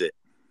regular, is it?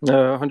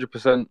 No,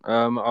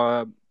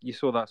 100%. You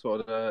saw that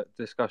sort of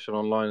discussion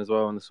online as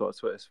well in the sort of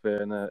Twitter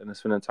sphere in the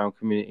Swindon Town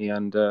community,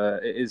 and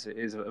it is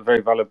a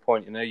very valid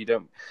point. You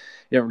don't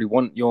really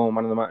want your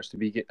man of the match to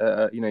be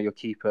your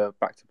keeper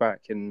back to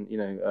back in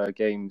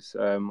games.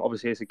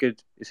 Obviously,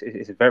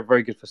 it's very,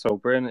 very good for Sol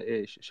Bryn.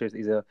 It shows that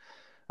he's a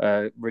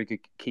really good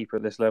keeper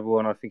at this level,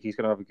 and I think he's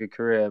going to have a good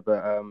career.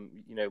 But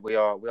we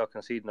are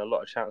conceding a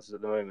lot of chances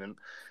at the moment.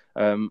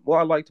 What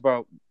I liked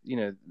about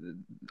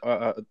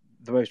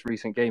the most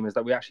recent game is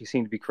that we actually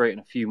seem to be creating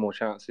a few more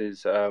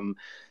chances. The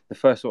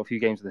first sort of few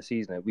games of the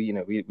season, we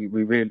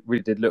really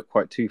did look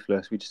quite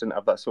toothless. We just didn't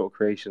have that sort of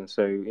creation.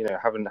 So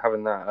having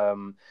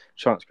that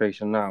chance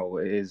creation now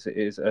is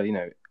it's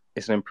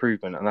an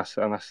improvement, and that's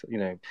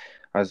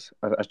as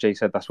Jay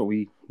said, that's what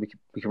we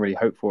can really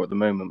hope for at the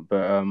moment.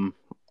 But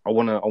I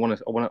want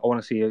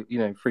to see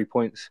 3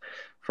 points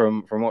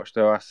from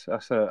Rochdale.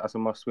 That's a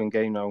must-win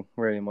game now,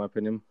 really, in my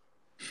opinion.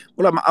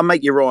 Well, I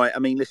make you right. I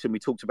mean, listen, we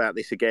talked about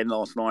this again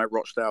last night.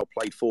 Rochdale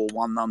played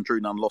 4-1, none drew,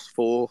 none lost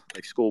 4.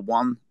 They've scored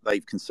 1.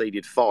 They've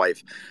conceded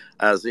 5,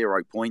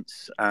 0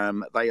 points.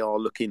 They are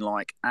looking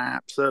like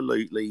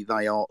absolutely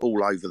they are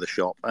all over the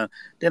shop.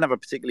 Didn't have a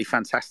particularly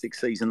fantastic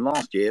season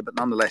last year, but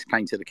nonetheless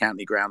came to the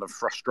county ground and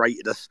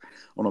frustrated us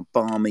on a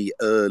balmy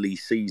early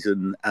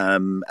season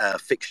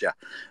fixture.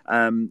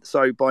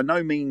 So by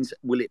no means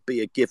will it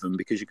be a given,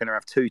 because you're going to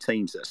have 2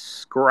 teams that are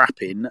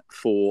scrapping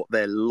for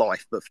their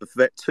life, but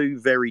for 2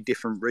 very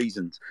different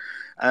reasons.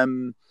 I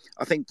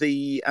think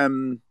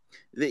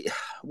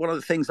one of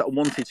the things that I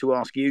wanted to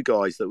ask you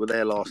guys that were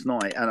there last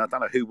night, and I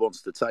don't know who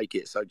wants to take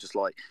it, so just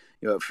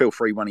feel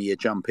free, one of you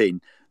jump in.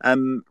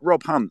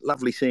 Rob Hunt,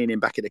 lovely seeing him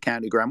back at the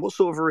county ground. What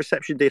sort of a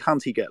reception did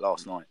Hunty get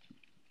last night?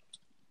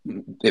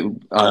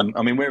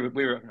 I mean,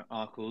 we were at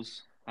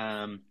Arkles,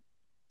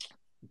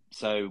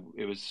 so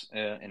it was,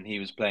 and he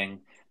was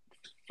playing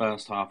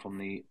first half on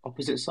the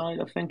opposite side.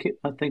 I think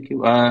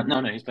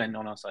no, he's playing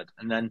on our side,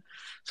 and then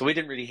so we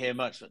didn't really hear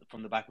much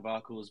from the back of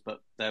Arkles,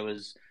 but there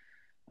was.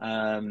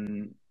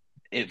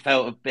 It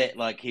felt a bit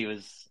like he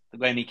was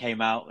when he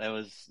came out. There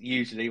was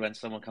usually when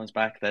someone comes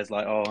back, there's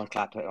like, oh, I'll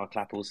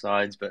clap all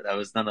sides, but there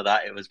was none of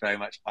that. It was very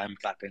much I'm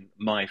clapping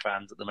my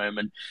fans at the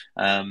moment.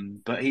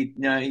 But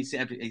he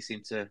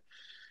seemed to,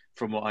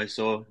 from what I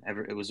saw,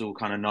 it was all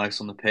kind of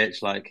nice on the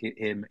pitch. Like he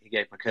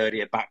gave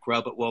McCurdy a back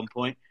rub at one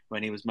point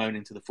when he was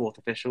moaning to the 4th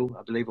official,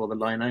 I believe, or the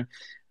lino,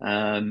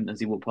 as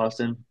he walked past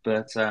him.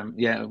 But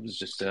it was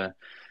just a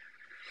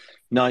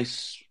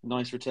nice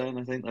return.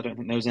 I don't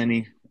think there was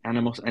any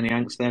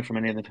angst there from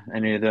any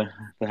of the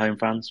home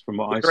fans, from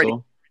what I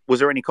saw. Was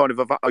there any kind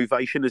of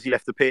ovation as he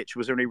left the pitch?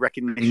 Was there any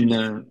recognition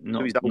to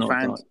his old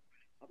fans?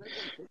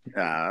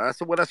 That's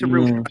a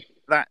real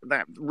that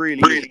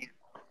really.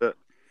 But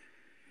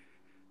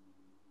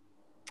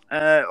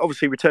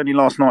obviously, returning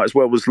last night as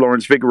well was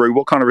Lawrence Vigouroux.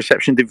 What kind of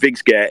reception did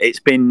Viggs get? It's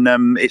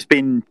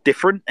been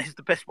different, is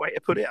the best way to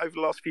put it, over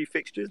the last few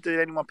fixtures. Did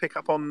anyone pick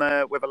up on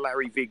whether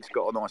Larry Viggs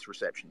got a nice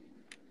reception?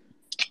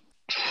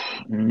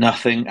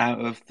 Nothing out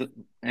of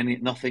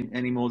nothing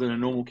any more than a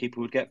normal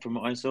keeper would get from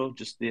what I saw.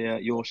 Just the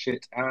your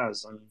shit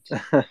as. And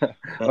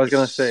I was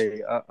going to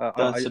say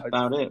that's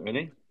about it,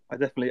 really. I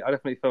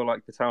definitely feel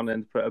like the town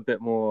end put a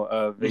bit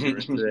more vigor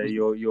into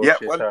your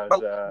shit as.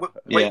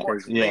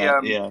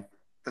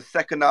 The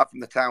second half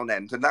from the town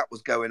end, and that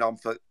was going on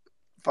for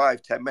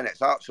 5-10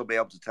 minutes. Arch will be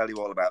able to tell you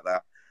all about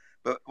that.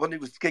 But when he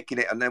was kicking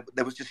it, and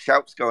there was just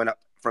shouts going up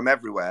from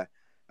everywhere.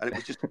 and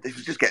it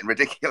was just getting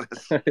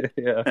ridiculous.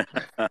 Yeah.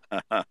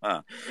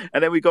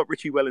 And then we got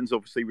Richie Wellens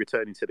obviously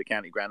returning to the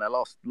county ground.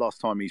 Now,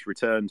 last time he's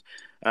returned,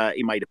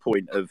 he made a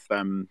point of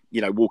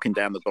walking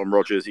down the Don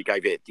Rogers. He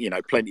gave it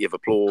plenty of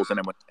applause, and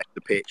then went back to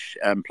the pitch,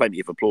 plenty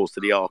of applause to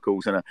the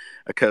Arkles, and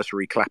a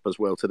cursory clap as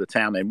well to the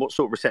town end. What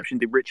sort of reception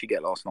did Richie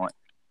get last night?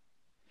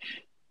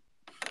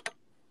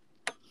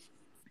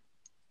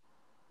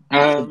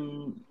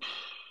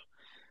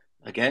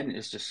 Again,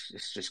 it's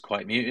just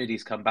quite muted.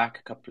 He's come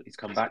back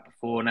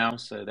before now,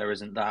 so there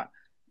isn't that.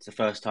 It's the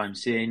first time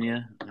seeing you.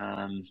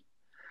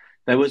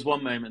 There was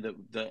one moment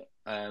that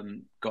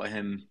got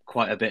him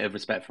quite a bit of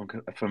respect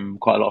from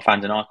quite a lot of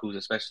fans in Arkles,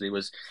 especially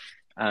was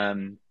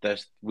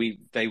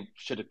they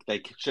should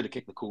have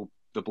kicked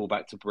the ball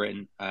back to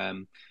Britain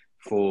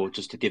for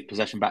just to give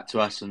possession back to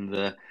us, and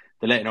the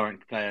Leyton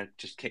Orient player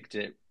just kicked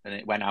it and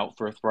it went out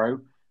for a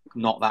throw,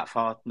 not that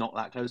far, not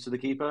that close to the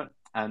keeper,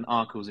 and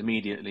Arkles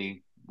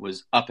immediately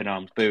was up in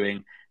arms,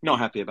 booing, not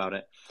happy about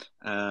it.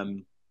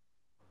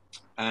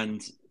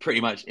 And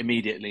pretty much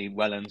immediately,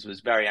 Wellens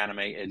was very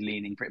animated,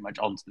 leaning pretty much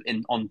onto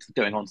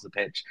the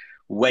pitch,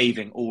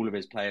 waving all of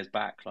his players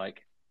back,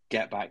 like,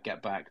 get back,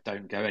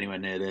 don't go anywhere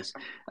near this.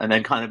 And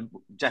then kind of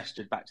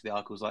gestured back to the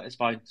Arkles, like, it's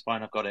fine,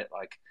 I've got it.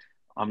 Like,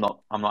 I'm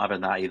not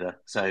having that either.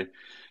 So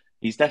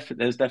there's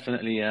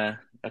definitely a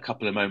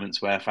couple of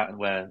moments where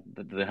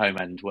the home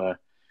end were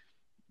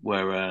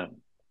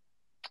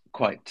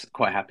quite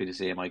happy to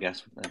see him, I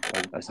guess.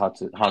 It's hard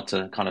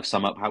to kind of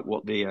sum up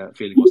what the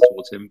feeling was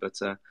towards him, but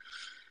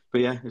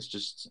yeah, it's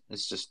just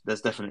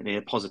there's definitely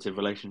a positive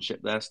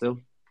relationship there still.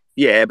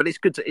 Yeah, but it's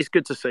good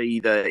to see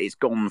that it's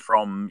gone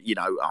from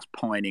us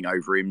pining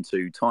over him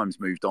to time's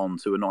moved on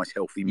to a nice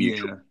healthy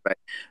mutual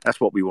respect. That's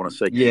what we want to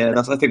see. Yeah,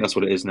 I think that's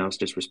what it is now. It's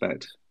just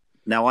respect.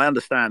 Now, I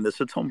understand that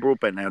Sir Tom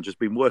Broadbent now just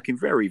been working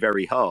very,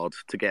 very hard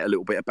to get a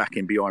little bit of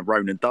backing behind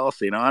Ronan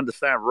Darcy. And I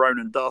understand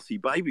Ronan Darcy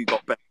baby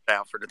got bet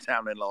out for the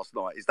town end last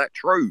night. Is that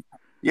true?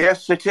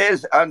 Yes, it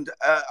is. And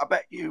I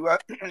bet you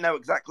know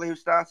exactly who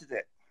started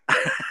it.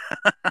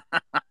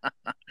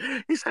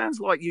 It sounds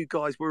like you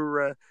guys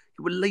were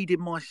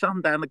leading my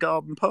son down the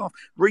garden path.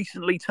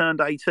 Recently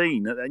turned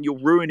 18, and you're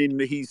ruining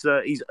his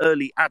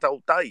early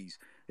adult days.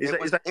 It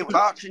was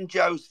Arch and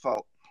Joe's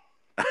fault.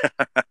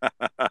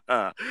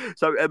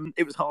 So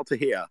it was hard to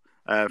hear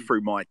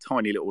through my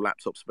tiny little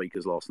laptop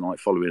speakers last night,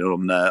 following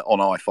on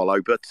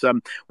iFollow. But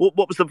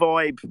what was the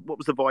vibe? What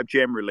was the vibe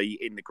generally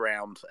in the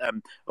ground?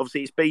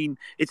 Obviously,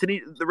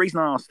 the reason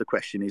I asked the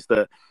question is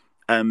that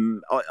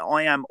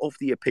I am of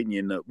the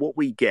opinion that what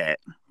we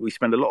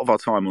spend a lot of our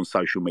time on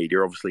social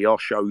media. Obviously, our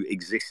show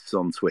exists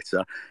on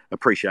Twitter.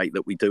 Appreciate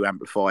that we do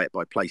amplify it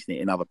by placing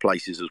it in other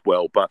places as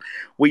well. But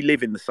we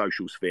live in the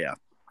social sphere.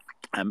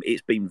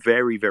 It's been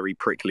very, very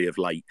prickly of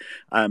late,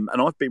 and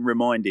I've been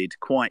reminded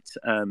quite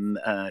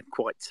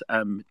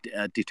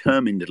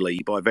determinedly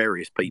by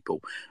various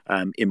people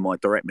in my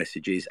direct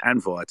messages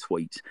and via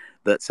tweets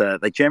that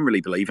they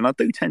generally believe, and I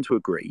do tend to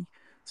agree,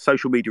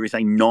 social media is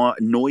a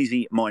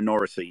noisy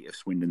minority of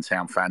Swindon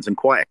Town fans, and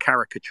quite a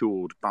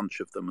caricatured bunch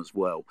of them as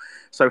well.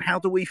 So how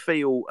do we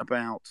feel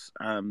about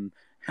the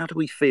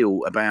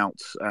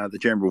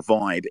general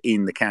vibe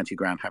in the county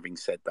ground? Having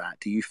said that,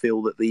 do you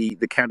feel that the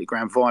county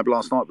ground vibe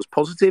last night was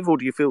positive, or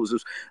do you feel it was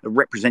as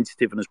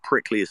representative and as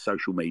prickly as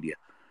social media?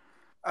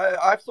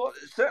 I thought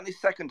certainly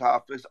second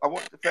half. I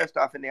watched the first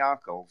half in the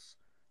Arkles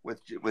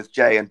with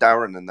Jay and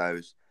Darren and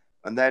those,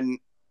 and then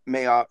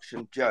me, Arch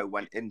and Joe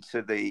went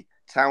into the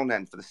town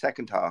end for the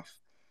second half,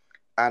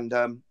 and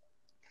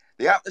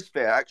the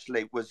atmosphere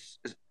actually was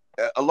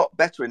a lot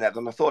better in there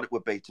than I thought it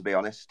would be, to be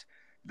honest.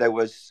 There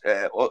was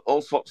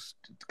all sorts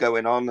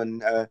going on,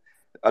 and I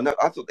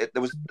thought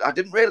I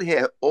didn't really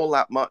hear all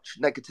that much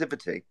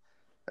negativity.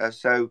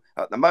 So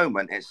at the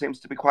moment, it seems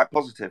to be quite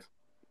positive.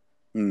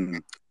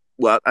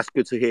 Well, that's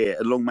good to hear,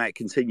 and long may it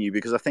continue,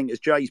 because I think, as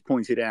Jay's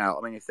pointed out,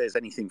 I mean, if there's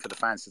anything for the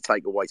fans to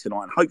take away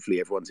tonight, and hopefully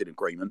everyone's in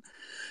agreement,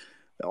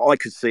 I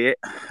could see it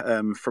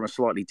from a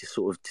slightly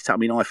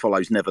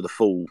iFollow's never the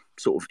full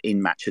sort of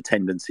in-match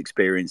attendance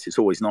experience. It's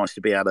always nice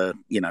to be able to,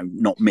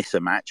 not miss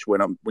a match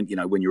when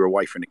you're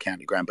away from the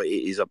county ground, but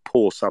it is a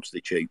poor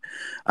substitute.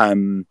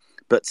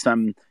 But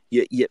the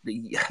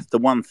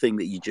one thing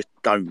that you just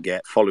don't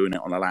get following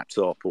it on a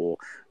laptop or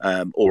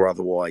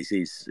otherwise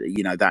is,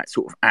 that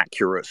sort of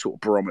accurate sort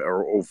of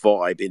barometer or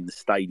vibe in the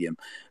stadium.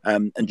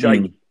 And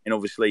Jake, and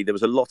obviously there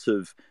was a lot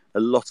of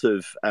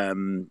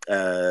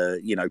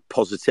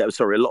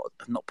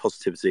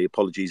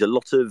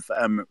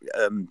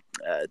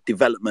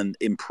development,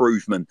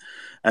 improvement,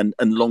 and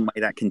long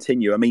may that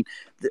continue. I mean,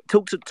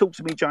 talk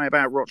to me, Jay,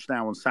 about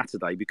Rochdale on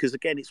Saturday, because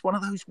again, it's one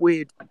of those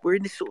weird. We're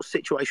in this sort of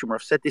situation where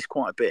I've said this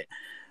quite a bit.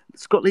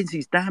 Scott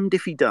Lindsay's damned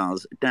if he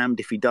does, damned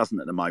if he doesn't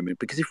at the moment,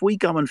 because if we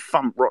go and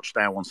thump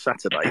Rochdale on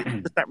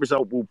Saturday, that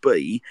result will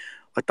be,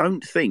 I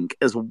don't think,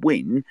 as a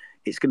win,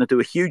 it's going to do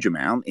a huge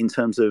amount in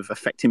terms of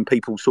affecting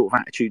people's sort of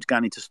attitudes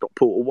going into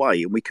Stockport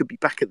away. And we could be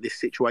back at this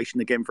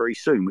situation again very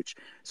soon, which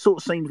sort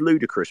of seems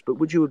ludicrous. But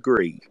would you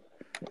agree?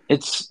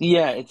 It's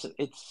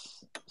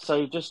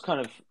so just kind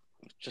of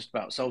just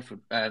about Salford.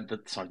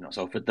 Not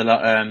Salford.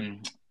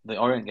 The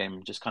Orient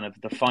game. Just kind of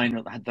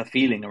the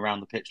feeling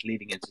around the pitch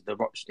leading into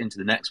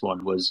the next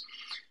one was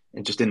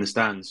just in the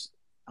stands.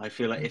 I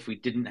feel like if we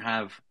didn't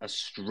have a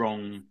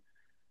strong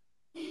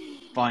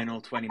final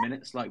 20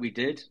 minutes like we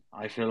did,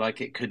 I feel like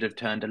it could have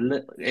turned a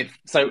little.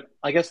 So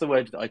I guess the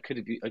word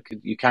that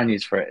you can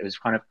use for it was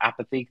kind of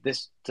apathy.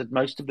 This to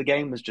most of the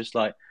game was just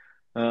like,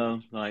 oh,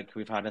 like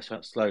we've had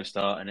a slow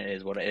start and it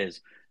is what it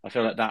is. I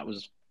feel like that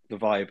was the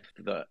vibe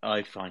that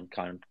I find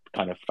kind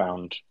of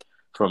found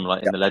from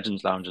like in the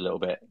Legends Lounge a little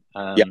bit.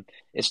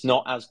 It's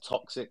not as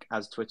toxic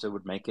as Twitter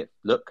would make it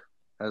look,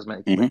 as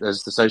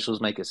the socials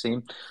make it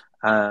seem.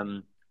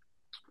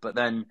 But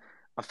then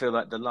I feel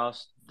like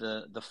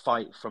the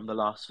fight from the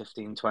last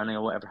 15, 20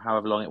 or whatever,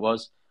 however long it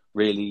was,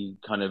 really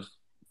kind of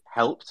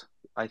helped,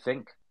 I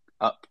think,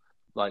 up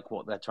like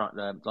what they're trying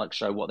to like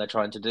show what they're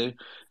trying to do.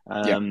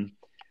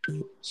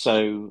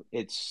 So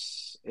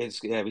it's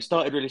we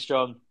started really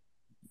strong,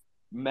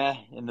 meh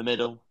in the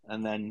middle,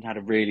 and then had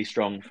a really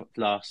strong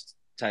last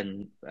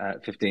 10,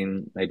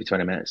 15, maybe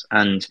 20 minutes.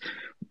 And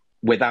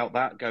without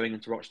that, going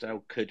into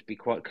Rochdale could be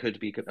quite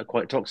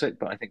toxic.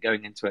 But I think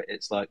going into it,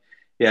 it's like,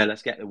 yeah,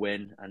 let's get the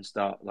win and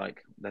start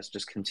let's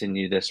just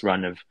continue this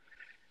undefeated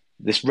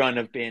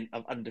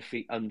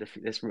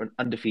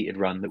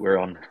run that we're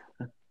on.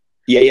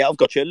 Yeah, I've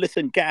got you.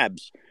 Listen,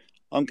 Gabs,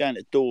 I'm going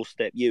to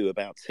doorstep you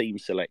about team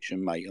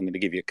selection, mate. I'm going to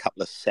give you a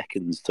couple of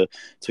seconds to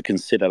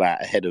consider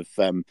that ahead of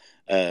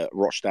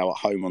Rochdale at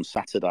home on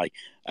Saturday.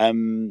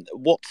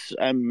 What,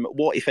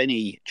 if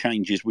any,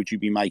 changes would you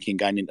be making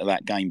going into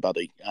that game,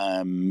 buddy,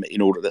 in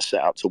order to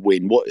set up to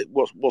win? What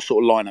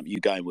sort of lineup are you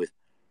going with?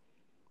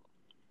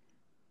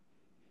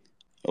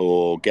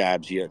 Or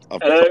Gabs,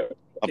 Hello,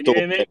 can you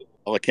hear me?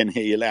 I can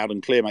hear you loud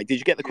and clear, mate. Did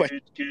you get the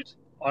question? Good.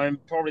 I'm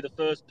probably the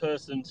first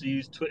person to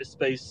use Twitter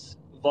Space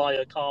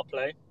via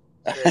CarPlay.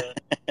 So,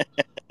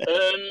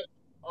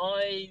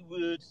 I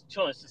would, to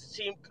be honest,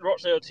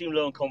 Rochdale team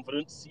low on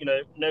confidence.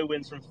 No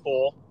wins from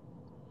 4.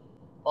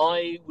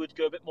 I would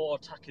go a bit more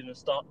attacking and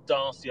start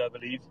Darcy, I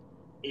believe,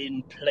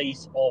 in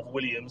place of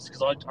Williams,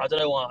 because I don't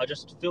know why. I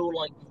just feel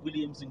like with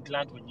Williams and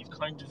Gladwin, you've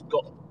kind of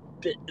got a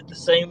bit of the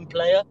same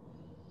player.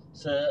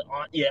 So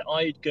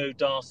I'd go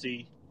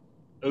Darcy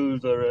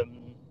over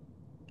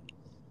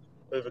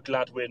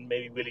Gladwin,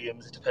 maybe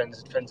Williams. It depends.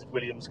 It depends if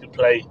Williams can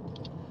play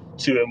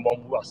 2 in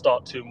 1. Well,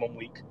 start 2 in 1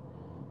 week.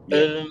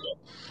 Yeah.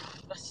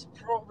 That's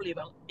probably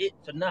about it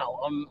for now.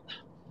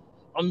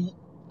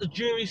 The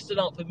jury's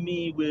still out for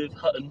me with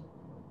Hutton.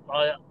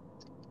 I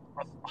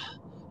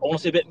want to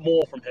see a bit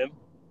more from him.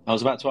 I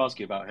was about to ask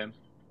you about him.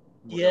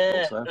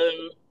 Yeah.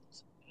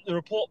 The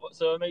report,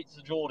 so I made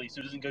to Geordie, so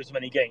he doesn't go to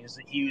many games,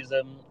 that he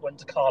went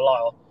to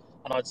Carlisle,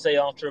 and I'd say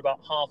after about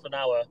half an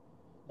hour,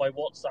 my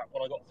WhatsApp,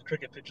 when I got off the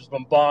cricket pitch, was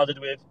bombarded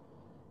with,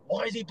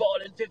 why is he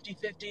bottling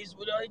 50-50s?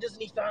 Doesn't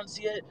he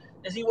fancy it?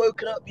 Has he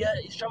woken up yet?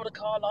 He's travelled to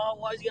Carlisle.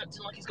 Why is he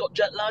acting like he's got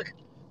jet lag?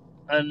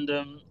 And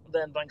then,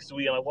 thanks to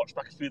Ian, I watched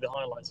back through the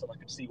highlights and I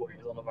could see what he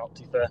was on about,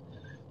 to be fair.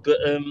 But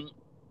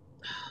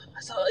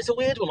it's a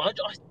weird one.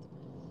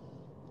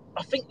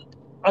 I think,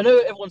 I know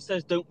everyone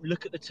says don't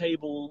look at the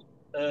table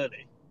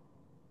early,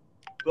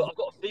 but I've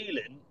got a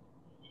feeling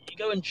you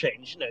go and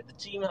change. The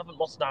team haven't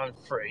lost now in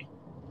 3.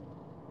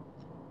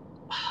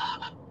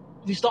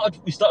 We started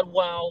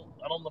well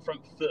and on the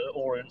front foot at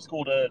Orient,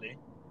 scored early.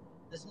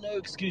 There's no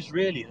excuse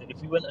really that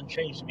if we went and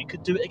changed, we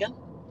could do it again.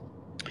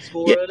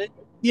 Score early.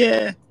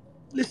 Yeah.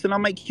 Listen, I'll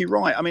make you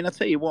right. I mean, I'll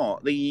tell you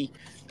what.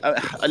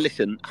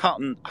 Listen,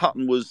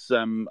 Hutton was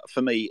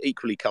for me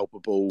equally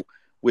culpable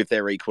with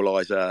their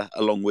equaliser,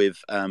 along with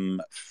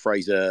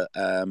Fraser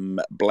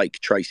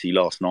Blake Tracy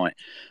last night.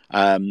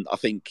 I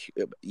think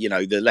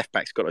the left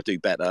back's got to do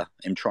better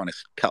in trying to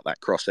cut that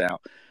cross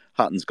out.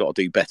 Hutton's got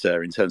to do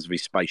better in terms of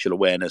his spatial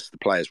awareness. The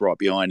players right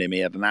behind him, he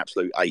had an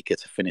absolute acre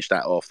to finish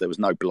that off. There was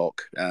no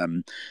block.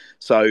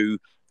 So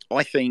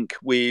I think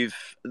with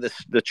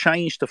the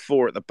change to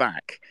 4 at the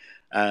back,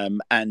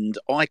 and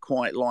I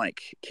quite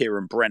like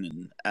Kieran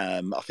Brennan.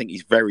 I think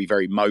he's very,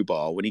 very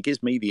mobile. When he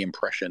gives me the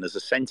impression as a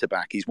centre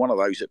back, he's one of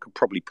those that could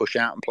probably push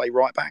out and play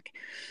right back.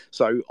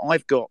 So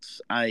I've got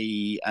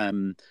a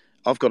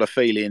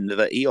feeling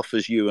that he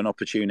offers you an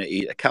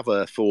opportunity to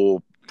cover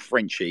for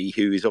Frenchie,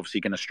 who is obviously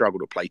going to struggle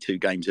to play 2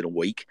 games in a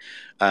week.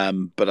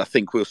 But I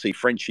think we'll see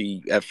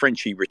Frenchie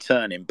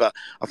returning. But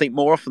I think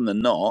more often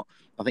than not,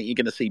 I think you're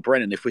going to see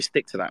Brennan, if we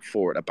stick to that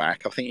 4 at the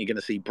back, I think you're going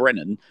to see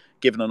Brennan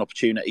given an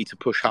opportunity to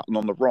push Hutton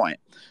on the right.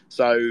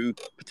 So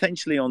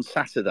potentially on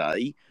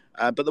Saturday.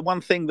 But the one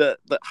thing that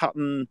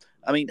Hutton,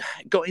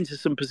 got into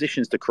some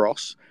positions to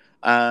cross.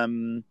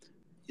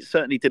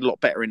 Certainly did a lot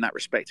better in that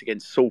respect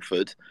against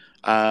Salford.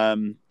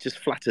 Just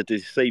flattered to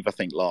deceive, I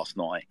think, last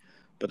night.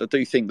 But I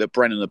do think that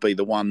Brennan will be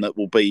the one that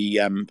will be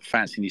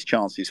fancying his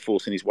chances,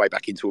 forcing his way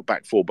back into a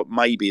back 4, but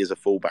maybe as a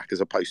fullback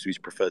as opposed to his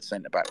preferred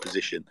centre-back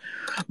position.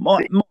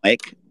 Mike,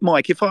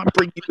 if I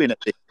bring you in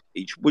at this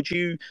stage,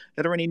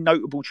 are there any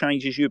notable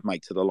changes you'd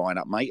make to the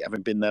lineup, mate,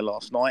 having been there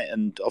last night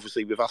and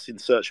obviously with us in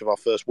search of our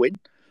first win?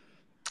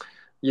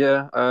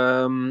 Yeah,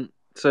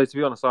 So to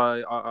be honest,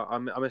 I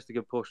missed a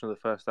good portion of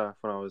the first half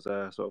when I was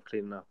sort of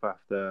cleaning up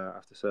after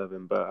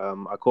serving, but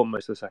I caught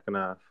most of the second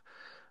half,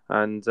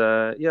 and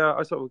yeah,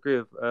 I sort of agree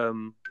with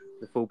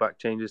the fullback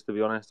changes. To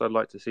be honest, I'd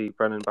like to see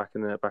Brennan back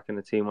in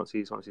the team once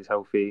he's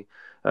healthy.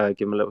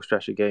 Give him a little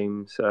stretch of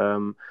games.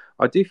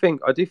 I do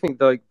think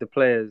like the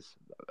players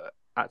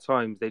at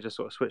times they just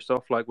sort of switched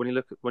off. Like when you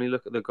look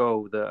at the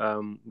goal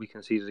that we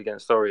conceded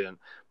against Orient,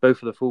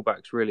 both of the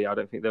fullbacks really, I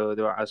don't think they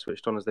were as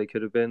switched on as they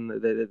could have been.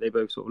 They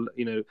both sort of,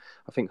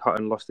 I think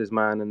Hutton lost his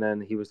man, and then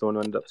he was the one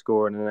who ended up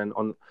scoring. And then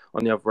on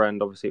the other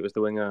end, obviously it was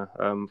the winger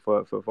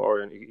for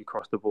Orient. He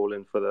crossed the ball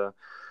in for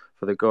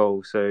the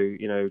goal. So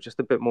just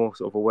a bit more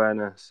sort of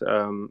awareness,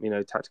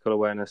 tactical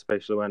awareness,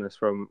 spatial awareness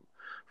from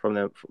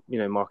them,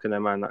 marking their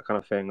man, that kind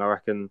of thing. I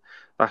reckon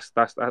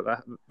that's going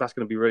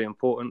to be really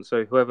important.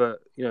 So whoever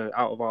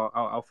out of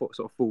our sort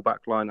of full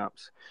back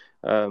lineups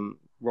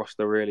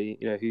roster, really,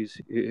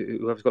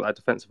 whoever's got that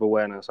defensive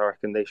awareness, I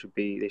reckon they should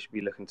be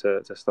looking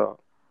to start.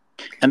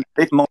 And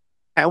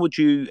how would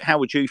you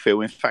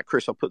feel? In fact,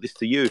 Chris, I'll put this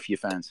to you if you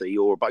fancy,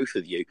 or both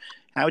of you.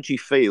 How would you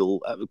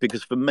feel?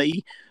 Because for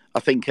me, I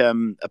think a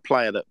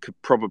player that could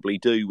probably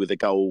do with a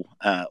goal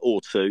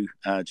or two,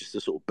 just to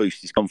sort of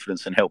boost his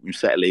confidence and help him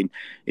settle in,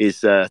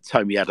 is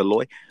Tommy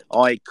Adeloye.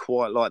 I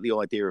quite like the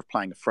idea of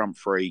playing a front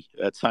three,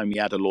 Tommy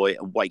Adeloye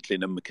and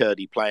Wakeling and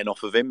McCurdy playing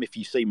off of him. If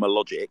you see my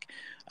logic,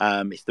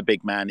 it's the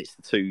big man, it's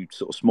the two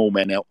sort of small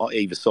men out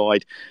either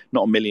side,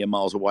 not a million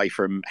miles away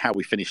from how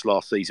we finished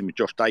last season with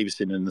Josh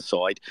Davison in the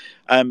side.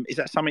 Is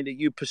that something that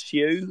you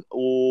pursue,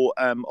 or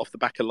off the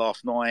back of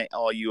last night,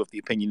 are you of the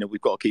opinion that we've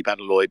got to keep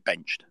Adeloye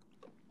benched?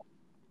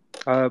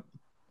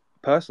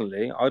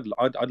 Personally,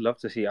 I'd love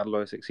to see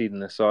Adeloye succeed in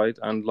this side,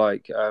 and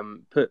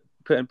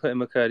putting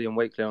McCurdy and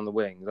Wakeling on the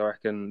wings. I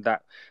reckon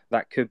that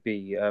could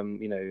be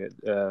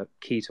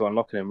key to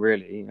unlocking him.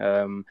 Really,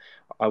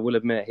 I will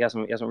admit he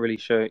hasn't really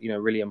shown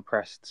really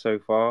impressed so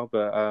far,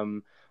 but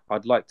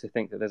I'd like to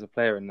think that there's a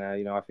player in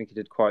there. I think he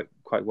did quite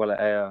well at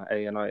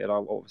A United.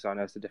 Obviously, I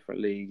know it's a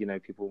different league.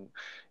 People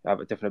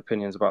have different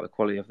opinions about the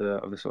quality of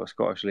the sort of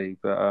Scottish league,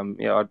 but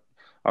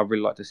I'd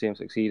really like to see him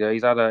succeed.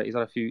 He's had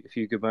a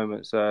few good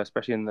moments,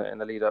 especially in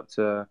the lead up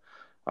to.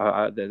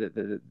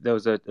 There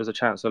was a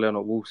chance early on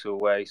at Walsall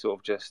where he sort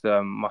of just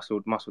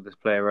muscled this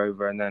player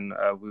over, and then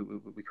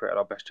we created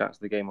our best chance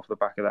of the game off the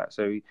back of that.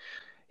 So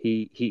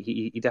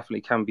he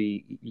definitely can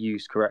be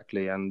used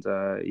correctly, and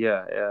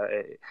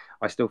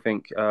I still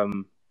think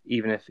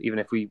even if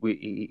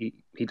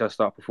he does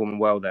start performing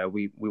well there,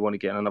 we want to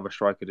get another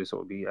striker to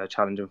sort of be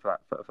challenging for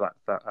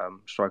that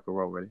striker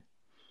role, really.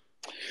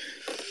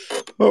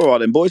 All right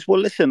then, boys. Well,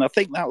 listen, I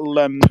think that'll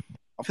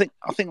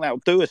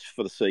do us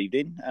for this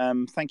evening.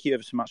 Thank you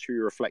ever so much for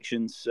your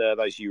reflections,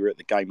 those of you who were at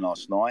the game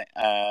last night.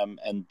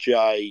 And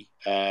Jay,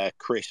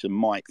 Chris, and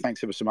Mike,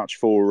 thanks ever so much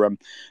for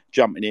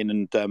jumping in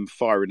and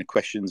firing the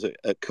questions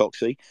at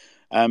Coxy.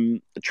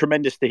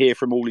 Tremendous to hear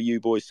from all of you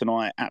boys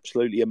tonight.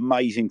 Absolutely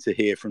amazing to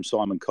hear from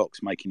Simon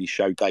Cox making his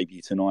show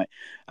debut tonight.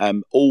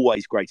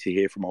 Always great to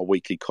hear from our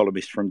weekly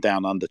columnist from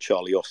Down Under,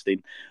 Charlie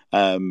Austin.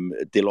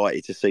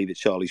 Delighted to see that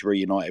Charlie's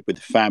reunited with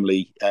the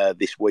family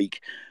this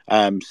week.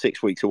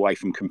 6 weeks away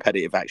from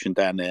competitive action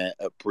down there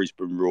at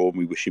Brisbane Roar, and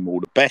we wish him all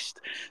the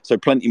best. So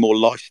plenty more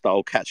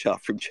lifestyle catch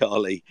up from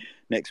Charlie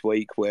next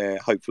week, where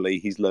hopefully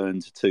he's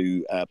learned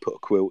to put a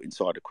quilt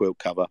inside a quilt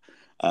cover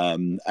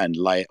and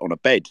lay it on a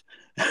bed.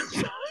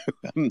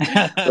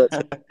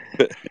 But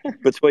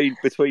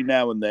between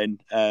now and then,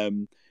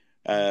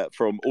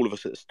 from all of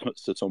us at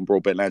Sutton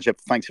Broadbent Lounge,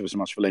 thanks ever so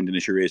much for lending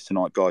us your ears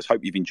tonight, guys.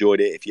 Hope you've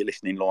enjoyed it. If you're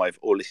listening live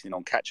or listening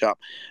on catch up,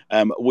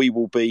 we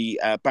will be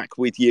back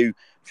with you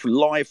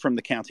live from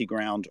the county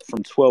ground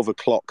from 12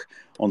 o'clock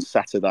on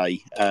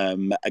Saturday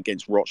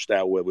against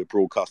Rochdale, where we're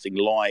broadcasting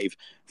live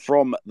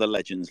from the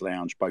Legends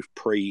Lounge, both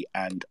pre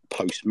and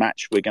post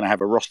match. We're going to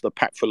have a roster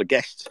packed full of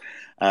guests,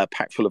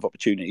 packed full of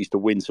opportunities to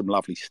win some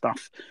lovely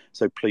stuff.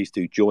 So please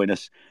do join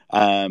us.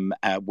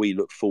 We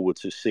look forward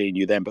to seeing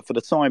you then. But for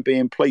the time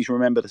being, please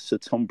remember the Sir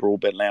Tom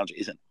Broadbent Lounge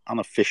is an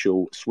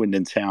unofficial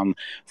Swindon Town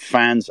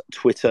fans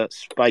Twitter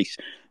space.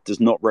 Does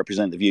not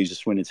represent the views of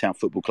Swindon Town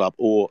Football Club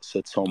or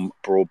Sir Tom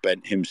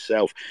Broadbent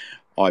himself.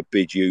 I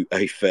bid you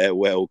a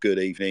farewell, good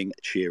evening,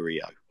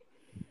 cheerio.